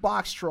didn't see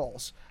Box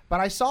Trolls, but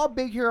I saw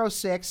Big Hero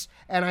 6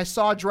 and I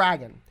saw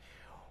Dragon.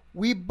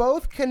 We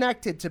both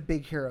connected to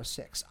Big Hero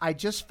 6. I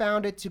just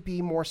found it to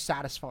be more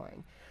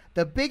satisfying.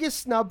 The biggest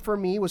snub for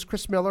me was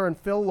Chris Miller and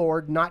Phil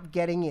Lord not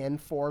getting in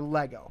for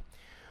Lego.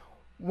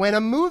 When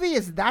a movie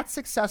is that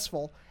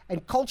successful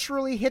and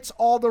culturally hits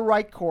all the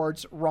right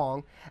chords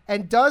wrong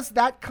and does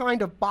that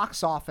kind of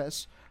box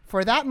office,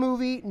 for that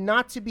movie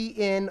not to be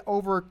in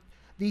over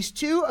these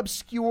two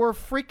obscure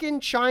freaking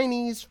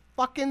Chinese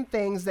fucking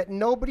things that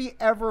nobody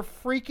ever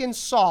freaking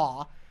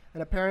saw,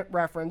 an apparent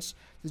reference to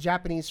the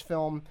Japanese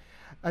film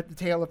The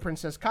Tale of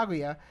Princess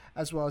Kaguya,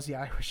 as well as the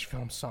Irish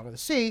film Song of the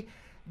Sea,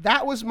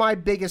 that was my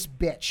biggest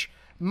bitch.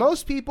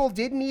 Most people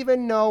didn't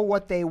even know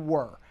what they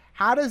were.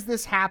 How does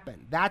this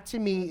happen? That, to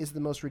me, is the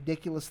most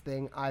ridiculous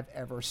thing I've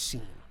ever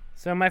seen.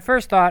 So my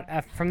first thought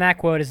from that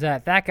quote is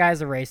that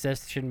guy's a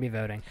racist, shouldn't be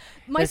voting.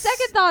 My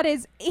second thought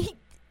is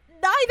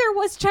neither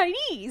was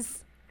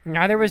Chinese.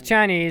 Neither was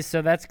Chinese,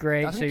 so that's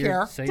great. Doesn't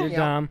care. You're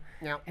dumb.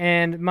 Yeah.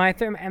 And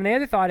and the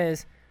other thought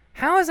is,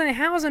 how is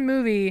a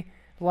movie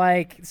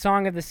like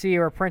Song of the Sea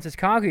or Princess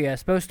Kaguya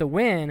supposed to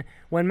win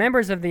when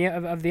members of the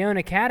own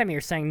Academy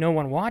are saying no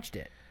one watched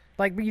it?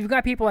 Like, you've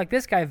got people like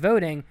this guy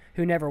voting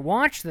who never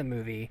watched the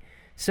movie.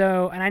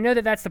 So, and I know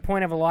that that's the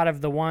point of a lot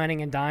of the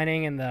whining and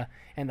dining and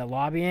the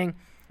lobbying,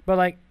 but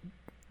like,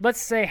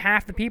 let's say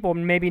half the people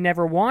maybe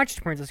never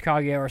watched Princess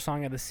Kaguya or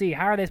Song of the Sea.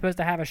 How are they supposed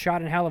to have a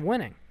shot in hell of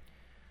winning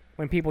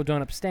when people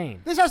don't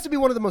abstain? This has to be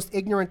one of the most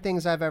ignorant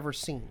things I've ever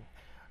seen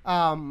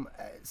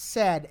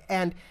said.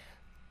 And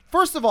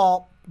first of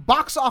all,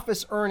 box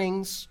office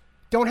earnings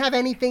don't have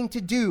anything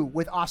to do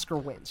with Oscar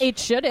wins. It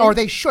shouldn't. Or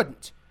they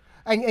shouldn't.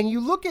 And you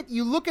look at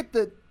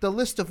the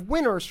list of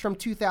winners from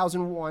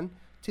 2001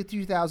 to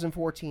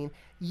 2014.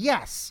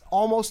 Yes,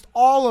 almost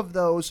all of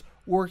those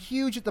were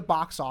huge at the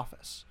box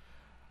office.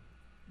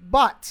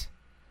 But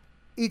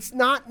it's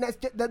not.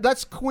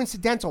 That's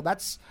coincidental.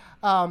 That's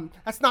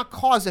not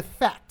cause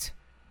effect.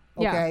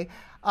 Okay.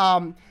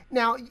 Yeah.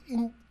 Now,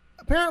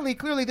 apparently,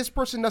 clearly, this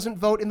person doesn't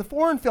vote in the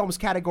foreign films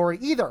category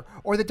either,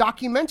 or the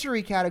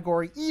documentary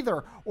category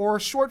either, or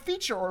short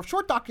feature or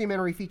short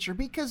documentary feature,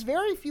 because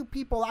very few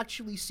people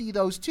actually see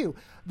those too.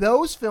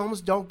 Those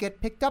films don't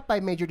get picked up by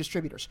major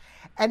distributors.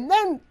 And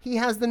then he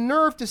has the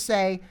nerve to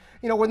say,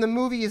 when the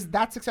movie is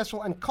that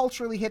successful and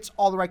culturally hits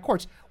all the right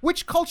chords.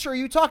 Which culture are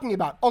you talking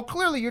about? Oh,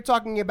 clearly you're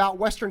talking about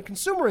Western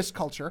consumerist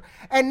culture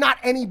and not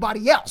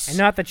anybody else. And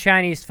not the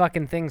Chinese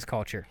fucking things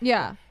culture.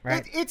 Yeah.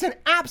 Right? It's an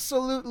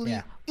absolutely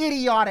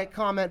idiotic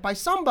comment by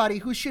somebody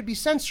who should be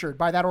censored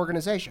by that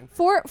organization.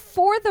 For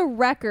the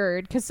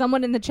record, because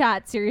someone in the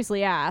chat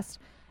seriously asked,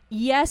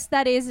 yes,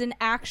 that is an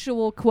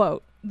actual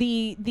quote.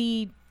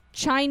 The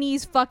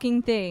Chinese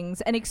fucking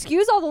things, and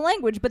excuse all the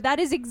language, but that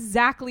is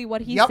exactly what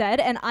he said,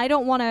 and I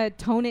don't want to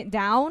tone it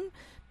down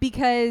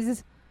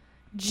because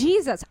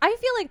Jesus, I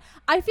feel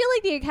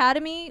like the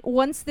Academy,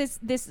 once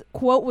this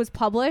quote was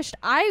published,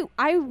 I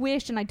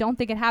wish, and I don't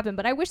think it happened,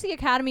 but I wish the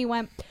Academy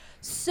went,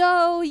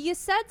 so you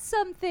said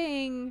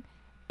something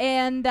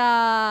and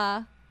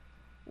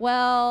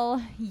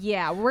well,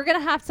 yeah, we're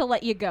gonna have to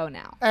let you go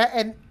now.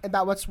 And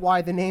that's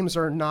why the names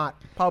are not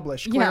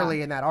published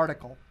clearly in that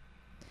article.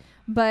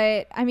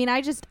 But I mean,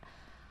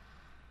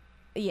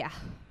 yeah.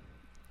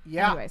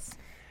 Anyways.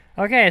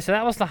 Okay, so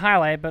that was the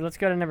highlight, but let's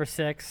go to number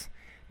 6.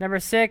 Number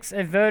 6,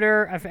 a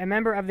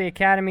member of the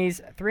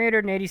Academy's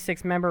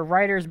 386-member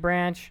writers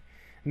branch,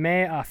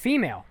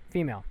 female.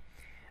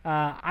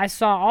 I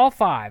saw all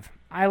 5.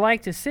 I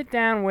like to sit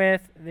down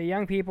with the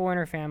young people in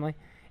her family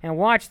and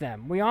watch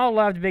them. We all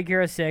loved Big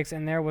Hero 6,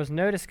 and there was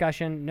no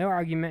discussion, no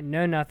argument,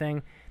 no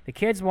nothing. The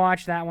kids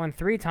watched that one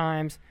 3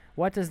 times.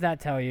 What does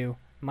that tell you?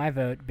 My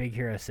vote, Big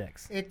Hero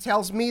 6. It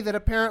tells me that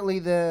apparently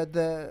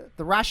the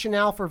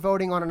rationale for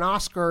voting on an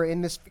Oscar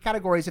in this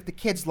category is if the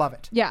kids love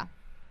it. Yeah.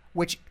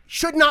 Which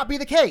should not be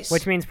the case.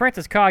 Which means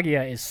Princess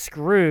Kaguya is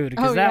screwed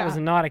because that was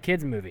not a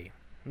kids movie.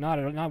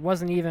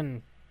 Wasn't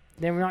even.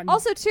 They were not.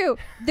 Also, too,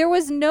 there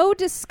was no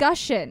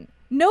discussion.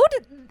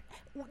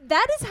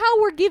 That is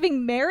how we're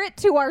giving merit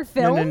to our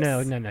films.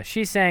 No.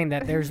 She's saying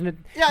that there was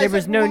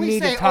no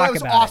need to talk about it.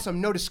 It was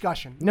awesome. No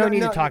discussion. No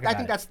need to talk about it. I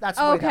think that's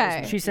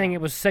okay. She's saying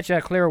it was such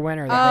a clear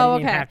winner that they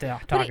didn't even have to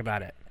talk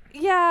about it.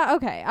 Yeah.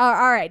 Okay.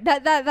 All right.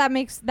 That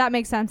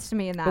makes sense to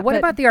me in that. But what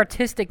about the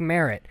artistic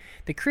merit,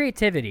 the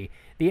creativity?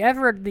 the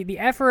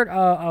effort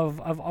of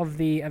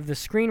the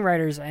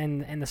screenwriters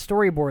and the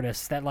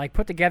storyboardists that like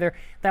put together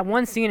that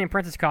one scene in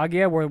Princess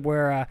Kaguya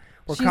where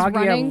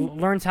Kaguya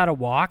learns how to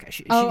walk.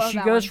 She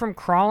goes from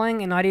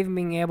crawling and not even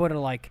being able to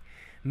like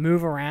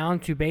move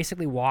around to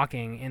basically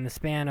walking in the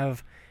span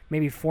of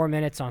maybe 4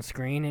 minutes on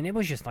screen, and it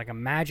was just like a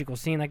magical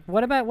scene. Like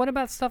what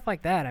about stuff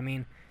like that? I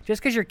mean, just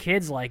because your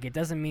kids like it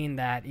doesn't mean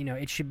that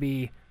it should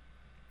be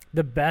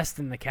the best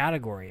in the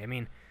category. I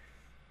mean,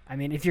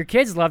 if your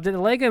kids loved it, the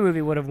Lego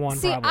Movie would have won.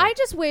 See, probably. I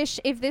just wish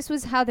if this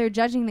was how they're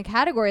judging the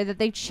category that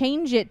they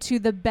change it to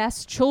the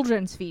best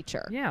children's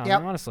feature. Yeah,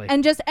 Yep. honestly.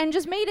 And just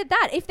made it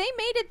that. If they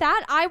made it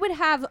that, I would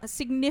have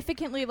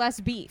significantly less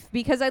beef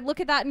because I'd look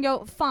at that and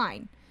go,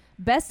 fine,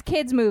 best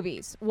kids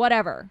movies,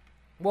 whatever.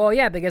 Well,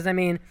 yeah, because I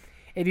mean,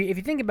 if you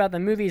think about the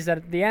movies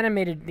the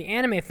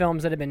anime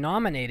films that have been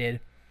nominated,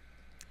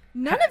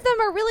 none of them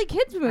are really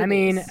kids movies. I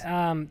mean,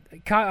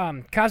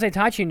 Kaze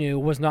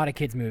Tachinu was not a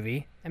kids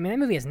movie. I mean, that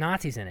movie has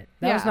Nazis in it.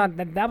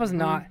 That was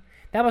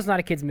not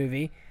a kids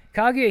movie.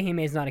 Kaguya Hime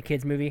is not a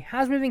kids movie.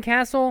 How's Moving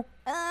Castle?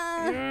 It's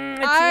an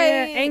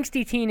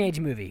angsty teenage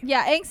movie.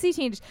 Yeah, angsty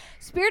teenage.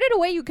 Spirited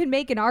Away, you can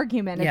make an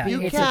argument. Yeah, of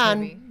being you a kids can.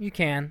 movie. You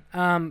can.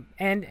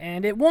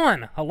 And it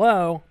won.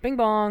 Hello, Bing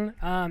Bong.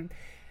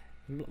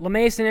 La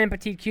Mason and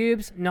Petite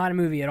Cubes, not a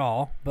movie at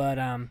all. But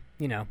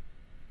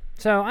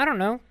so I don't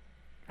know.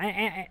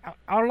 A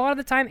lot of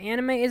the time,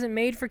 anime isn't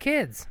made for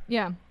kids.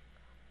 Yeah.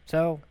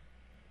 So,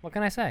 what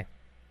can I say?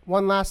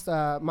 One last,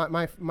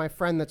 my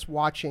friend that's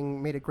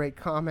watching made a great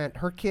comment.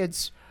 Her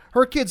kids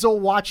will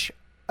watch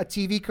a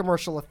TV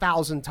commercial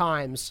 1,000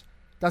 times.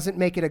 Doesn't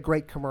make it a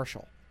great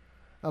commercial.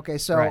 Okay,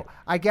 so Right.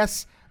 I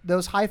guess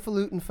those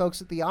highfalutin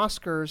folks at the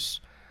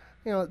Oscars,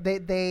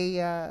 they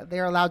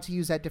are allowed to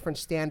use that different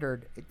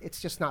standard. It's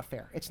just not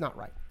fair. It's not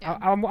right. Yeah.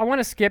 I want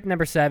to skip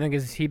number 7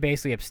 because he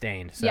basically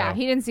abstained. So. Yeah,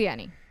 he didn't see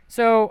any.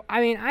 So,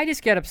 I mean, I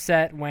just get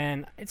upset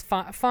when it's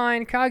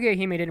fine. Kaguya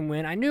Hime didn't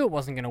win. I knew it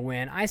wasn't going to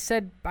win. I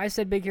said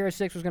Big Hero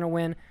 6 was going to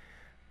win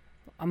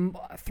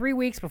 3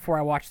 weeks before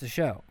I watched the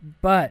show.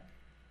 But,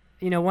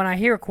 when I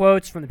hear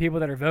quotes from the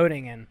people that are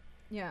voting and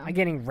Yeah. I'm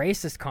getting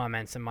racist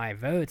comments in my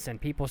votes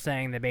and people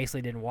saying they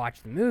basically didn't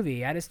watch the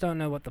movie, I just don't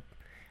know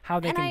how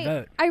they can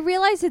vote. I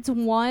realize it's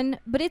one,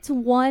 but it's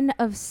one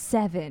of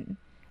 7.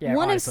 Yeah,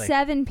 one honestly. of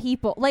 7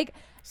 people. Like,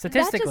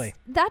 Statistically.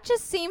 that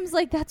just seems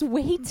like that's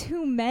way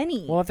too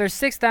many. Well, if there's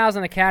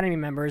 6,000 Academy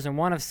members and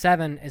one of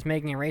 7 is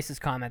making a racist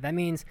comment, that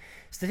means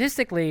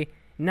statistically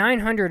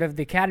 900 of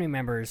the Academy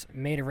members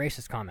made a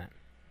racist comment.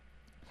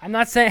 I'm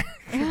not saying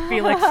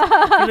Felix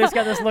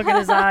got this look in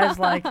his eyes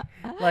like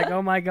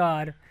oh my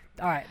god.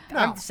 All right, No.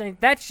 I'm saying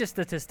that's just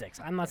statistics.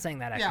 I'm not saying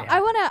that actually.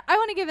 Yeah. I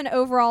want to give an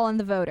overall on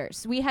the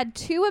voters. We had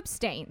 2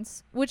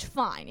 abstains, which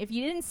fine. If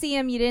you didn't see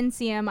him, you didn't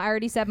see him. I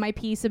already said my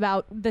piece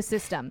about the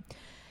system.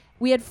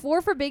 We had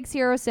 4 for Big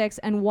Hero 6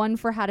 and 1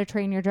 for How to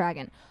Train Your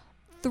Dragon.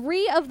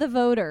 3 of the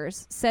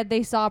voters said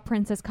they saw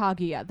Princess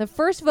Kaguya. The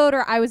first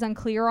voter I was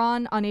unclear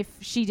on if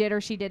she did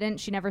or she didn't.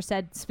 She never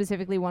said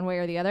specifically one way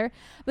or the other.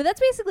 But that's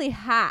basically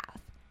half.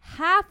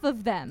 Half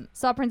of them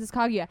saw Princess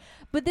Kaguya.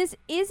 But this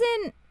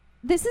isn't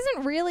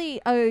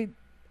really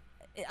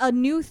a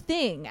new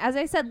thing. As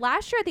I said,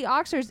 last year at the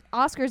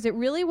Oscars, it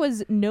really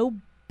was no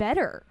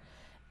better.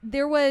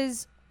 There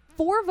was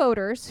 4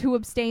 voters who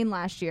abstained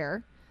last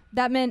year.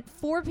 That meant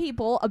 4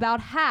 people, about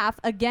half,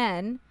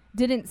 again,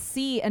 didn't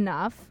see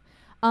enough.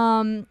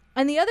 And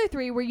the other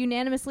 3 were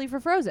unanimously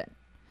for Frozen.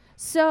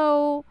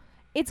 So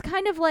it's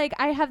kind of like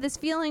I have this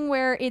feeling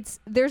where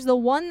there's the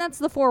one that's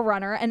the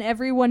forerunner and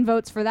everyone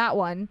votes for that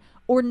one,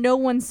 or no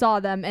one saw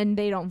them and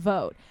they don't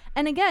vote.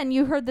 And again,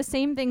 you heard the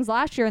same things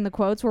last year in the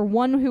quotes where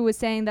one who was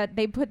saying that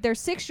they put their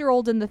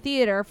 6-year-old in the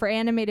theater for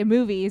animated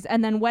movies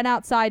and then went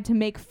outside to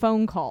make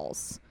phone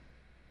calls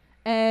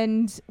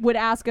and would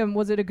ask him,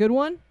 was it a good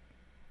one?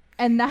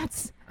 And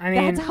that's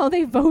how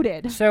they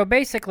voted. So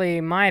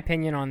basically, my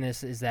opinion on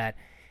this is that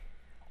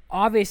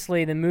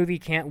obviously the movie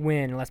can't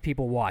win unless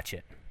people watch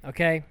it.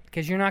 Okay,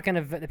 because you're not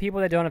gonna. The people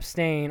that don't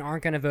abstain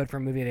aren't gonna vote for a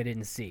movie they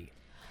didn't see.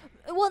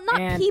 Well,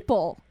 not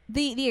people.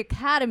 The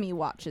Academy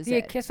watches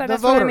it. That's The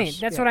what I mean. voters,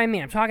 That's yeah. what I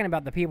mean. I'm talking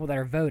about the people that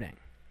are voting,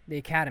 the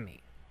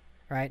Academy,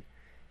 right?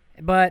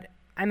 But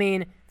I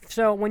mean,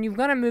 so when you've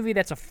got a movie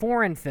that's a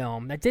foreign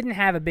film that didn't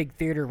have a big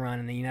theater run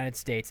in the United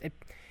States,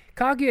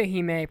 Kaguya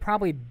Hime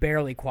probably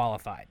barely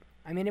qualified.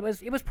 I mean, it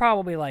was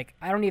probably like,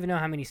 I don't even know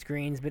how many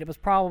screens, but it was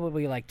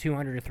probably like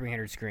 200 or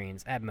 300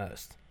 screens at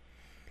most.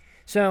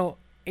 So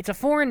it's a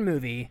foreign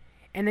movie,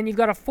 and then you've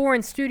got a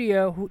foreign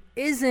studio who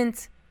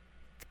isn't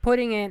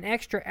putting in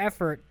extra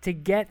effort to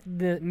get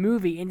the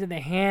movie into the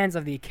hands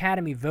of the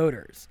Academy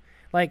voters.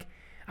 Like,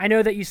 I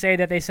know that you say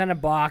that they sent a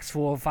box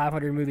full of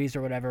 500 movies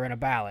or whatever in a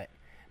ballot,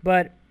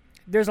 but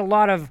there's a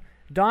lot of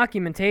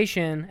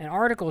documentation and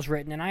articles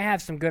written, and I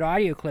have some good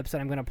audio clips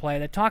that I'm going to play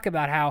that talk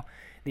about how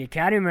the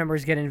Academy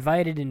members get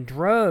invited in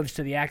droves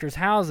to the actors'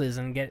 houses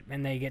and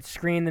they get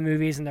screened the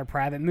movies in their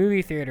private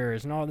movie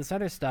theaters and all this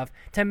other stuff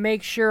to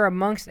make sure,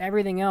 amongst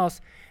everything else,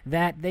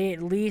 that they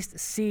at least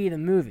see the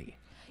movie.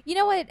 You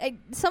know what?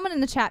 Someone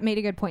in the chat made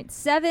a good point.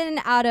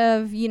 7 out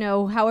of,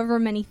 however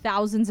many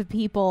thousands of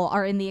people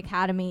are in the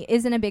Academy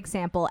isn't a big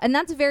sample. And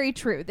that's very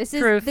true. This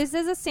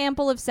is a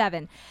sample of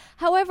 7.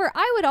 However,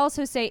 I would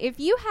also say if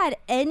you had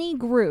any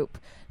group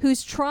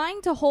who's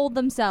trying to hold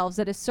themselves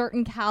at a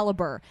certain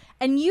caliber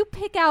and you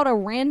pick out a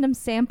random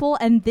sample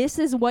and this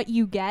is what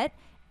you get,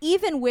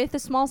 even with a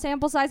small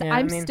sample size,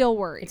 I'm still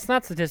worried. It's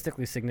not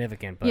statistically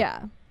significant, but...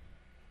 Yeah.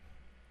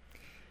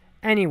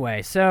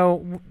 Anyway,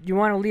 so you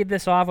want to lead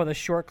this off with a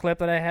short clip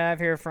that I have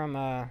here from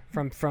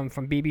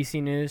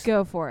BBC News?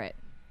 Go for it.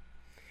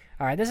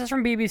 All right, this is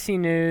from BBC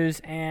News,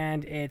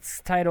 and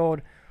it's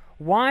titled,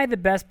 Why the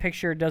Best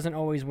Picture Doesn't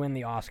Always Win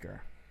the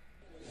Oscar.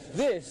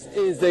 This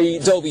is the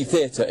Dolby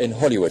Theatre in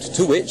Hollywood,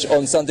 to which,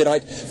 on Sunday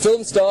night,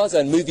 film stars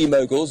and movie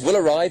moguls will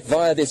arrive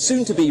via the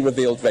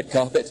soon-to-be-revealed red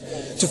carpet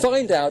to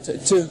find out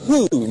to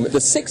whom the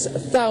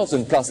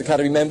 6,000-plus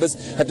Academy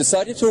members have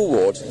decided to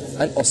award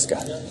an Oscar.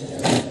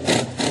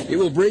 It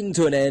will bring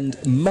to an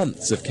end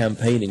months of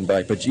campaigning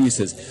by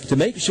producers to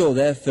make sure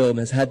their film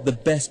has had the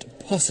best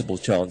possible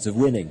chance of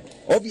winning.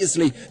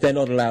 Obviously, they're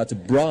not allowed to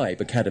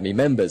bribe Academy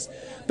members,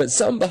 but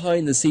some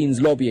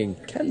behind-the-scenes lobbying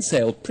can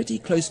sail pretty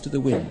close to the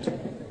wind.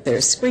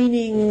 There's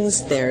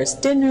screenings, there's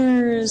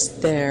dinners,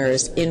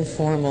 there's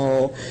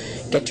informal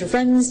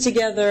get-your-friends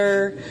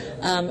together,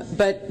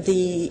 but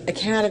the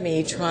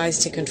Academy tries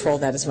to control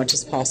that as much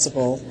as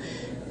possible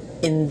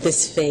in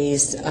this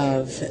phase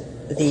of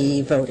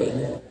the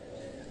voting.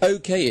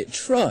 Okay, it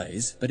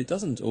tries, but it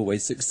doesn't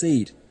always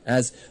succeed,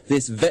 as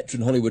this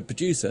veteran Hollywood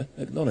producer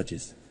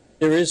acknowledges.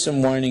 There is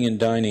some whining and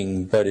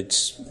dining, but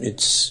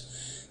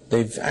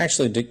they've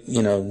actually,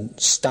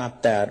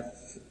 stopped that.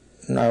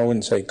 I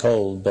wouldn't say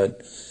cold,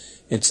 but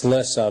it's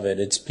less of it.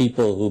 It's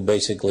people who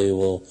basically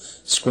will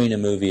screen a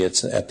movie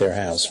at their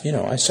house.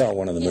 I saw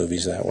one of the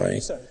movies that way.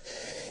 So,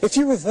 if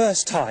you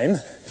reverse time,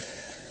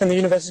 and the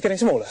universe is getting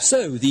smaller.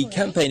 So the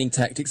campaigning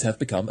tactics have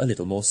become a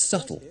little more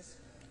subtle.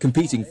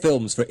 Competing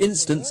films, for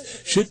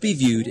instance, should be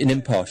viewed in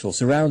impartial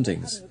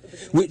surroundings,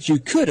 which you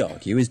could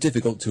argue is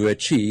difficult to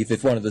achieve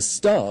if one of the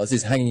stars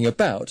is hanging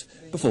about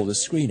before the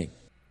screening.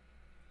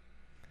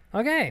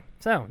 Okay,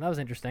 so that was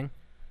interesting.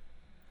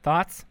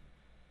 Thoughts?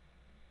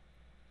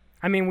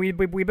 I mean, we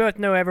both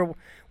know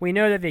we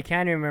know that the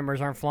Academy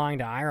members aren't flying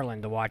to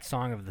Ireland to watch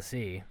Song of the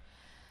Sea.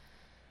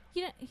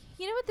 You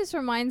know what this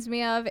reminds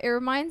me of? It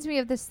reminds me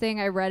of this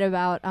thing I read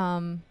about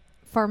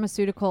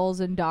pharmaceuticals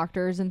and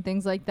doctors and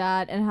things like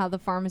that, and how the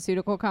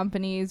pharmaceutical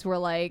companies were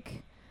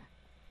like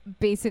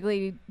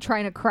basically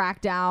trying to crack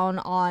down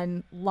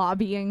on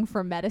lobbying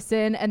for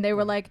medicine, and they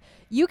were like,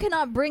 you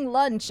cannot bring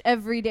lunch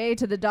every day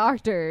to the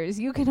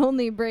doctors, you can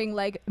only bring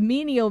like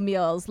menial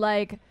meals,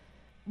 like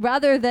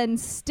rather than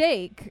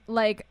steak,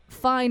 like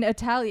fine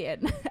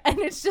Italian. And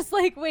it's just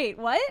like, wait,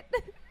 what?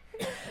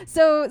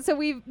 so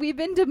we've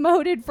been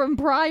demoted from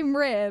prime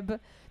rib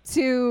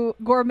to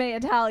gourmet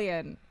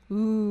Italian.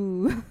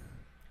 Ooh.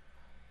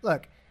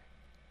 Look,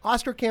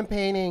 Oscar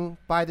campaigning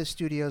by the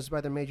studios,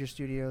 by the major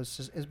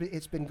studios,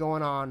 it's been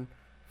going on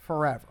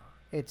forever.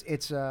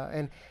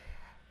 And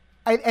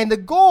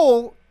the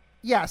goal,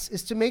 yes,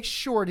 is to make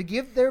sure to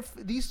give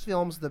these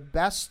films the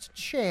best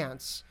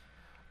chance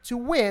to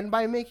win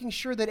by making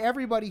sure that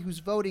everybody who's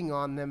voting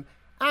on them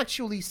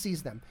actually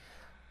sees them.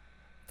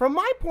 From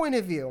my point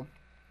of view,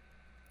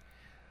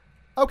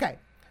 okay,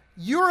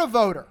 you're a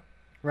voter.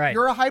 Right.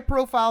 You're a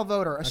high-profile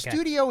voter. A Okay.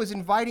 studio is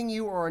inviting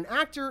you, or an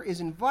actor is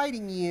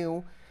inviting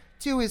you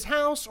to his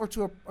house or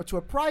to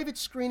a private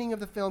screening of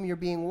the film. You're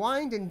being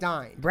wined and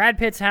dined. Brad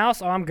Pitt's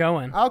house? Oh, I'm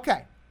going.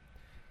 Okay.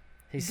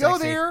 He's Go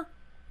sexy. there.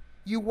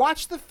 You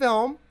watch the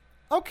film.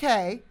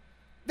 Okay.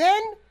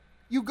 Then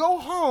you go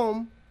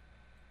home.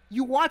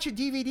 You watch a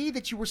DVD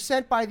that you were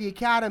sent by the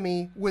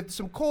Academy with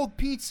some cold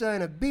pizza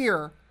and a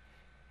beer.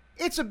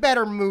 It's a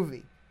better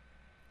movie.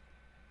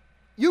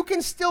 You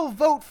can still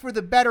vote for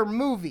the better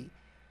movie.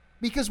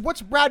 Because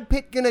what's Brad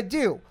Pitt going to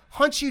do?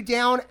 Hunt you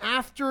down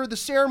after the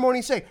ceremony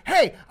and say,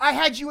 hey, I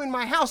had you in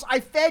my house, I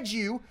fed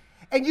you,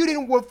 and you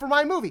didn't vote for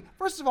my movie.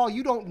 First of all,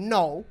 you don't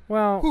know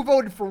who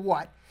voted for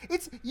what.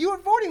 You're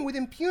voting with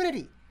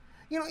impunity.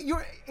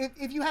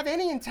 If you have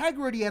any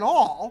integrity at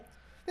all,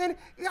 then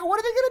what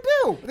are they going to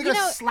do? Are they going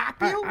to slap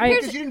you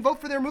because you didn't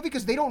vote for their movie?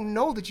 Because they don't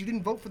know that you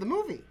didn't vote for the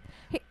movie.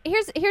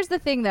 Here's the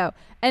thing, though.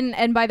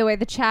 And by the way,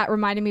 the chat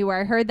reminded me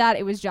where I heard that.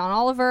 It was John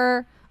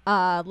Oliver.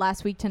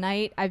 Last Week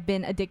Tonight. I've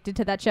been addicted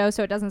to that show,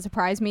 so it doesn't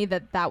surprise me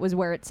that was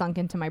where it sunk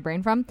into my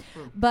brain from.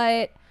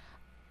 But,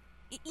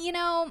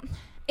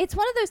 it's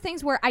one of those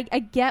things where I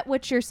get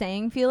what you're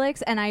saying,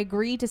 Felix, and I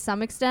agree to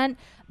some extent,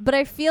 but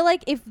I feel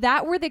like if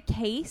that were the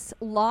case,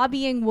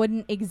 lobbying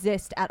wouldn't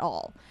exist at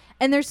all.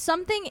 And there's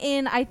something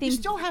in, I think... You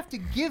still have to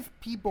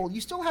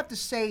you still have to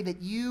say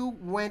that you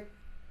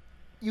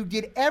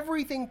did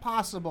everything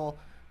possible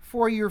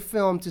for your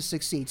film to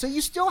succeed. So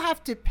you still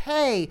have to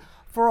pay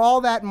for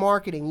all that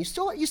marketing. You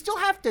still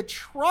have to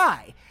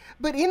try.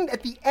 But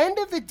at the end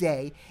of the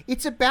day,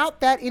 it's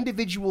about that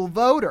individual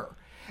voter.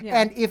 Yeah.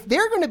 And if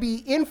they're going to be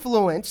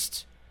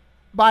influenced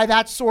by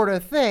that sort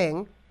of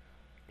thing...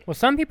 Well,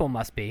 some people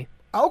must be.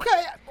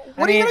 Okay.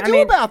 What are you going to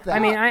do about that? I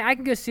mean, I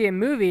can go see a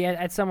movie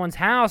at someone's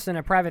house in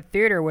a private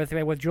theater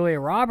with Julia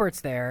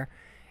Roberts there,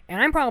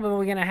 and I'm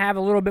probably going to have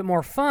a little bit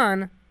more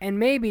fun, and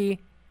maybe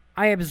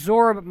I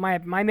absorb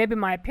maybe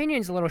my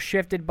opinion's a little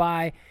shifted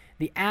by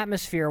the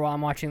atmosphere while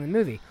I'm watching the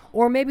movie.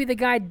 Or maybe the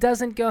guy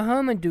doesn't go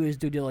home and do his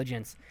due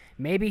diligence.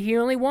 Maybe he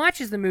only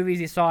watches the movies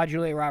he saw at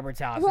Julia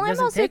Roberts' house. Well, and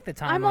doesn't take the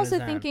time I'm on also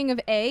his own. thinking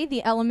of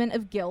the element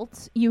of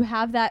guilt. You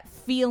have that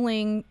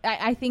feeling.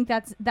 I think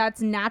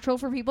that's natural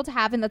for people to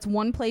have, and that's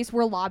one place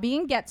where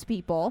lobbying gets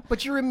people.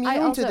 But you're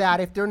immune to that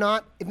if they're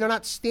not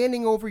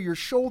standing over your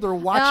shoulder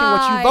watching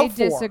what you vote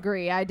for.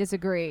 I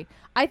disagree.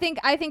 I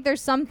think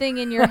there's something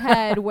in your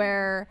head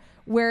where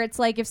it's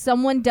like if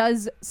someone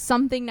does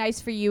something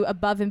nice for you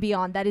above and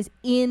beyond, that is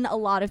in a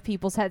lot of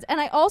people's heads. And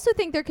I also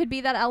think there could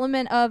be that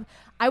element of,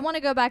 I want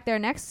to go back there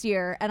next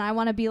year and I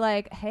want to be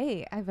like,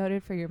 hey, I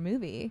voted for your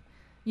movie.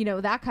 You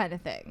know, that kind of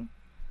thing.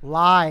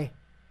 Lie.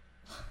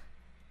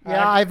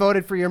 Yeah, I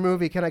voted for your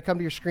movie. Can I come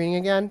to your screening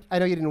again? I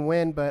know you didn't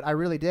win, but I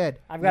really did.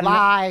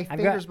 Lie.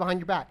 Fingers behind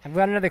your back. I've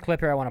got another clip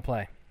here I want to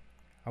play.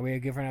 Are we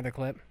good for another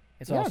clip?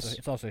 It's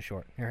Yes. also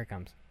short. Here it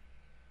comes.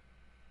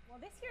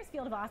 This year's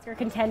field of Oscar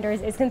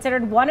contenders is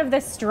considered one of the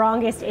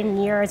strongest in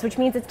years, which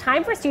means it's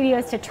time for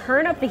studios to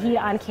turn up the heat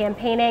on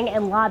campaigning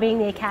and lobbying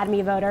the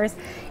Academy voters.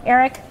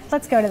 Eric,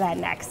 let's go to that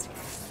next.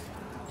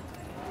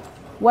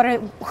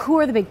 Who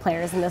are the big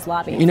players in this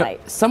lobbying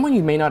fight? Someone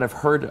you may not have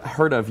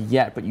heard of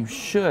yet, but you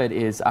should,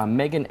 is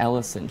Megan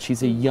Ellison.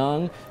 She's a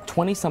young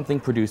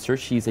 20-something producer.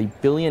 She's a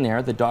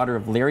billionaire, the daughter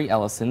of Larry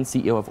Ellison,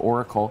 CEO of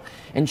Oracle,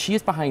 and she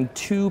is behind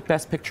 2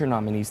 Best Picture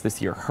nominees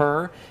this year,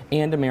 her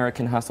and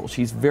American Hustle.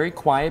 She's very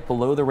quiet,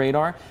 below the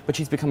radar, but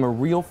she's become a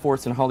real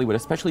force in Hollywood,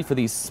 especially for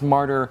these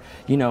smarter,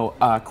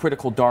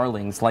 critical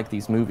darlings like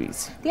these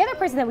movies. The other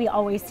person that we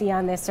always see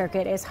on this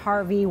circuit is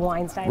Harvey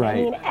Weinstein. Right. I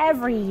mean,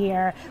 every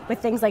year with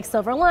things like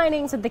Silver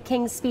Linings, with the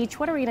King's Speech.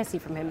 What are we going to see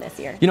from him this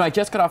year? I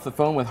just got off the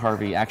phone with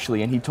Harvey,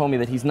 actually, and he told me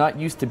that he's not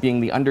used to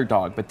being the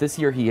underdog, but this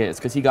year he is,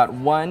 because he got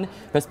 1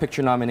 Best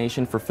Picture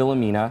nomination for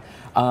Philomena,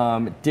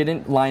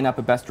 didn't line up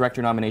a Best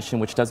Director nomination,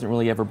 which doesn't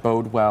really ever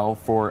bode well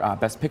for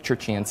Best Picture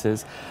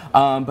chances,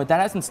 but that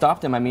hasn't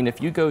stopped him. I mean,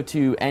 if you go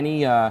to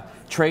any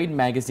trade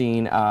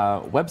magazine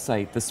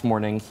website this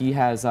morning, he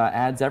has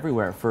ads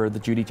everywhere for the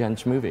Judi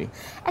Dench movie.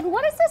 And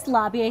what does this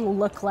lobbying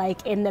look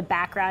like in the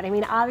background? I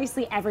mean,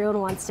 obviously everyone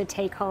wants to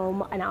take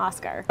home an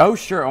Oscar. Oh,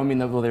 sure. I mean,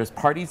 there's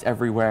parties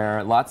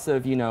everywhere, lots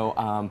of,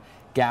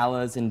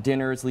 galas and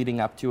dinners leading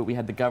up to it. We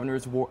had the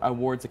Governor's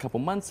Awards a couple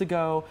months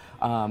ago.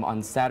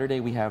 On Saturday,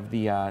 we have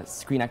the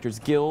Screen Actors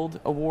Guild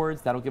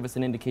Awards. That'll give us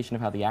an indication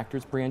of how the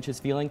actors branch is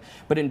feeling.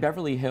 But in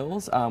Beverly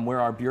Hills, where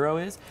our bureau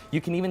is,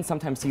 you can even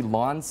sometimes see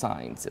lawn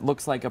signs. It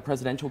looks like a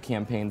presidential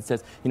campaign that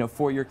says,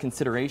 for your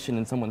consideration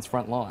in someone's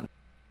front lawn.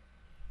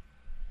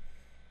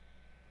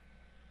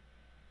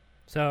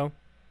 So,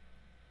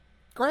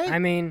 great. I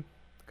mean,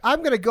 I'm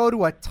going to go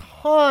to a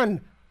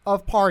ton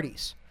of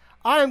parties.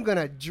 I'm going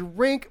to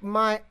drink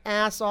my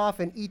ass off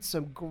and eat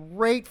some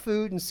great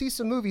food and see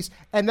some movies,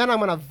 and then I'm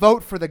going to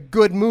vote for the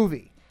good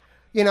movie.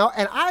 And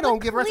I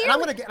don't give a rest. I'm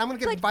going to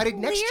get invited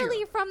next year.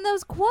 Clearly from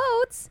those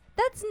quotes,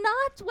 that's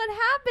not what's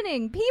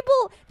happening.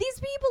 These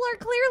people are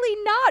clearly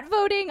not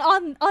voting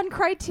on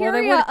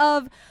criteria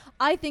of,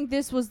 I think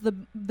this was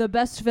the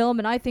best film,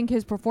 and I think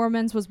his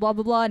performance was blah,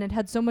 blah, blah, and it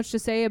had so much to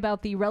say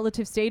about the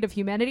relative state of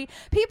humanity.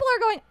 People are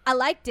going, I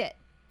liked it.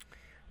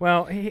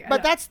 Well,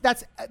 but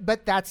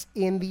that's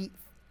in the,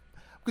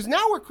 because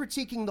now we're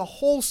critiquing the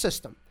whole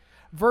system,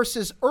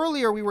 versus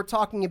earlier we were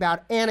talking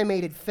about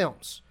animated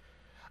films.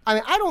 I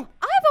mean, I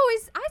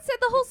said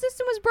the whole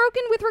system was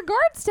broken with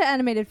regards to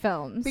animated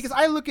films. Because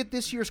I look at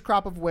this year's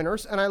crop of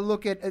winners, and I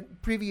look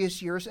at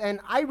previous years, and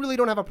I really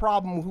don't have a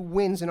problem who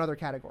wins in other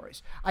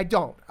categories. I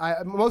don't.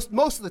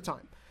 Most of the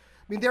time.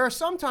 I mean, there are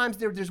sometimes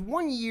there's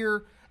one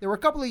year, there were a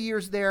couple of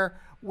years there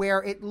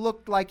where it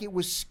looked like it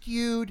was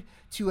skewed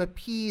to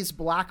appease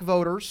black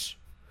voters.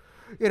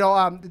 There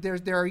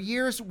are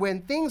years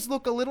when things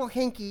look a little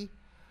hinky,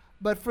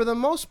 but for the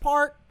most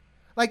part,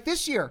 like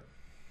this year,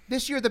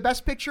 the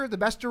Best Picture, the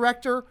Best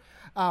Director,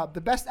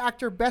 the Best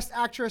Actor, Best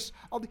Actress,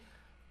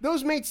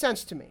 those made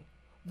sense to me.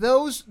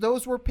 Those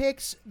were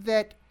picks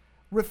that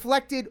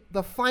reflected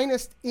the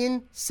finest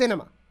in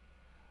cinema.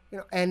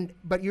 We're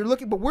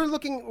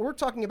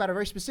talking about a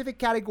very specific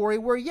category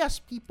where, yes,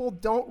 people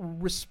don't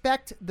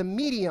respect the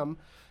medium.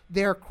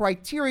 Their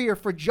criteria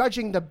for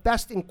judging the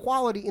best in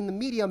quality in the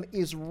medium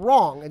is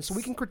wrong, and so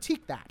we can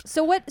critique that.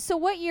 So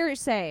what you're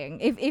saying,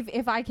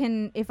 if I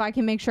can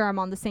make sure I'm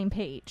on the same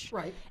page,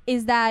 right,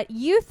 is that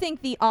you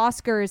think the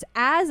Oscars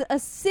as a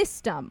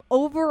system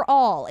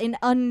overall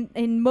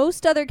in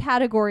most other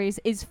categories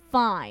is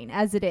fine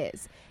as it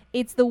is.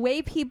 It's the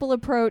way people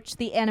approach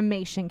the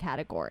animation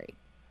category.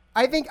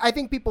 I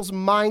think people's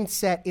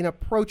mindset in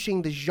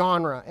approaching the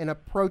genre and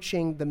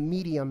approaching the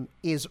medium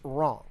is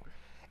wrong.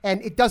 And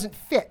it doesn't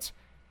fit.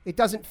 It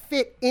doesn't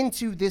fit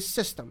into this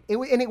system.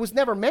 And it was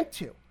never meant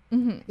to.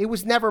 Mm-hmm. It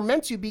was never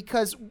meant to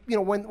because,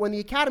 when the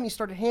Academy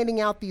started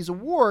handing out these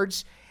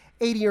awards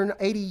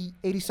 80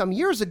 some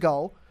years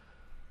ago,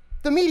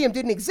 the medium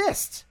didn't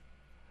exist.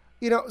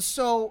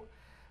 So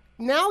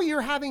now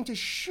you're having to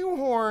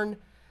shoehorn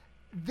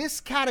this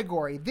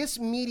category, this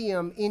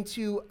medium,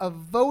 into a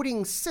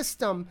voting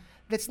system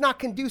that's not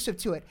conducive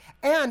to it,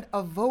 and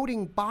a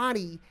voting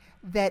body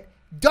that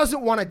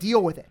doesn't want to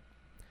deal with it.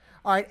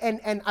 All right,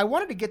 and I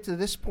wanted to get to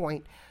this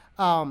point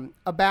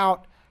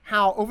about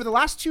how over the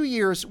last 2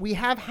 years we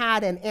have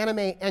had an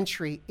anime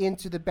entry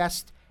into the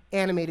best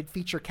animated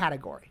feature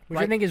category. Which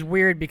I think is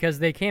weird because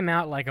they came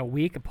out like a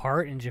week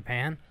apart in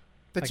Japan.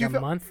 A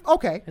month.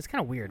 Okay. It's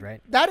kind of weird,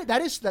 right?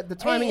 That is the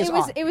timing is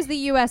odd. It was the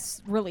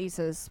U.S.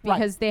 releases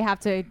because they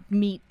have to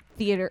meet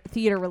theater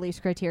release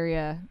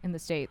criteria in the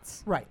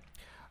States. Right.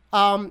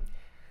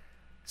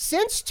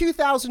 Since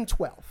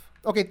 2012.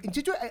 Okay,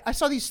 I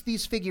saw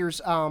these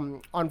figures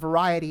on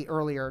Variety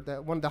earlier,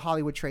 one of the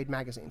Hollywood trade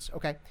magazines.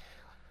 Okay.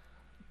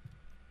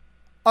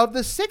 Of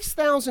the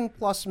 6,000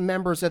 plus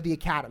members of the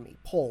Academy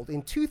polled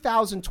in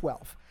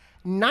 2012,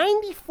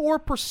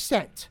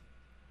 94%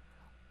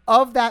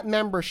 of that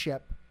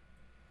membership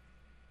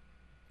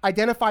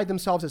identified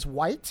themselves as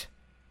white.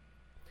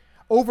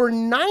 Over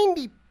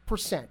 90%.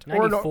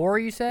 94,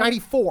 you said?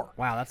 94.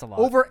 Wow, that's a lot.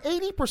 Over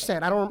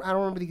 80%. I don't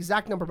remember the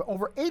exact number, but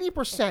over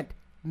 80%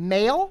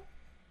 male.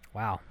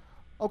 Wow.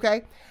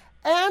 Okay,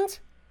 and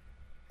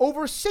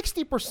over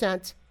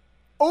 60%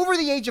 over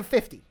the age of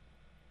 50.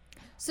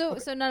 So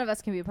none of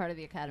us can be a part of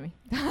the Academy.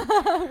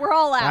 We're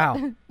all out.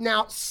 Wow.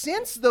 Now,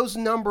 since those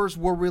numbers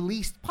were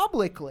released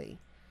publicly,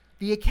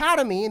 the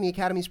Academy and the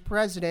Academy's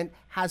president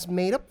has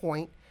made a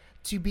point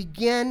to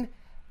begin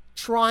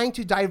trying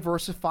to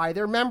diversify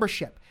their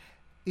membership.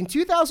 In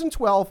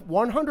 2012,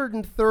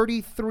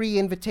 133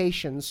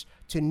 invitations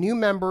to new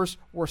members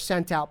were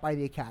sent out by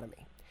the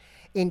Academy.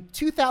 In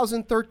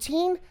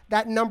 2013,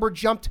 that number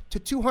jumped to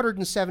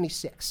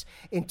 276.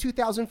 In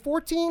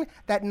 2014,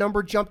 that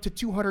number jumped to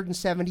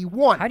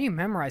 271. How do you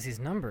memorize these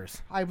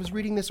numbers? I was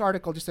reading this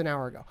article just an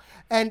hour ago.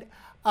 And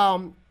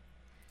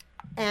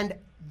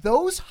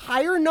those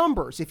higher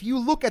numbers, if you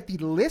look at the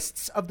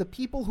lists of the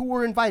people who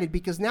were invited,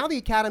 because now the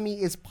Academy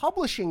is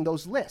publishing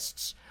those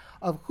lists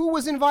of who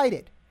was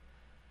invited,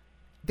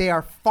 they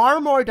are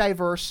far more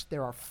diverse.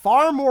 There are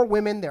far more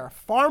women. There are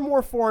far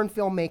more foreign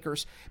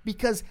filmmakers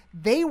because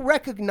they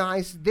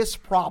recognize this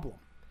problem.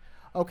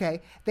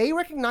 Okay? They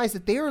recognize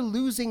that they are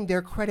losing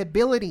their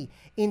credibility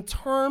in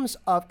terms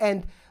of,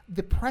 and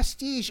the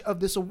prestige of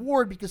this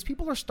award, because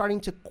people are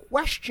starting to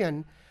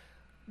question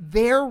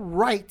their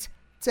right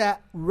to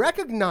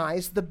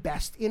recognize the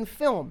best in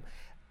film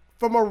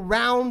from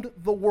around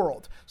the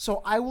world.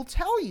 So I will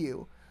tell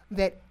you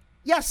that,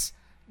 yes,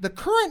 the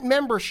current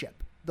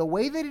membership, the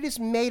way that it is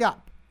made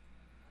up,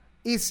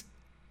 is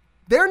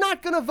they're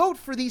not going to vote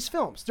for these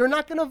films. They're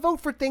not going to vote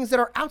for things that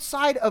are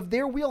outside of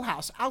their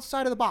wheelhouse,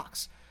 outside of the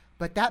box.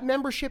 But that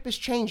membership is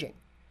changing.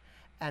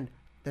 And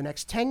the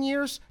next 10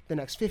 years, the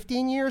next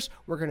 15 years,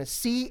 we're going to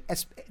see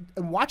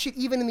and watch it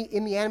even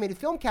in the animated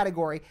film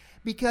category,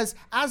 because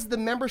as the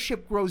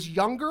membership grows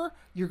younger,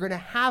 you're going to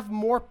have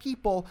more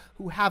people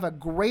who have a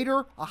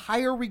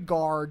higher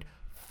regard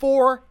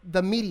for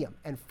the medium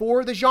and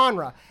for the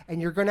genre.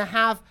 And you're going to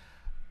have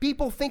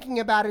people thinking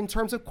about it in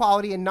terms of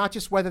quality and not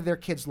just whether their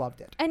kids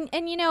loved it. And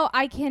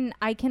I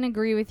can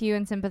agree with you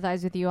and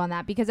sympathize with you on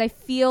that, because I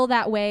feel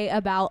that way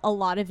about a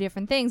lot of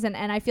different things. And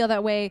I feel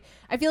that way.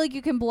 I feel like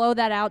you can blow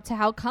that out to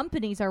how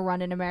companies are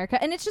run in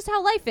America. And it's just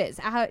how life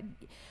is.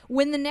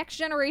 When the next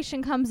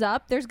generation comes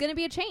up, there's going to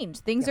be a change.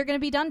 Things are going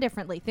to be done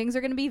differently. Things are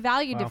going to be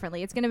valued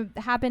differently. It's going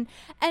to happen.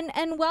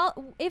 And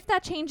well, if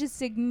that change is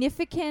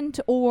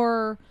significant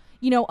or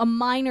a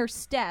minor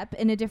step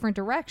in a different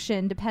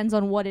direction, depends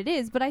on what it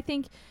is. But I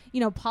think,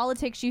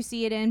 politics, you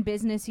see it in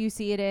business, you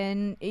see it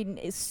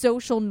in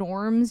social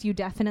norms, you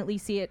definitely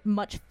see it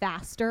much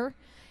faster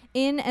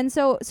in. And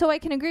so I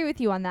can agree with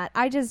you on that.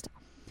 I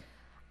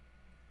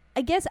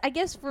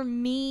guess for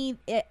me,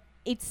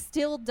 it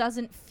still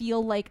doesn't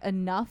feel like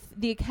enough.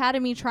 The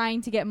Academy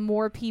trying to get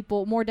more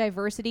people, more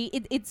diversity,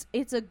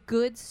 it's a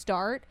good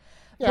start.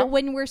 Yeah. But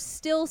when we're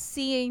still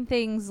seeing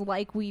things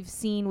like we've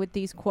seen with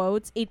these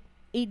quotes,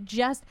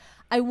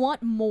 I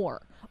want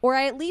more. Or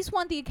I at least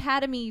want the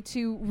Academy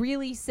to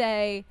really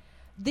say,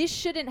 this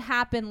shouldn't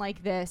happen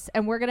like this,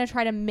 and we're going to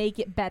try to make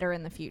it better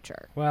in the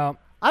future. Well,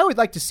 I would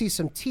like to see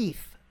some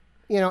teeth,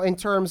 in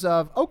terms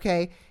of,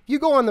 okay, if you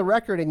go on the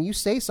record and you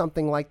say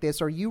something like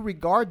this, or you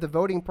regard the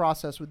voting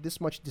process with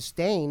this much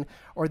disdain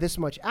or this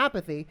much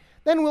apathy,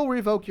 then we'll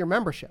revoke your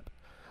membership.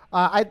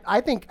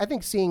 I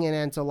think seeing an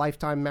end to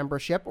lifetime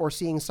membership or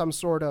seeing some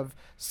sort of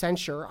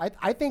censure,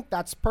 I think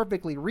that's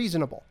perfectly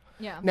reasonable.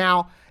 Yeah.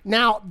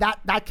 Now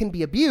that can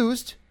be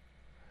abused,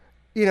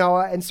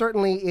 and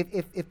certainly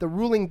if the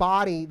ruling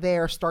body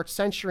there starts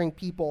censuring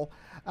people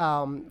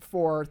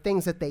for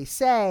things that they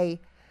say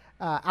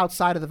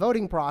outside of the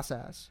voting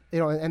process,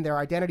 and their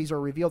identities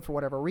are revealed for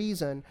whatever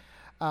reason,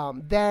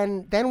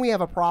 then we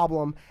have a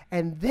problem,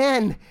 and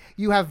then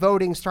you have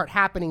voting start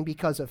happening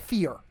because of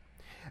fear.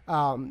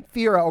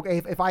 fear.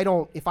 Okay, if I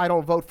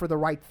don't vote for the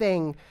right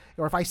thing,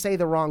 or if I say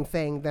the wrong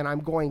thing, then I'm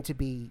going to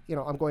be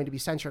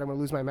censored. I'm going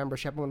to lose my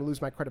membership. I'm going to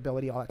lose my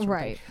credibility. All that sort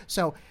of thing.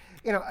 So,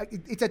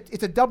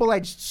 it's a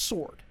double-edged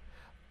sword.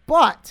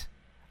 But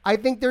I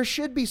think there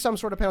should be some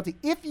sort of penalty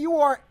if you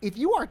are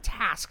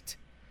tasked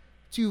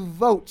to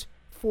vote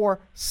for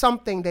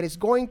something that is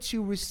going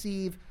to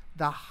receive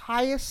the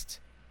highest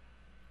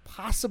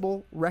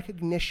possible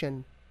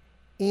recognition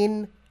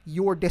in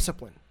your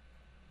discipline.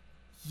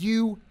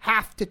 You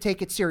have to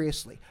take it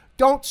seriously.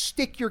 Don't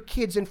stick your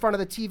kids in front of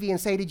the TV and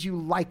say, "Did you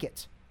like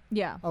it?"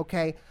 Yeah.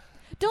 Okay.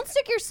 Don't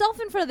stick yourself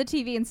in front of the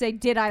TV and say,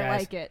 "Did I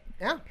like it?"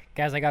 Yeah.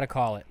 Guys, I got to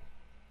call it.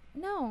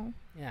 No.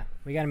 Yeah,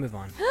 we got to move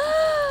on.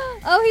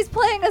 Oh, he's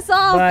playing us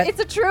off. It's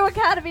a true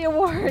Academy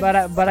Award. But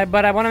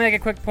I want to make a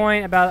quick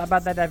point about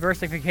that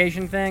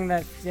diversification thing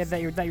that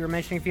you were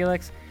mentioning,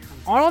 Felix.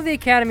 All of the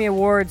Academy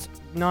Awards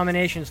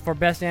nominations for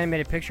Best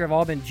Animated Picture have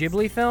all been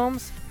Ghibli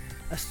films,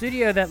 a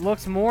studio that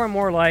looks more and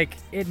more like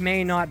it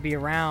may not be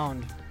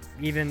around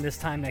even this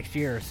time next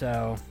year.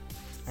 So,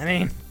 I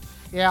mean,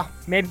 yeah,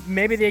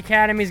 maybe the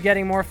Academy's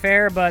getting more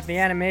fair, but the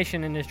anime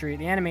industry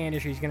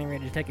is getting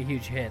ready to take a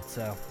huge hit.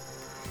 So,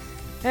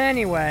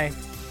 anyway,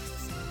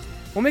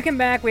 when we come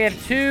back, we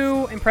have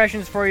 2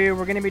 impressions for you.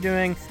 We're going to be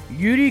doing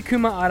Yuri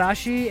Kuma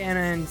Arashi and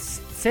then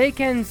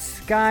Seiken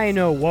Sky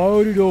no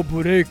World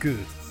Break.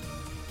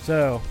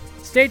 So,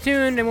 stay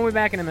tuned, and we'll be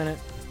back in a minute.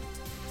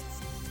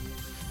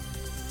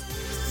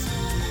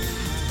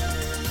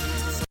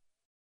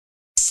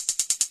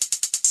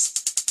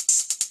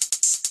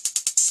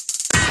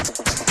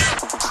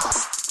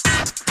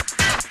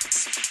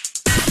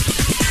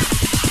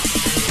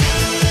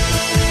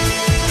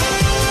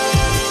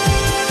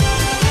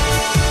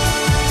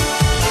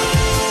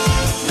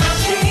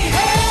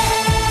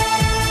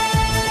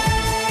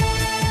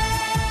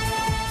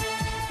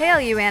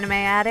 You anime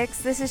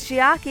addicts, this is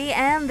Chiaki,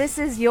 and this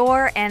is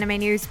your anime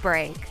news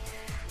break.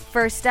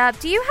 First up,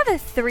 do you have a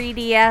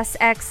 3DS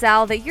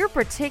XL that you're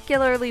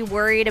particularly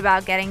worried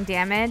about getting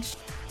damaged?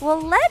 Well,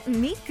 let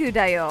Miku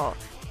dayo,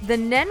 the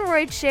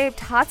Nendoroid-shaped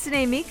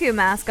Hatsune Miku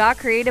mascot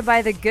created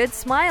by the Good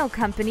Smile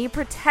Company,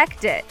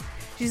 protect it.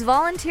 She's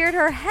volunteered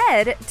her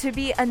head to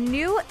be a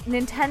new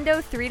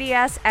Nintendo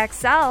 3DS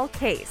XL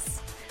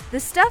case. The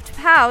stuffed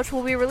pouch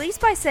will be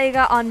released by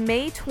Sega on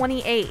May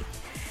 28th.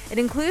 It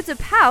includes a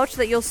pouch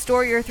that you'll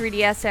store your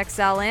 3DS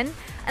XL in,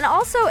 and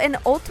also an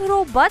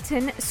Otoro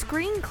button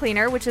screen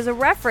cleaner, which is a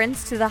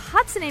reference to the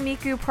Hatsune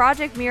Miku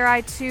Project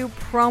Mirai 2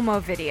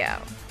 promo video.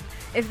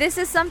 If this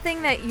is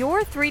something that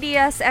your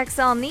 3DS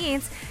XL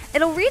needs,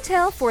 it'll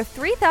retail for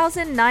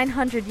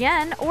 3,900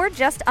 yen or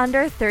just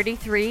under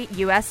 $33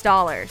 US.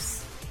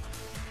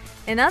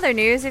 In other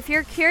news, if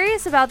you're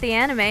curious about the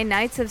anime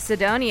Knights of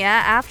Sidonia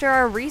after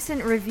our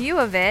recent review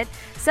of it,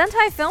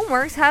 Sentai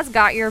Filmworks has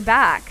got your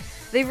back.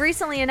 They've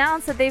recently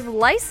announced that they've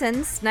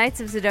licensed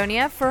Knights of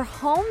Sidonia for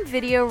home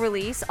video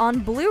release on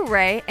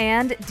Blu-ray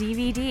and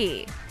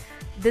DVD.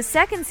 The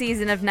second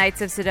season of Knights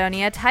of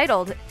Sidonia,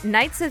 titled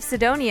Knights of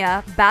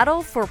Sidonia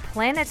Battle for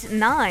Planet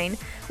 9,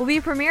 will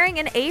be premiering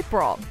in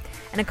April,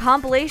 and a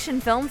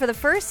compilation film for the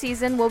first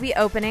season will be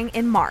opening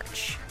in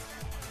March.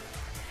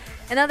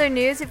 In other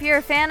news, if you're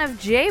a fan of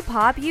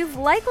J-pop, you've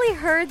likely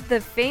heard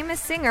the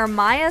famous singer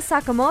Maya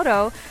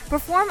Sakamoto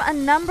perform a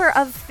number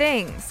of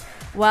things.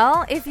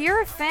 Well, if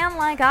you're a fan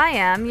like I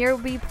am, you'll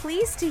be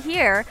pleased to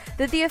hear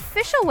that the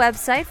official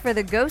website for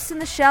the Ghost in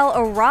the Shell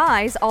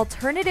Arise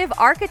alternative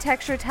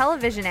architecture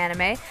television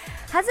anime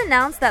has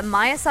announced that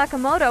Maya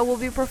Sakamoto will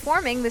be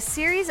performing the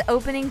series'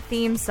 opening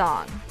theme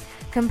song.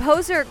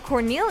 Composer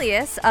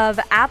Cornelius of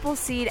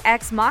Appleseed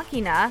Ex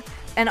Machina,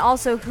 and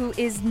also who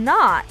is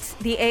not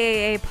the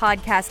AAA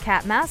podcast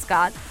cat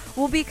mascot,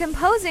 will be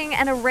composing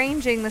and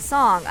arranging the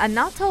song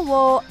Anata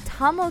wo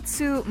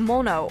Tamotsu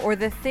Mono, or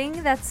the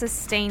thing that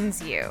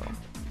sustains you.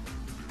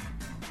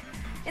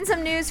 In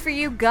some news for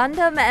you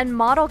Gundam and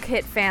model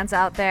kit fans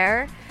out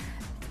there,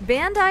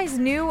 Bandai's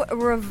new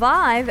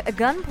Revive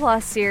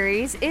Gunpla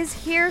series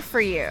is here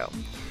for you.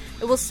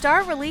 It will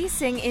start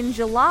releasing in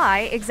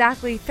July,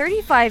 exactly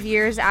 35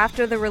 years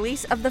after the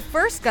release of the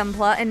first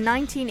Gunpla in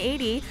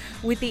 1980,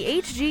 with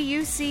the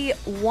HGUC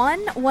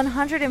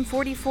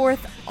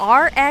 144th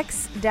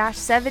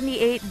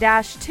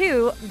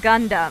RX-78-2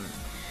 Gundam.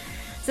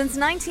 Since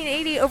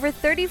 1980, over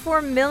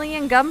 34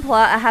 million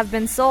Gunpla have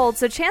been sold,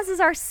 so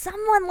chances are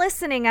someone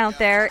listening out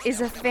there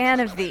is a fan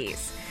of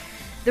these.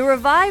 The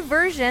revived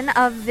version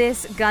of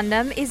this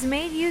Gundam is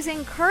made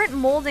using current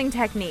molding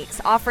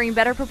techniques, offering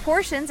better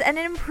proportions and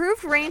an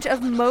improved range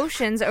of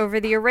motions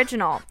over the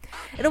original.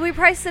 It'll be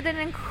priced at an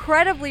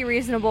incredibly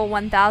reasonable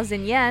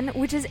 1,000 yen,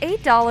 which is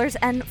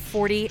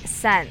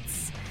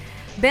 $8.40.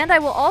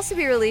 Bandai will also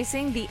be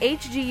releasing the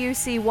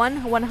HGUC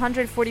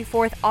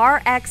 144th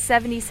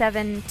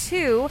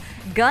RX-77-2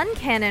 Gun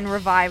Cannon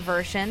Revive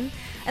version,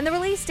 and the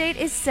release date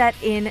is set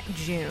in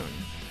June.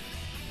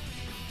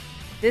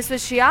 This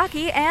was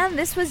Chiaki, and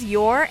this was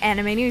your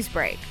Anime News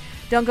Break.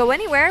 Don't go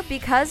anywhere,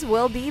 because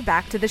we'll be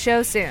back to the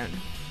show soon.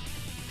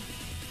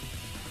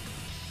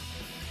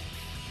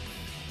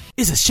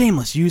 Is a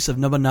shameless use of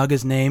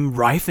Nobunaga's name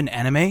rife in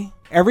anime?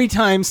 Every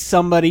time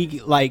somebody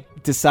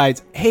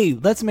decides, hey,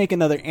 let's make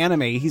another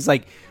anime, he's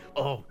like,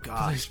 oh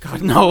gosh,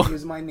 God no!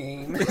 Use my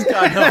name.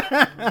 God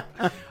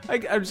no!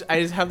 I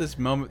just have this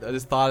moment,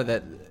 this thought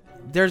that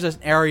there's an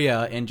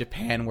area in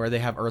Japan where they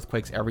have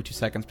earthquakes every 2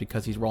 seconds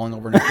because he's rolling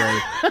over in his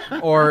grave,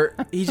 or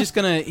he's just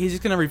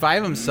gonna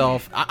revive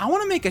himself. I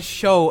want to make a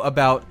show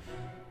about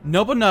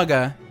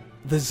Nobunaga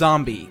the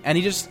zombie, and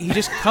he just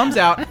comes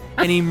out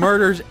and he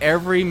murders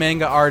every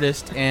manga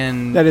artist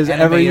and that has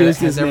ever used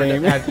his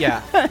name.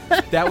 Yeah,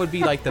 that would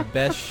be like the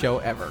best show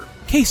ever.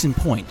 Case in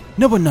point,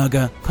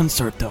 Nobunaga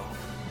Concerto.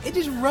 It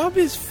just rubbed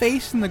his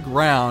face in the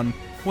ground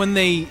when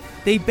they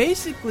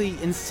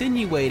basically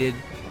insinuated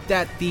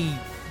that the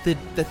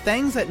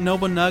things that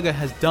Nobunaga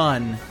has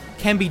done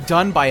can be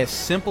done by a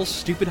simple,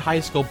 stupid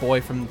high school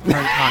boy from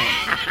current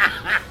times.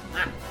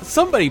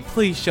 Somebody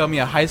please show me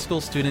a high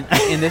school student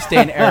in this day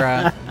and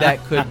era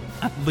that could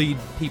lead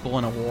people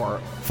in a war.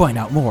 Find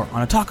out more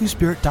on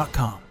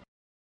otakuspirit.com.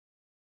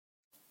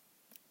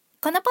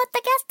 このポッド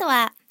キャスト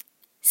は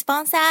スポ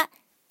ンサー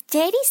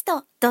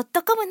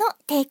JList.com の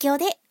提供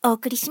でお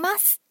送りしま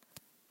す。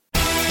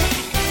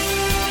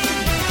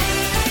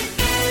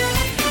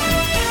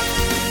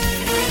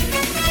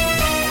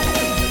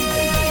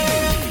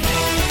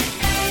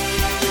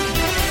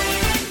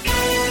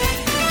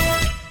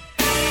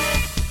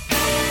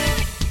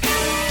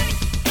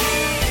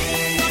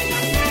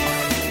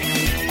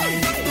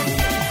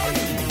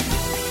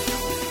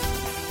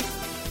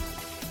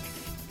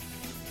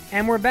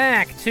And we're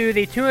back to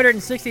the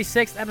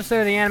 266th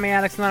episode of the Anime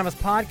Addicts Anonymous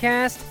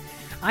podcast.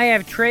 I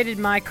have traded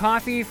my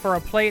coffee for a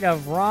plate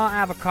of raw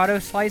avocado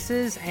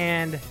slices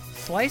and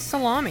sliced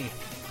salami.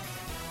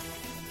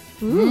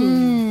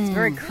 It's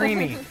very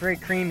creamy, very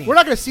creamy. We're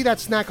not going to see that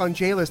snack on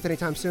J-List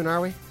anytime soon, are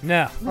we?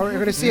 No. Or we're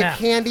going to see a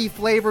candy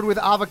flavored with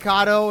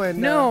avocado and...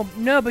 No,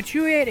 but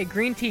you ate a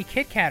green tea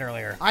Kit Kat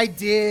earlier. I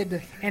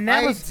did. And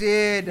that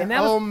did.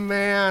 Oh,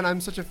 man,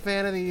 I'm such a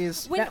fan of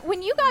these.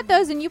 When you got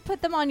those and you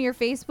put them on your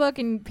Facebook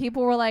and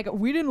people were like,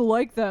 we didn't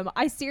like them,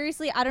 I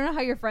don't know how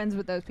you're friends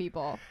with those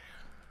people.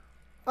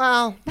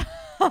 Well...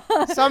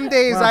 Some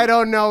days I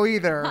don't know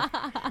either.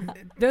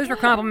 Those were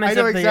compliments. I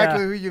know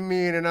exactly who you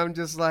mean, and I'm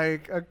just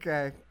like,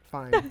 okay,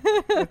 fine.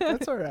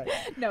 That's all right.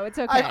 No, it's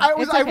okay. I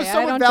was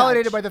so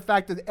validated by the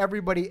fact that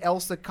everybody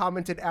else that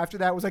commented after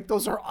that was like,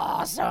 those are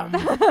awesome.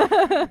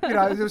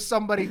 There's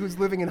somebody who's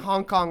living in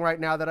Hong Kong right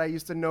now that I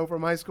used to know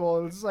from high school,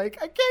 and it's like,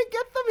 I can't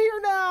get them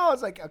here now. I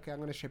was like, okay, I'm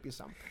going to ship you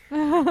some.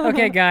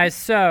 Okay, guys,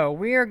 so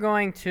we are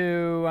going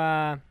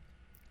to...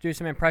 do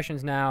some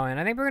impressions now, and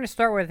I think we're going to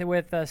start with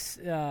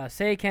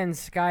Seiken's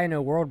Sky No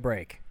World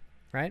Break,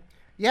 right?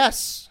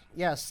 Yes.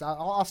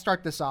 I'll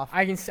start this off.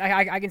 I can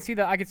see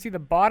the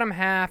bottom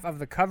half of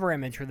the cover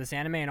image for this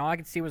anime, and all I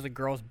could see was a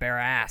girl's bare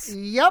ass.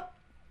 Yep.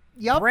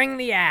 Bring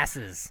the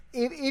asses.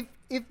 If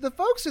the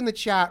folks in the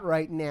chat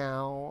right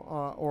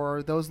now,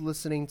 or those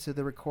listening to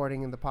the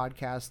recording and the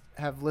podcast,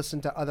 have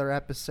listened to other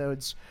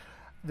episodes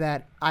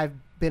that I've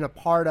been a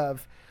part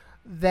of,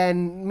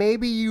 then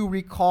maybe you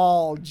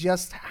recall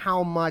just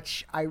how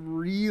much I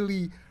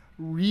really,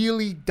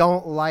 really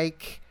don't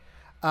like,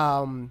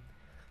 flat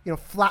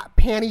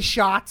panty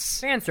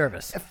shots. Fan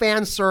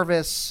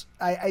service.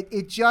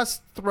 It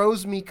just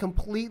throws me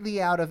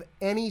completely out of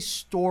any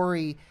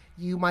story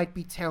you might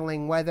be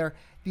telling, whether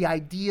the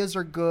ideas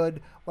are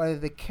good, whether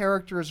the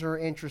characters are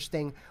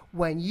interesting.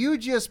 When you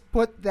just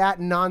put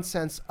that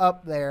nonsense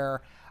up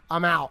there,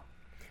 I'm out.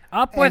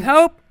 Up with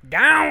hope,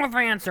 down with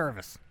fan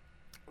service.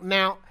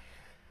 Now...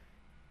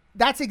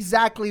 that's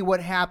exactly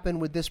what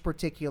happened with this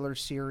particular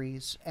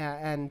series.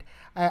 And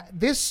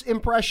this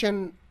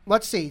impression,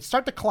 let's see,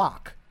 start the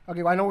clock.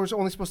 Okay, well, I know we're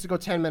only supposed to go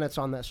 10 minutes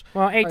on this.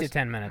 Well, 8 to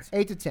 10 minutes.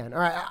 8 to 10. All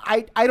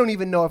right, I don't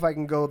even know if I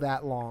can go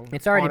that long.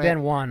 It's already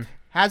been 1.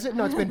 Has it?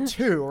 No, it's been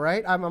 2,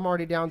 right? I'm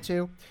already down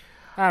 2.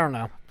 I don't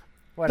know.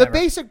 Whatever. The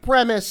basic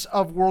premise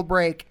of World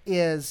Break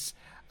is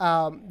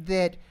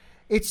that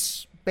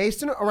it's...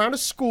 based around a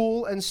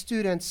school and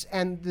students,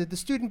 and the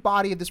student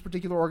body of this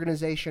particular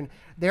organization,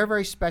 they're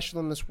very special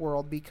in this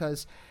world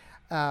because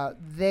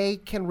they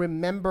can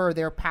remember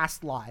their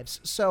past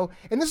lives. So,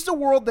 and this is a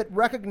world that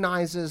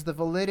recognizes the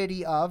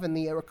validity of and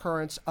the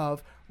occurrence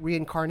of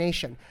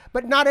reincarnation.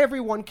 But not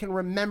everyone can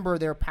remember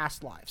their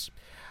past lives.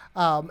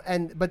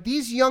 But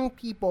these young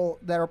people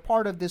that are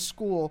part of this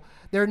school,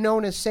 they're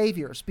known as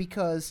saviors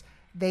because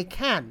they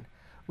can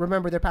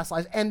remember their past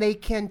lives, and they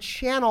can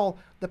channel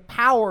the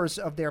powers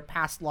of their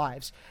past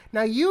lives.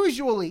 Now,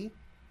 usually,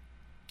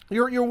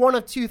 you're one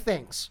of two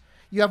things.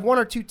 You have one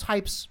or two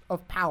types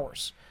of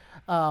powers.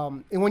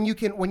 And when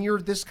you're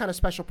this kind of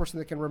special person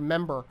that can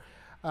remember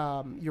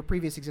your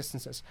previous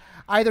existences,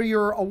 either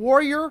you're a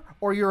warrior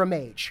or you're a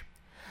mage.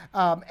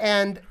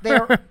 And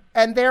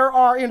there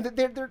are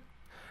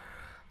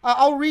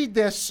I'll read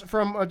this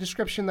from a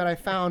description that I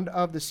found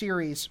of the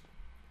series.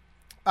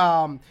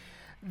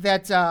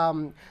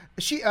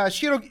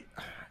 Shiro,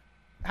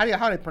 how do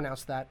I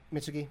pronounce that,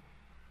 Mitsuki?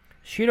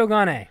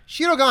 Shirogane.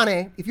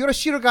 If you're a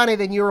Shirogane,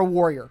 then you're a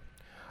warrior.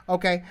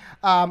 Okay.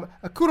 A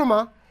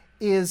Kuruma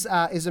is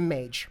a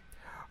mage.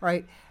 All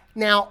right.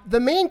 Now, the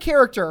main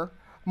character,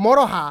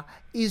 Moroha,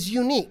 is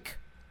unique.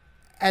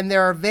 And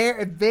there are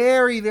very,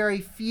 very, very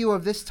few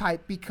of this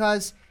type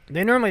because...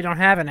 They normally don't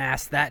have an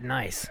ass that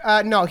nice.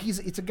 No,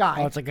 it's a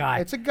guy. Oh, it's a guy.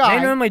 It's a guy.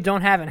 They normally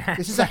don't have an ass.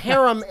 This is a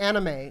harem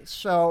anime,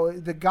 so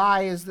the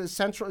guy is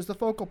the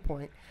focal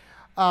point.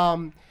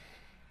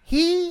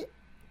 He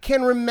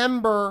can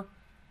remember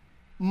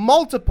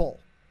multiple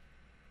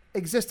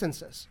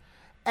existences,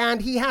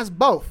 and he has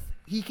both.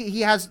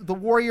 He has the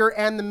warrior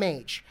and the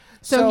mage.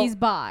 So he's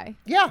bi.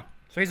 Yeah.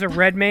 So he's a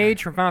red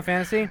mage from Final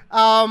Fantasy?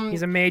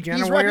 He's a mage and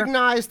a He's warrior?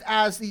 recognized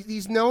as,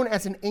 he's known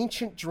as an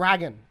ancient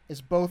dragon,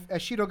 is both a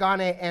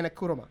Shirogane and a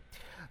Kuruma.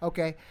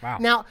 Okay?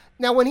 Wow.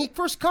 Now when he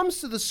first comes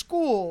to the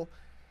school,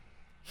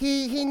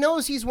 he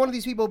knows he's one of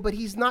these people, but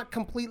he's not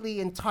completely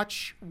in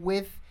touch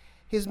with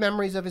his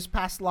memories of his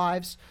past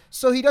lives.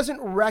 So he doesn't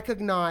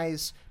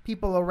recognize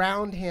people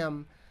around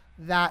him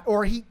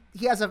or he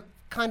has a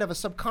kind of a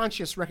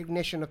subconscious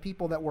recognition of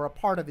people that were a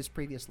part of his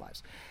previous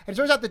lives. And it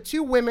turns out the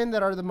two women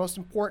that are the most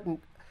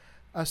important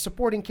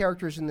supporting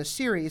characters in the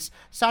series,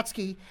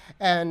 Satsuki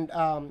and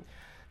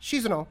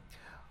Shizuno,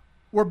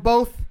 were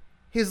both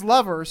his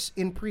lovers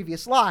in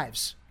previous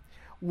lives.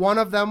 One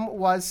of them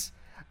was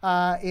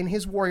in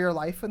his warrior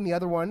life and the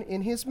other one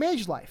in his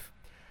mage life.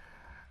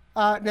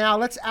 Now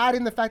let's add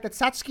in the fact that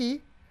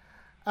Satsuki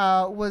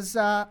was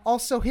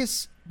also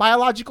his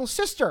biological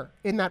sister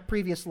in that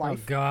previous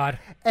life. Oh, God.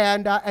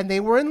 And they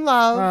were in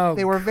love. Oh,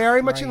 they were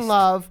very much in Christ.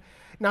 love.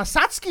 Now,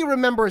 Satsuki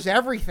remembers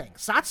everything.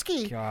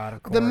 Satsuki, God,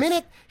 of the course.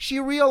 minute she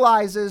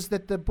realizes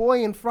that the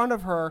boy in front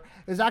of her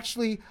is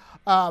actually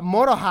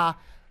Moroha,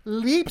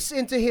 leaps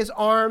into his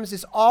arms,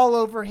 is all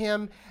over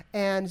him,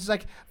 and is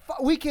like,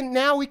 we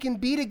can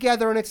be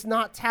together and it's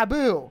not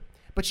taboo.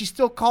 But she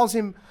still calls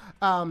him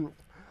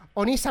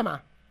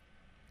Onisama.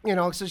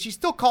 So she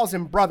still calls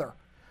him brother.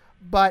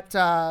 But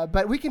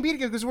we can be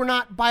together because we're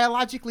not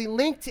biologically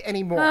linked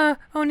anymore.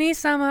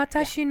 Onisama,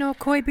 tashi no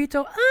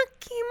koibito,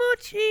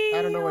 kimochi.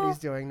 I don't know what he's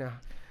doing now.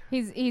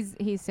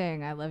 He's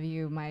saying, "I love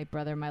you, my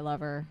brother, my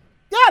lover."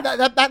 Yeah,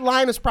 that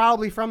line is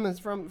probably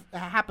from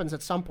happens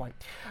at some point.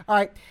 All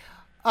right.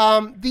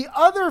 The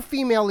other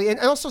female lead, and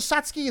also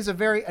Satsuki is a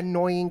very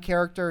annoying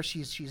character.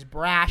 She's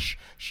brash.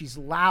 She's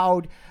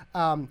loud.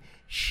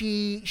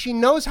 She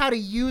knows how to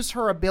use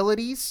her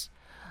abilities.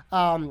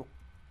 Because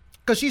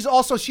she's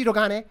also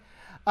Shirogane.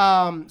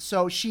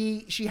 So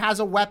she has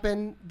a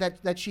weapon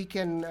that she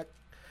can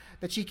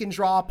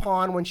draw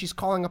upon when she's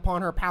calling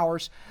upon her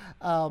powers,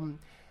 and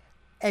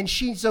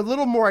she's a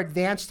little more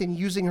advanced in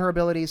using her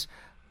abilities,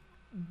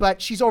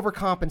 but she's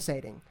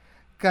overcompensating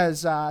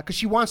because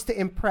she wants to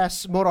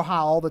impress Moroha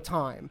all the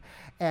time,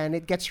 and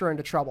it gets her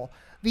into trouble.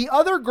 The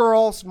other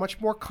girl's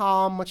much more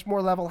calm, much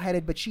more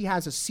level-headed, but she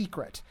has a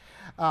secret,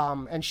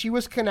 and she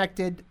was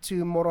connected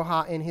to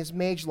Moroha in his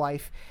mage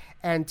life.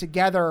 And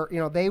together,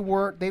 they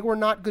were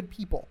not good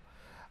people.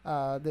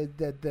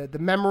 The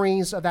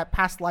memories of that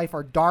past life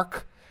are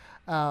dark,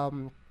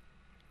 and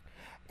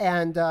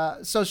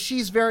so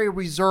she's very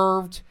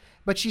reserved,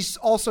 but she's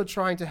also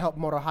trying to help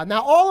Moroha.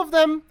 Now, all of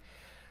them,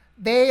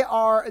 they're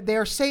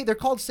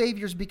called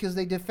saviors because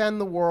they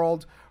defend the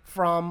world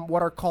from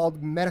what are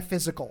called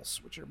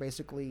metaphysicals, which are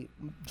basically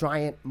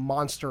giant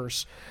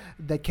monsters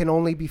that can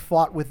only be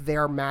fought with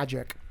their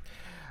magic.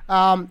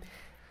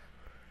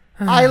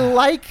 I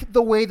like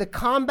the way the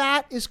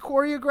combat is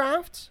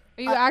choreographed.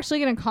 Are you actually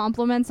going to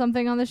compliment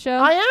something on the show?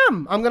 I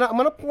am. I'm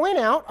gonna point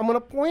out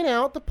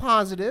the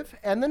positive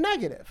and the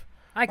negative.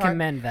 I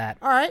commend that.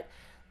 All right.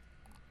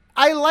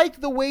 I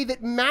like the way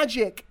that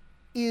magic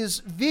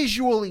is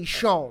visually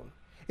shown.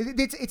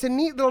 It's a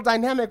neat little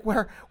dynamic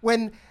where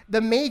when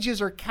the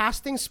mages are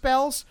casting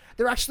spells,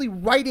 they're actually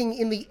writing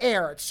in the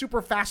air at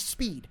super fast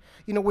speed,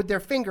 with their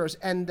fingers,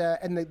 and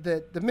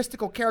the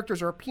mystical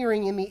characters are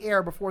appearing in the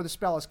air before the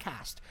spell is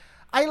cast.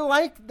 I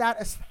like that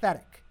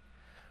aesthetic.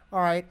 All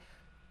right.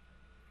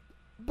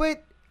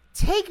 But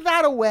take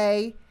that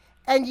away,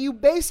 and you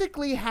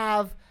basically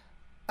have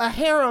a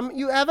harem.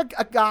 You have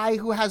a guy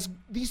who has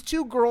these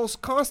two girls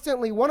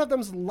constantly. One of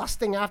them's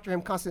lusting after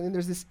him constantly, and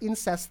there's this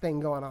incest thing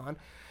going on.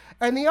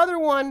 And the other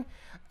one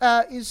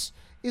is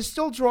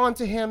still drawn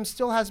to him,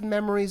 still has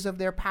memories of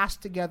their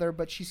past together,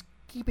 but she's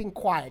keeping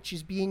quiet.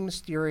 She's being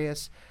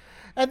mysterious.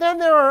 And then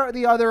there are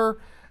the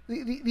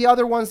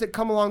other ones that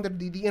come along,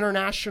 the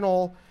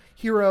international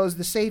heroes,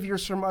 the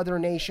saviors from other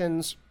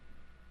nations.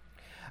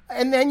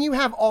 And then you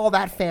have all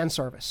that fan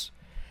service.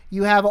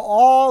 You have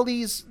all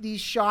these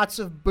shots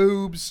of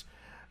boobs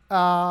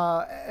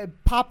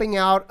popping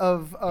out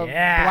of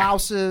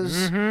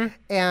blouses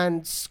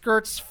and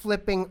skirts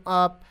flipping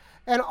up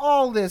and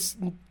all this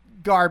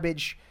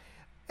garbage.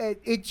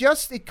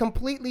 It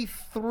completely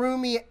threw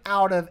me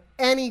out of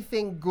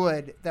anything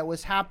good that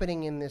was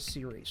happening in this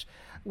series.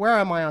 Where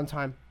am I on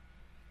time?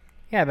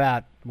 Yeah,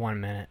 about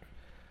 1 minute.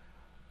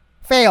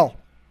 Fail.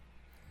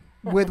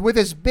 with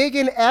as big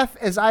an F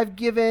as I've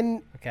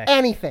given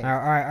anything. All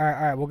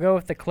right. We'll go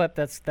with the clip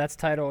that's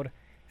titled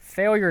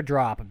 "Failure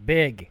Drop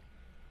Big."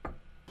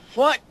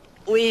 What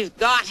we've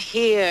got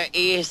here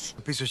is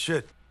a piece of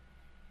shit.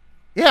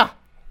 Yeah.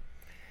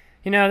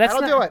 That's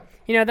That'll do it.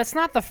 That's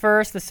not the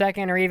first, the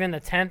second, or even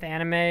the 10th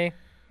anime.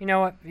 You know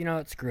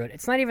what? Screw it.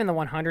 It's not even the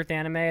 100th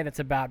anime that's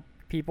about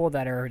people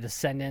that are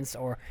descendants,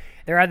 or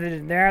they're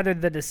either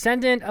the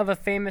descendant of a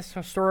famous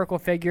historical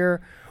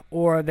figure,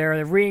 or they're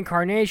the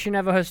reincarnation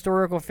of a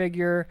historical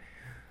figure,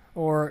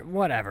 or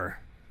whatever.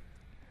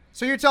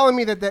 So you're telling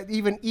me that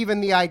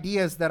even the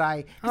ideas that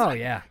I...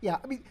 yeah. Yeah,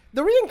 I mean,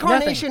 the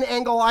reincarnation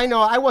angle, I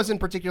know I wasn't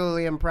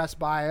particularly impressed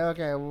by.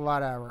 Okay,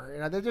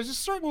 whatever. There's a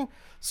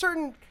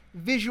certain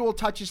visual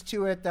touches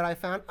to it that I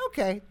found,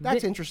 okay,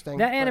 that's interesting.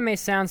 That anime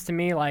sounds to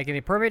me like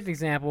a perfect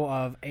example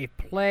of a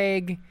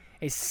plague,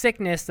 a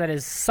sickness that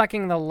is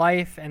sucking the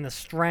life and the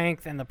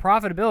strength and the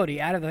profitability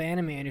out of the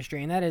anime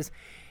industry, and that is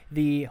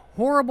the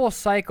horrible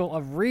cycle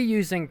of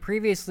reusing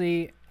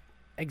previously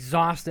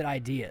exhausted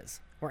ideas,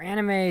 where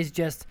animes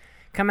just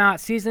come out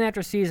season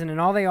after season,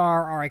 and all they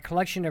are a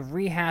collection of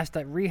rehashed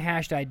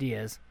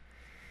ideas.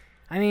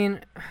 I mean,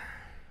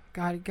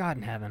 God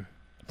in heaven.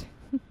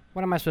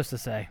 What am I supposed to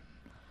say?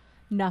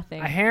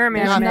 Nothing. A harem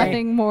anime. There's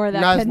nothing more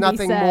that can be said.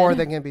 Nothing more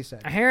that can be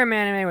said. A harem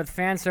anime with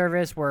fan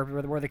service where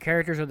the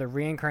characters are the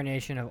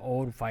reincarnation of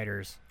old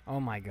fighters. Oh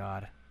my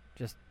God.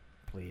 Just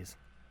please.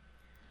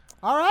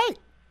 All right.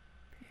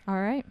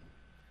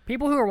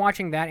 People who are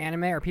watching that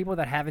anime are people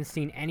that haven't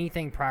seen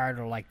anything prior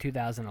to like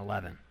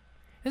 2011.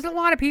 There's a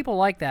lot of people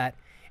like that,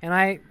 and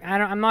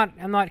I'm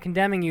not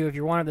condemning you if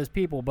you're one of those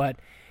people, but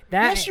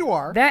that yes, you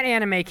are. That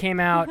anime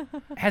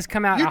has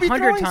come out 100 times. You'd be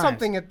throwing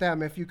something at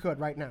them if you could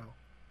right now.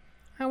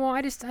 Well,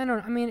 I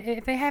don't. I mean,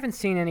 if they haven't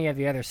seen any of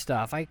the other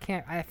stuff, I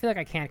feel like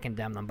I can't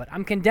condemn them. But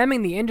I'm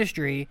condemning the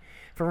industry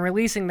for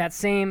releasing that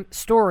same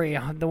story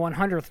the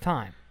 100th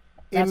time.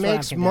 It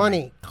makes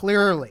money,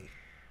 clearly.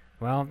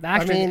 Well,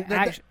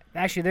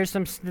 actually, there's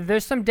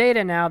some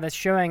data now that's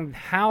showing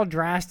how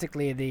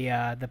drastically the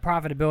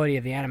profitability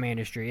of the anime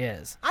industry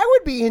is. I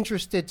would be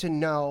interested to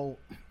know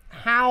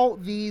how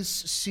these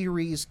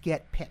series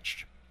get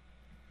pitched,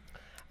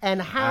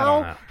 and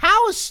how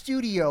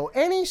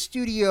any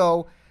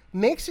studio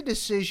makes a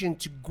decision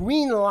to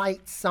greenlight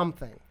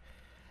something,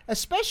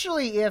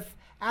 especially if,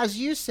 as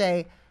you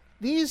say,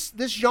 this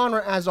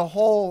genre as a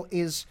whole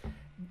is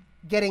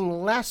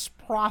getting less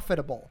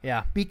profitable.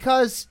 Yeah.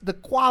 Because the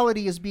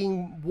quality is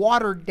being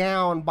watered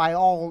down by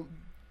all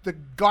the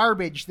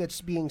garbage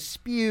that's being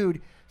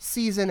spewed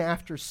season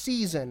after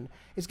season.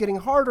 It's getting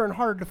harder and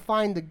harder to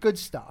find the good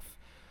stuff.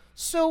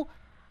 So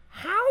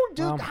how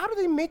do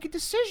they make a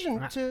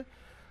decision to...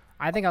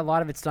 I think a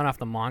lot of it's done off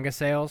the manga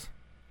sales.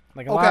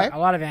 Like a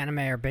lot of anime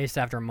are based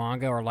after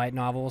manga or light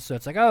novels, so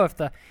it's like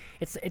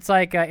it's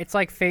like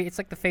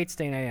the Fate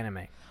Stay Night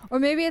anime. Or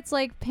maybe it's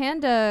like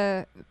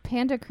Panda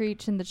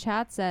Creech in the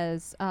chat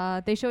says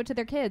they show it to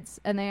their kids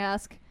and they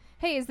ask,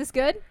 "Hey, is this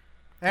good?"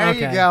 There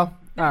you go.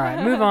 All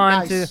right, move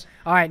on to.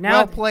 All right, now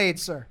well played,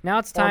 sir. Now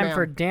it's time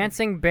for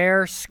Dancing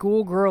Bear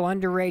Schoolgirl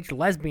Underage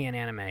Lesbian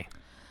Anime.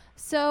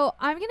 So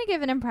I'm going to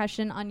give an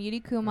impression on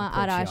Yurikuma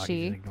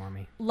Arashi.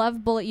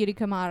 Love Bullet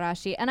Yurikuma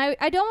Arashi. And I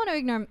don't want to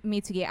ignore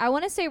Mitsugi. I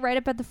want to say right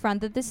up at the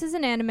front that this is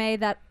an anime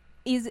that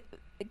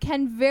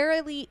can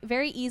very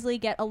easily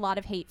get a lot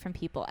of hate from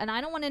people. And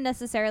I don't want to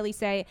necessarily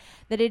say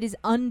that it is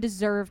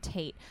undeserved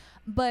hate.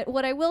 But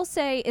what I will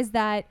say is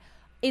that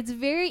it's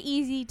very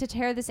easy to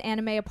tear this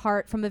anime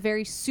apart from a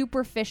very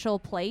superficial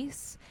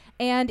place.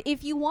 And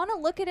if you want to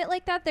look at it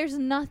like that, there's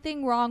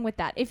nothing wrong with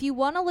that. If you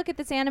want to look at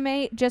this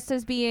anime just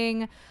as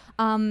being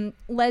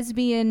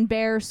lesbian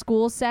bear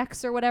school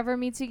sex or whatever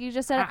Mitsuki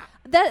just said,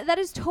 that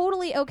is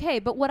totally okay.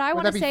 But what I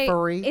want to say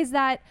is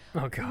that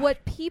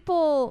what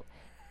people...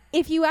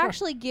 If you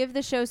actually give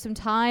the show some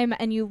time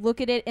and you look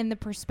at it in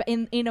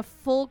the in a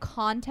full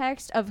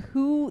context of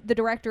who the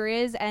director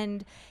is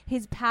and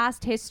his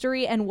past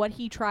history and what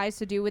he tries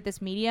to do with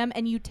this medium,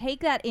 and you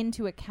take that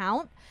into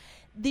account,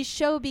 the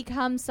show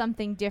becomes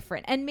something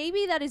different. And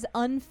maybe that is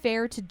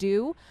unfair to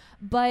do,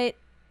 but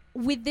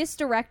with this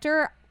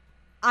director,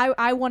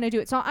 I want to do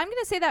it. So I'm going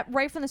to say that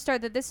right from the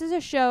start, that this is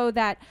a show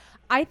that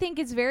I think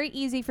it's very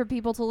easy for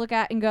people to look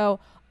at and go,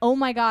 oh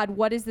my God,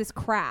 what is this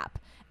crap?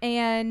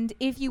 And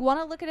if you want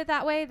to look at it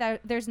that way,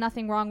 there's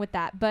nothing wrong with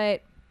that.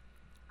 But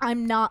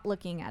I'm not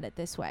looking at it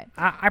this way.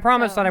 I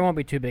promise that I won't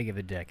be too big of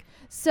a dick.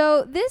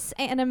 So this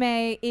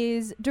anime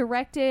is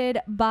directed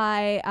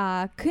by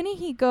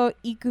Kunihiko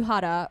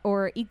Ikuhara,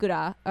 or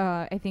Ikura,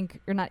 I think,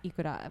 or not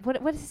Ikura.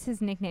 What is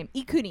his nickname?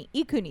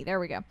 Ikuni,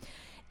 there we go.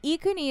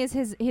 Ikuni is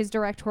his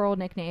directorial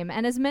nickname.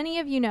 And as many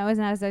of you know,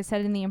 as I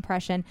said in the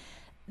impression,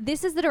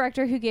 this is the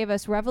director who gave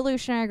us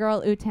Revolutionary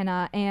Girl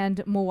Utena and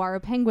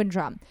Mowaru Penguin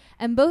Drum.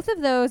 And both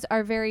of those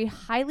are very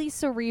highly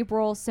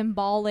cerebral,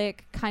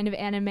 symbolic kind of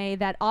anime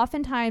that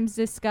oftentimes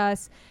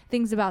discuss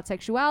things about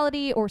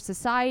sexuality or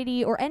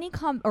society or any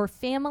or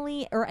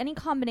family or any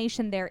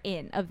combination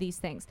therein of these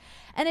things.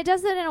 And it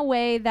does it in a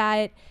way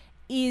that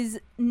is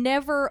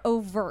never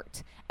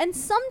overt. And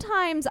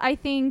sometimes I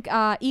think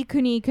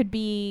Ikuni could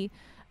be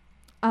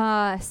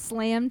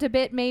slammed a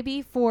bit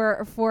maybe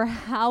for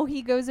how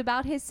he goes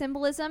about his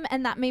symbolism,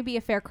 and that may be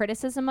a fair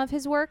criticism of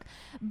his work,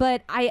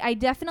 but I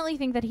definitely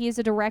think that he is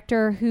a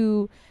director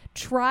who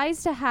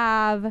tries to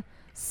have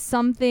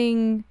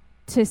something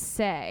to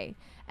say.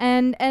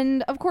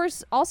 And of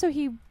course also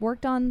he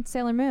worked on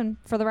Sailor Moon,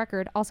 for the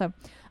record, also.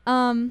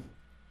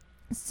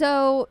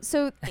 So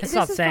It's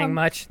not saying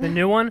much. The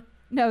new one?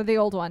 No, the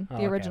old one, the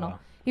okay, original.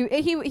 well.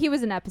 He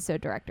was an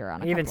episode director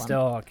on a Even couple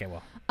still, of them.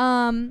 okay,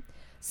 well.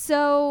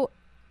 So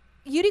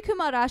Yuri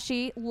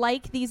Kumarashi,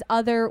 like these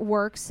other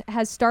works,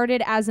 has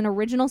started as an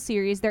original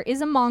series. There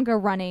is a manga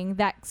running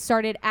that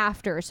started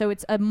after, so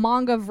it's a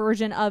manga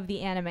version of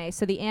the anime.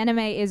 So the anime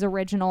is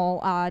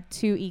original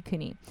to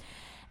Ikuni.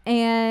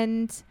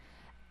 And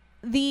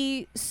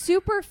the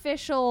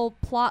superficial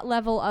plot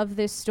level of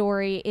this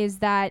story is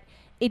that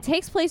it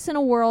takes place in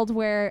a world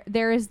where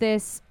there's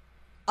this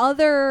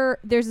other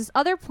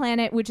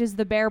planet, which is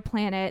the bear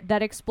planet,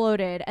 that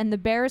exploded, and the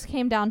bears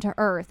came down to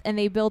Earth, and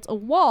they built a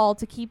wall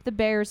to keep the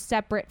bears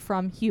separate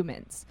from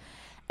humans.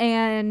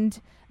 And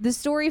the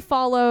story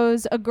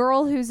follows a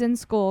girl who's in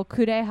school,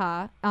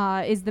 Kureha,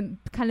 is the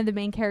kind of the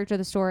main character of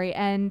the story,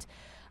 and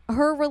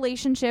her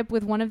relationship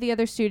with one of the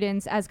other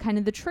students as kind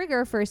of the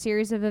trigger for a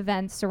series of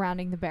events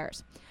surrounding the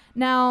bears.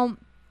 Now,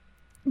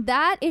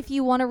 that, if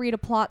you want to read a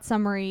plot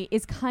summary,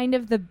 is kind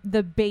of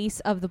the base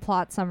of the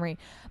plot summary.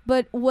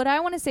 But what I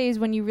want to say is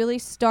when you really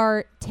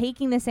start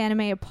taking this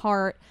anime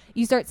apart,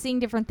 you start seeing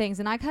different things.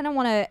 And I kind of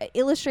want to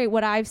illustrate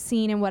what I've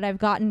seen and what I've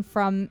gotten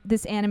from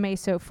this anime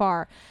so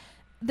far.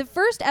 The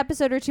first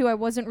episode or two, I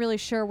wasn't really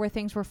sure where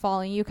things were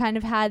falling. You kind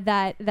of had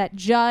that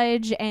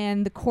judge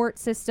and the court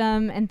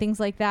system and things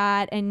like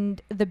that,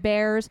 and the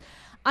bears.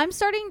 I'm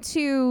starting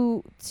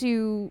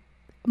to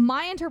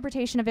my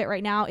interpretation of it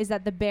right now is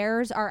that the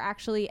bears are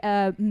actually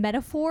a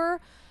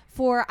metaphor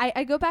for,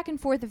 I go back and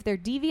forth if they're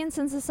deviants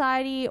in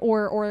society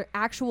or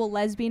actual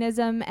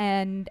lesbianism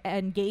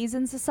and gays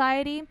in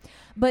society.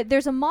 But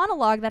there's a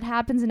monologue that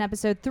happens in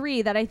episode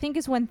 3 that I think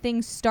is when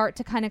things start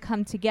to kind of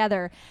come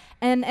together.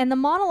 And the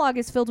monologue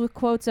is filled with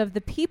quotes of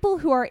the people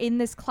who are in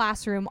this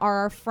classroom are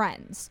our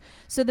friends.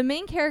 So the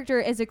main character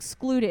is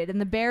excluded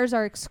and the bears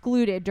are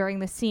excluded during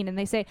the scene. And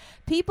they say,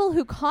 people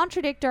who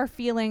contradict our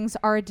feelings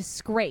are a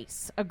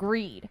disgrace.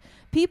 Agreed.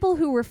 People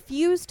who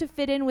refuse to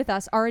fit in with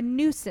us are a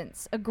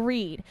nuisance.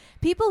 Agreed.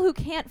 People who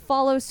can't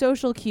follow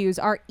social cues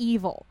are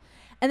evil.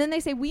 And then they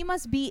say, we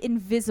must be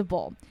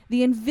invisible.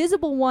 The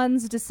invisible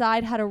ones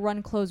decide how to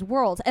run closed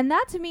worlds. And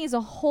that to me is a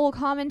whole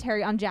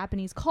commentary on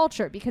Japanese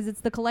culture, because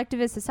it's the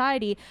collectivist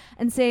society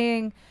and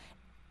saying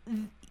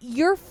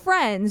your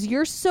friends,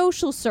 your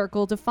social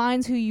circle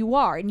defines who you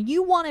are, and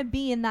you want to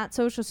be in that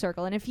social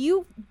circle. And if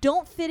you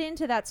don't fit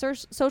into that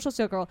social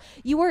circle,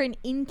 you are an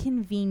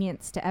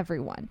inconvenience to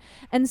everyone.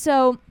 And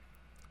so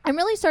I'm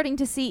really starting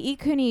to see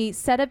Ikuni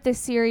set up this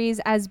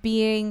series as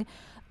being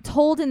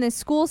told in this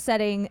school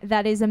setting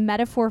that is a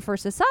metaphor for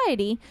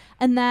society,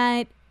 and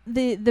that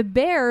the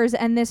bears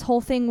and this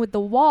whole thing with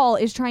the wall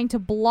is trying to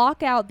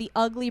block out the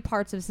ugly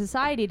parts of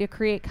society to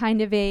create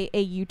kind of a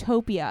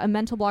utopia, a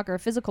mental block or a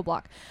physical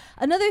block.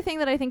 Another thing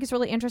that I think is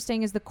really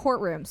interesting is the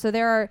courtroom. So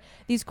there are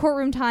these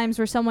courtroom times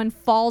where someone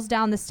falls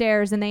down the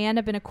stairs and they end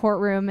up in a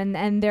courtroom,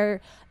 and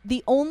they're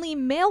the only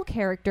male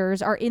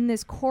characters are in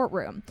this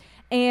courtroom.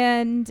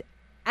 And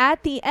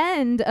at the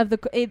end of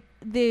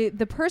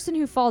the person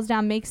who falls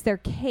down makes their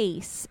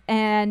case,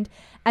 and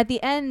at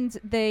the end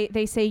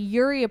they say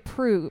Yuri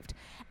approved.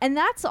 And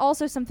that's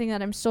also something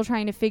that I'm still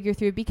trying to figure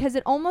through, because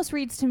it almost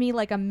reads to me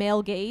like a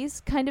male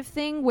gaze kind of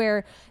thing,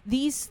 where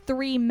these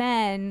three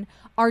men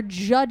are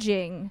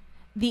judging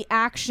the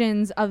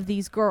actions of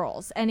these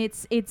girls, and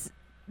it's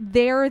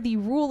they're the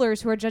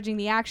rulers who are judging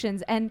the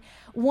actions. And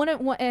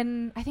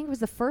and I think it was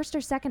the first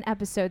or second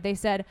episode, they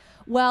said,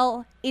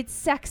 well, it's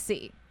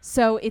sexy,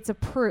 so it's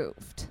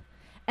approved.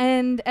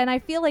 And I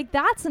feel like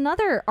that's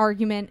another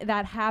argument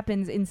that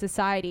happens in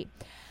society.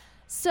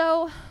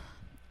 So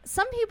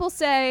some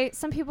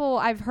people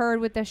I've heard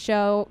with this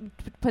show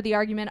put the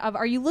argument of,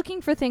 are you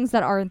looking for things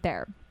that aren't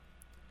there?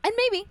 And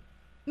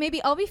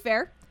maybe I'll be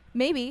fair,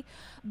 maybe.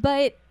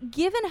 But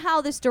given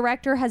how this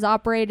director has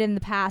operated in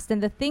the past,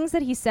 and the things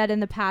that he said in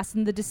the past,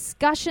 and the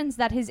discussions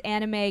that his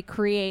anime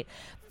create,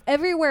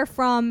 everywhere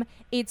from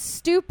it's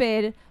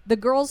stupid, the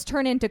girls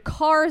turn into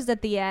cars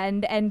at the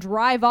end and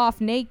drive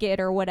off naked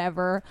or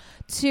whatever,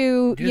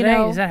 to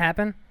does that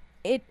happen?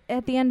 It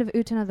at the end of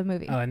Utena the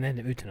movie. Oh, and then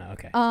Utena,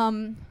 okay.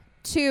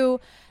 To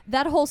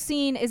that whole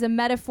scene is a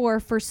metaphor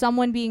for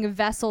someone being a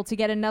vessel to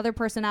get another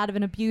person out of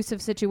an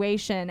abusive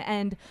situation,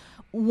 and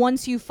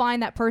once you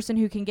find that person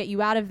who can get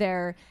you out of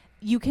there,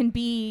 you can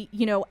be,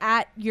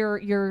 at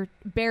your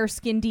bare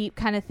skin deep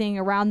kind of thing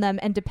around them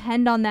and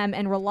depend on them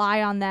and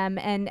rely on them.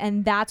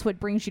 And that's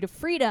what brings you to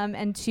freedom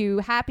and to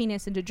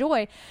happiness and to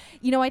joy.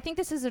 I think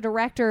this is a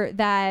director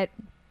that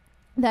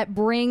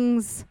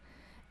brings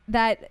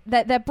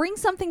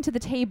something to the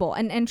table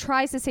and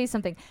tries to say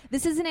something.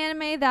 This is an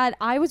anime that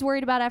I was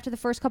worried about after the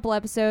first couple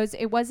episodes.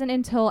 It wasn't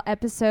until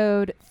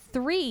episode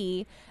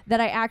 3 that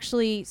I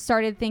actually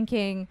started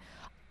thinking,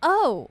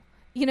 oh,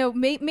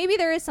 maybe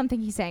there is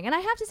something he's saying. And I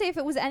have to say, if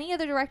it was any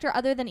other director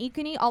other than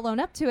Ikuni, I'll own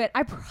up to it,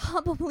 I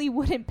probably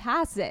wouldn't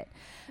pass it,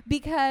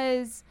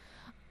 because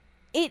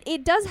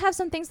it does have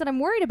some things that I'm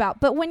worried about.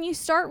 But when you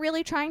start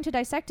really trying to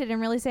dissect it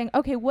and really saying,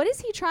 okay, what is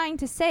he trying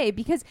to say?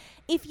 Because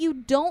if you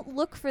don't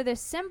look for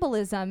this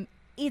symbolism,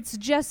 it's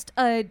just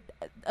a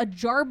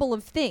jarble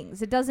of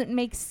things. It doesn't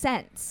make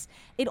sense.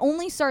 It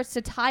only starts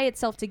to tie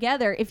itself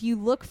together if you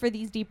look for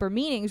these deeper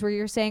meanings, where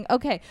you're saying,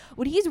 okay,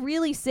 what he's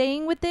really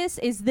saying with this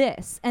is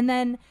this, and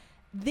then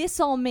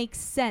this all makes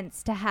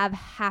sense to have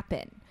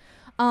happen.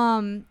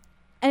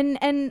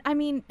 And I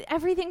mean,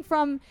 everything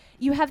from,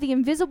 you have the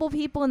invisible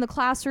people in the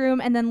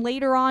classroom, and then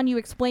later on you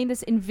explain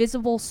this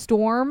invisible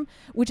storm,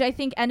 which I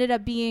think ended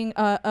up being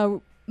a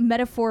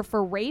metaphor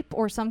for rape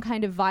or some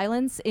kind of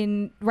violence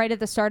right at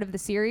the start of the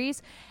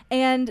series.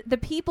 And the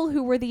people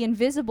who were the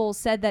invisibles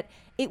said that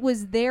it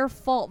was their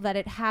fault that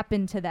it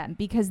happened to them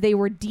because they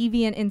were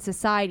deviant in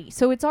society.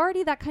 So it's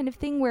already that kind of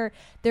thing where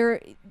they're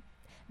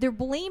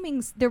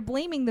blaming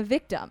the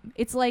victim.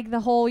 It's like the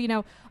whole,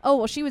 oh,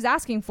 well, she was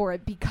asking for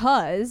it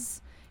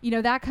because,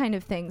 that kind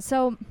of thing.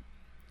 So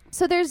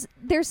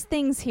there's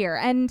things here.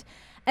 And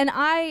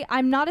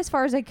I'm not as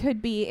far as I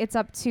could be.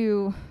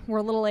 We're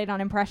a little late on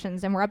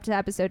impressions, and we're up to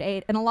episode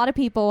 8. And a lot of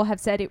people have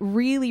said it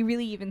really,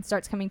 really even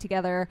starts coming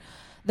together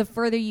the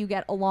further you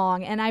get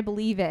along. And I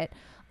believe it.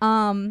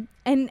 And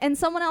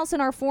someone else in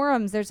our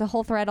forums, there's a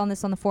whole thread on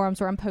this on the forums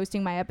where I'm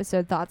posting my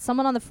episode thoughts.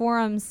 Someone on the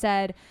forums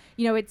said,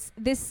 it's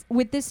this,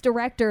 with this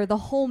director, the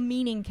whole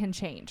meaning can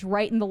change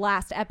right in the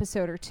last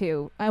episode or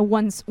two,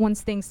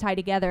 once things tie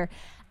together.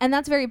 And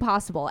that's very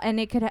possible. And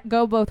it could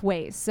go both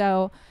ways.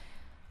 So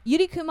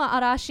Yurikuma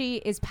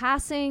Arashi is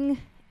passing.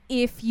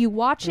 If you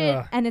watch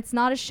it and it's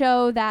not a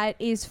show that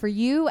is for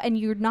you and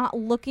you're not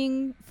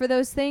looking for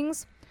those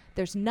things,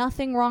 there's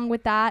nothing wrong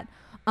with that.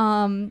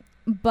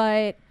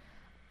 But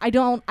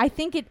I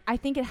think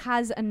it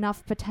has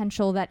enough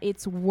potential that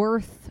it's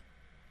worth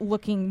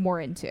looking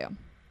more into.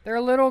 They're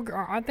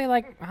aren't they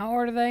like, how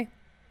old are they?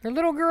 They're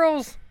little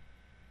girls.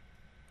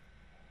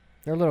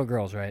 They're little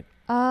girls, right?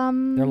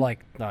 They're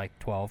like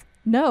 12.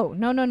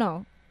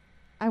 No.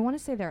 I want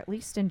to say they're at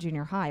least in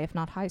junior high, if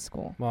not high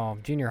school. Well,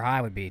 junior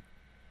high would be,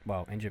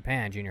 in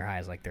Japan, junior high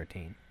is like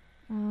 13.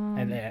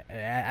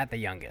 At the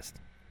youngest.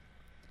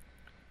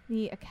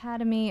 The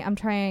academy, I'm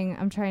trying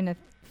to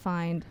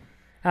find.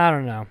 I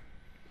don't know.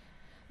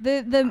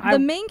 The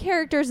main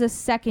character is a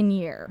second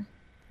year.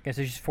 Okay,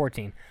 so she's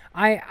 14.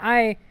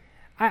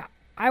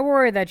 I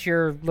worry that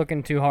you're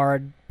looking too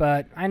hard,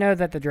 but I know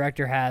that the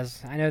director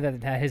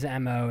that his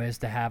MO is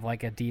to have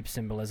like a deep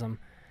symbolism.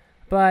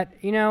 But,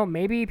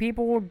 maybe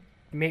people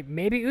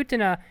maybe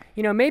Utena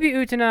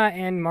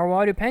and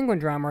Marwaru Penguin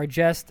Drama are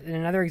just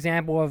another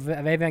example of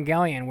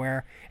Evangelion,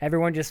 where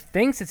everyone just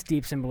thinks it's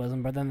deep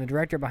symbolism, but then the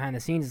director behind the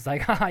scenes is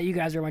like, haha, you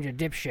guys are a bunch of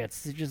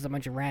dipshits. It's just a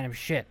bunch of random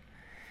shit.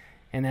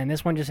 And then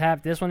this one is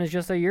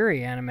just a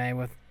Yuri anime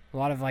with a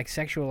lot of like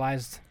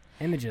sexualized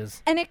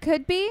images. And it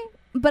could be,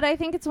 but I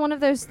think it's one of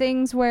those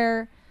things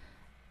where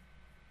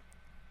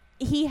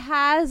he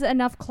has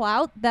enough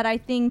clout that I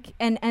think,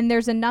 and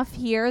there's enough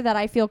here that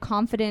I feel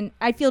confident,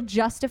 I feel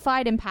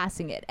justified in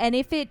passing it. And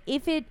if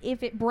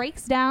it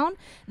breaks down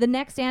the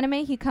next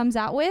anime he comes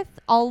out with,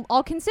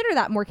 I'll consider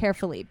that more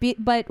carefully.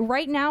 But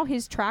right now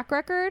his track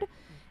record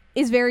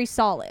is very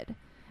solid,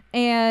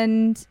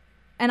 and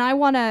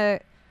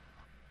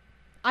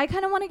I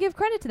kind of want to give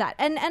credit to that.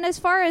 And as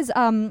far as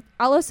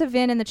Alosa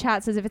Vin in the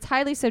chat says, if it's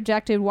highly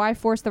subjective, why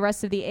force the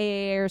rest of the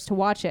AAAers to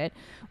watch it?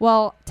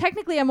 Well,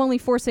 technically, I'm only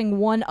forcing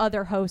one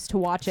other host to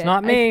watch it. It's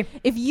not me.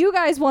 If you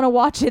guys want to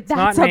watch it,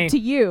 that's up to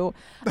you.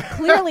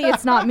 Clearly,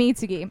 it's not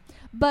Mitsugi.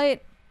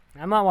 But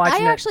I'm not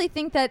watching it. I actually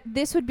think that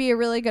this would be a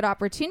really good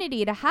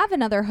opportunity to have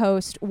another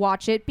host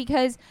watch it,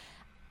 because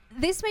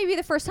this may be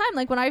the first time,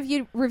 like when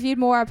I reviewed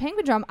Moara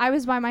Penguin Drum, I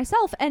was by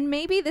myself, and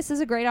maybe this is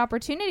a great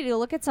opportunity to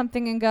look at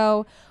something and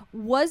go,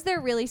 was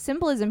there really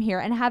symbolism here,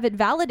 and have it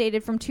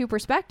validated from two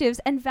perspectives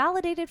and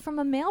validated from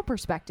a male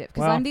perspective,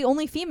 because I'm the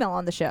only female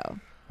on the show.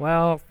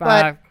 Well,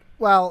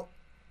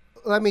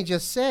 let me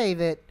just say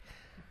that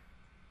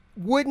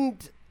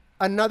wouldn't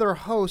another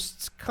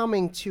host's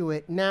coming to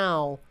it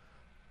now,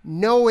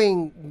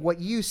 knowing what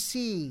you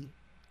see,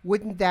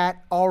 wouldn't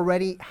that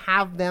already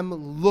have them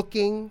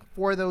looking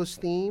for those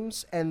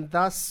themes and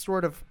thus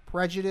sort of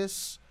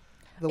prejudice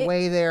the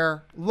way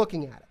they're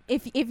looking at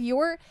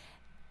it?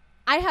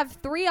 I have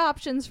 3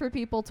 options for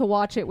people to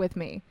watch it with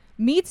me.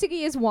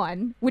 Mitsugi is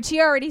one, which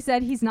he already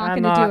said he's not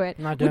going to do it.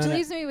 Which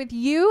leaves me with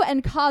you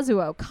and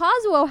Kazuo.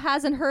 Kazuo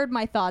hasn't heard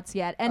my thoughts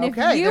yet. And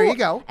there you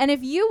go. And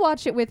if you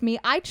watch it with me,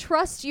 I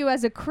trust you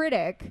as a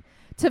critic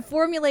to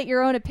formulate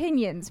your own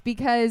opinions,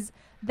 because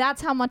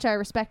that's how much I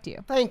respect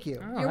you. Thank you.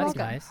 You're welcome.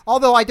 Nice.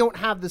 Although I don't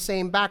have the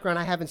same background,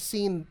 I haven't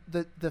seen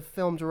the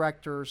film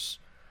director's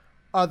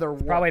other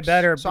works. Probably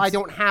better. So I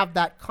don't have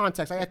that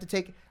context.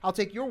 I'll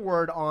take your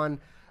word on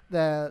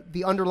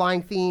the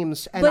underlying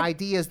themes and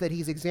ideas that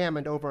he's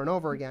examined over and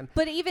over again.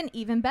 But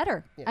even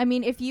better. Yeah. I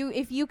mean, if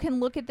you can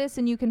look at this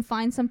and you can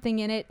find something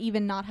in it,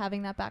 even not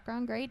having that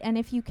background, great. And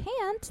if you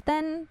can't,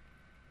 then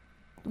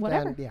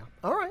whatever. Then, yeah.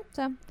 All right.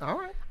 So, all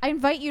right. I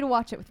invite you to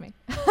watch it with me.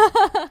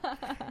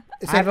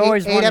 I've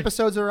always eight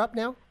episodes are up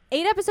now?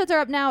 8 episodes are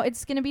up now.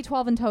 It's going to be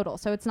 12 in total,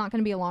 so it's not going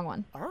to be a long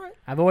one. All right.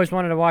 I've always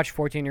wanted to watch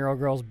 14-year-old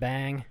girls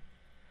bang.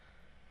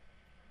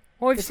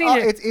 Well, we've seen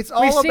it. It's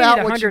all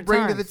about what you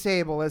bring to the times.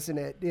 table, isn't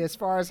it? As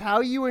far as how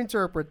you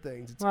interpret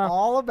things. It's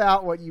all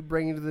about what you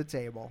bring to the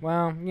table.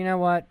 Well, you know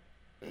what?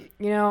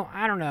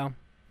 I don't know.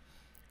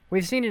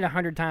 We've seen it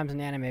 100 times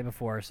in anime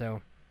before,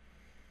 so...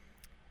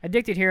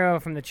 Addicted Hero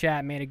from the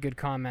chat made a good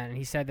comment, and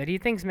he said that he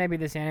thinks maybe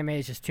this anime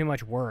is just too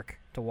much work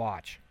to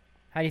watch.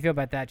 How do you feel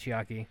about that,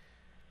 Chiaki?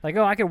 Like,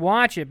 I could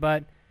watch it,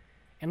 but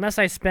unless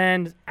I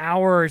spend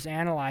hours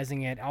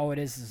analyzing it, all it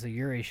is a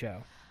Yuri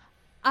show.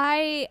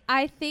 I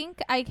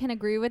think I can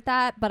agree with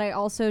that, but I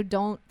also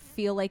don't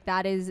feel like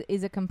that is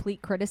a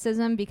complete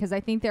criticism, because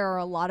I think there are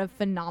a lot of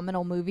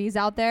phenomenal movies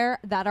out there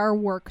that are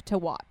work to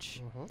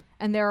watch.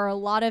 And there are a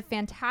lot of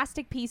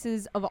fantastic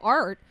pieces of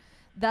art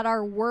that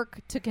are work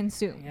to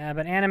consume. Yeah,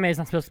 but anime is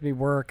not supposed to be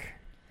work.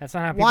 That's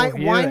not how people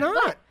view it. Why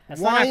not?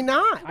 Why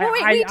not?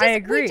 I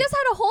agree. We just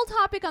had a whole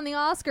topic on the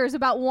Oscars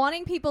about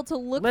wanting people to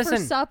look for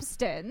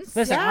substance.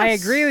 Listen, I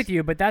agree with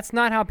you, but that's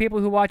not how people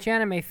who watch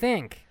anime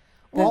think.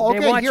 Well, They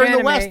okay, watch here in the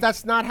anime- West,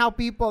 that's not how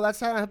people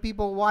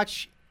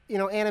watch,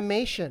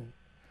 animation.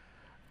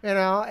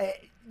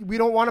 We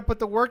don't want to put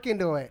the work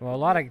into it. Well, a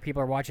lot of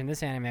people are watching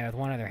this anime with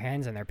one of their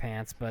hands in their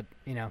pants, but,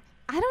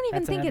 I don't even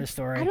that's think another it's.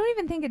 story. I don't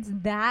even think it's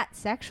that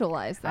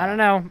sexualized. Though. I don't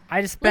know.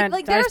 I just spent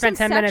there I are spent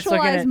some 10 minutes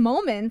looking sexualized at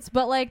moments,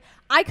 but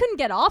I couldn't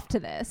get off to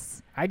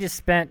this. I just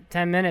spent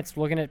 10 minutes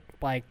looking at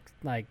like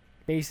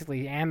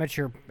basically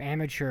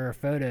amateur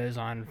photos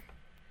on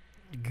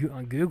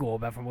Google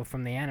about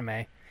from the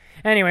anime.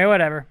 Anyway,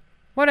 whatever.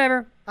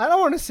 I don't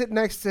want to sit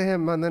next to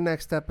him on the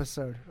next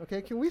episode.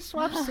 Okay, can we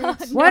swap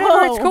seats?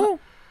 Whatever, it's cool.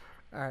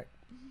 All right.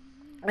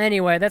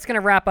 Anyway, that's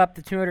going to wrap up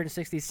the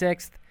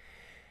 266th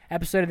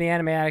episode of the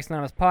Anime Addicts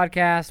Anonymous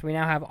podcast. We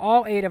now have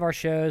all 8 of our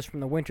shows from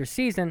the winter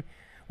season,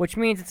 which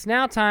means it's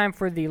now time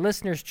for the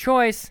listener's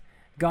choice.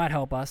 God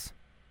help us.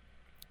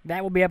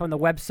 That will be up on the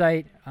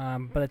website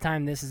by the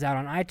time this is out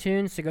on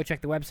iTunes, so go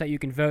check the website. You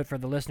can vote for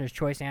the listener's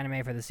choice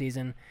anime for the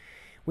season.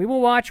 We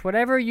will watch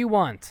whatever you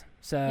want.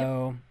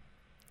 So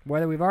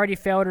whether we've already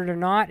failed it or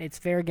not, it's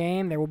fair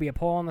game. There will be a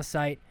poll on the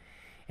site.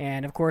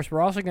 And, of course,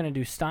 we're also going to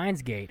do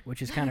Steins Gate,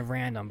 which is kind of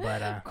random,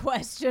 but...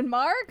 Question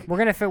mark? We're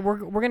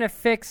gonna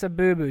fix a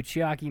boo-boo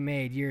Chiaki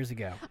made years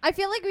ago. I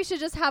feel like we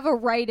should just have a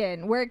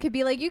write-in where it could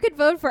be like, you could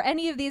vote for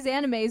any of these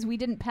animes we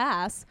didn't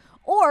pass,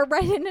 or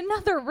write in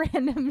another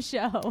random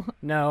show.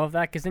 No,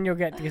 because then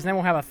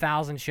we'll have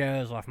 1,000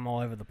 shows from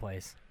all over the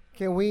place.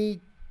 Can we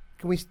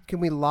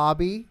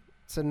lobby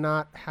to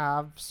not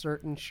have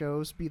certain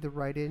shows be the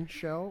write-in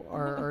show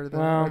or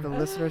the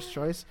listener's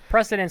choice?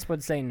 Precedents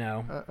would say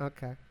no.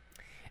 Okay.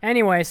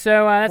 Anyway,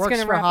 so that's Works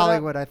going to for wrap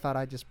Hollywood. it up. I thought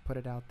I'd just put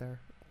it out there.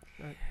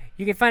 Right.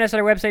 You can find us at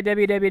our website,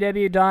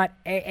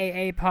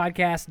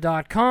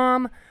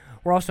 www.aapodcast.com.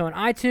 We're also on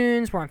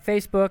iTunes. We're on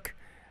Facebook.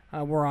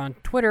 We're on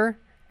Twitter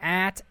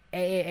at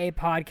AAA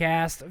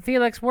Podcast.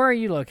 Felix, where are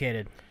you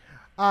located?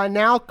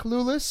 Now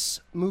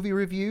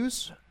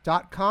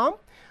cluelessmoviereviews.com.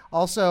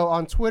 Also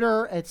on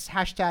Twitter, it's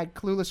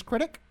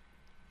 #CluelessCritic.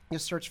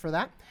 Just search for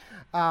that.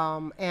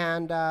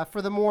 And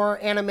for the more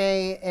anime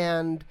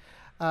and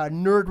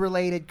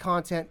nerd-related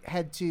content,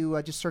 head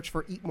to just search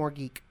for Eat More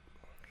Geek.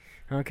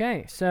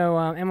 Okay, so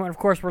and of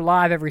course we're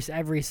live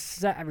every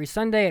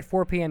Sunday at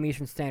 4 p.m.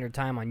 Eastern Standard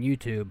Time on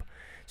YouTube.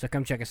 So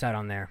come check us out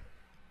on there.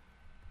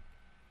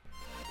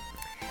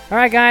 All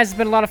right, guys, it's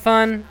been a lot of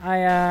fun.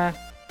 I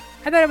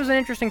thought it was an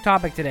interesting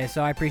topic today,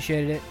 so I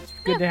appreciated it. It's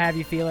good to have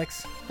you,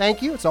 Felix.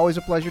 Thank you. It's always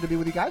a pleasure to be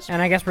with you guys.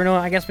 And I guess we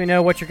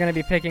know what you're going to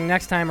be picking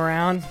next time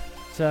around.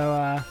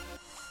 So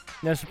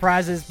no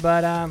surprises,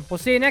 but we'll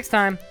see you next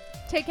time.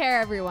 Take care,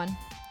 everyone.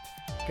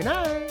 Good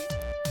night.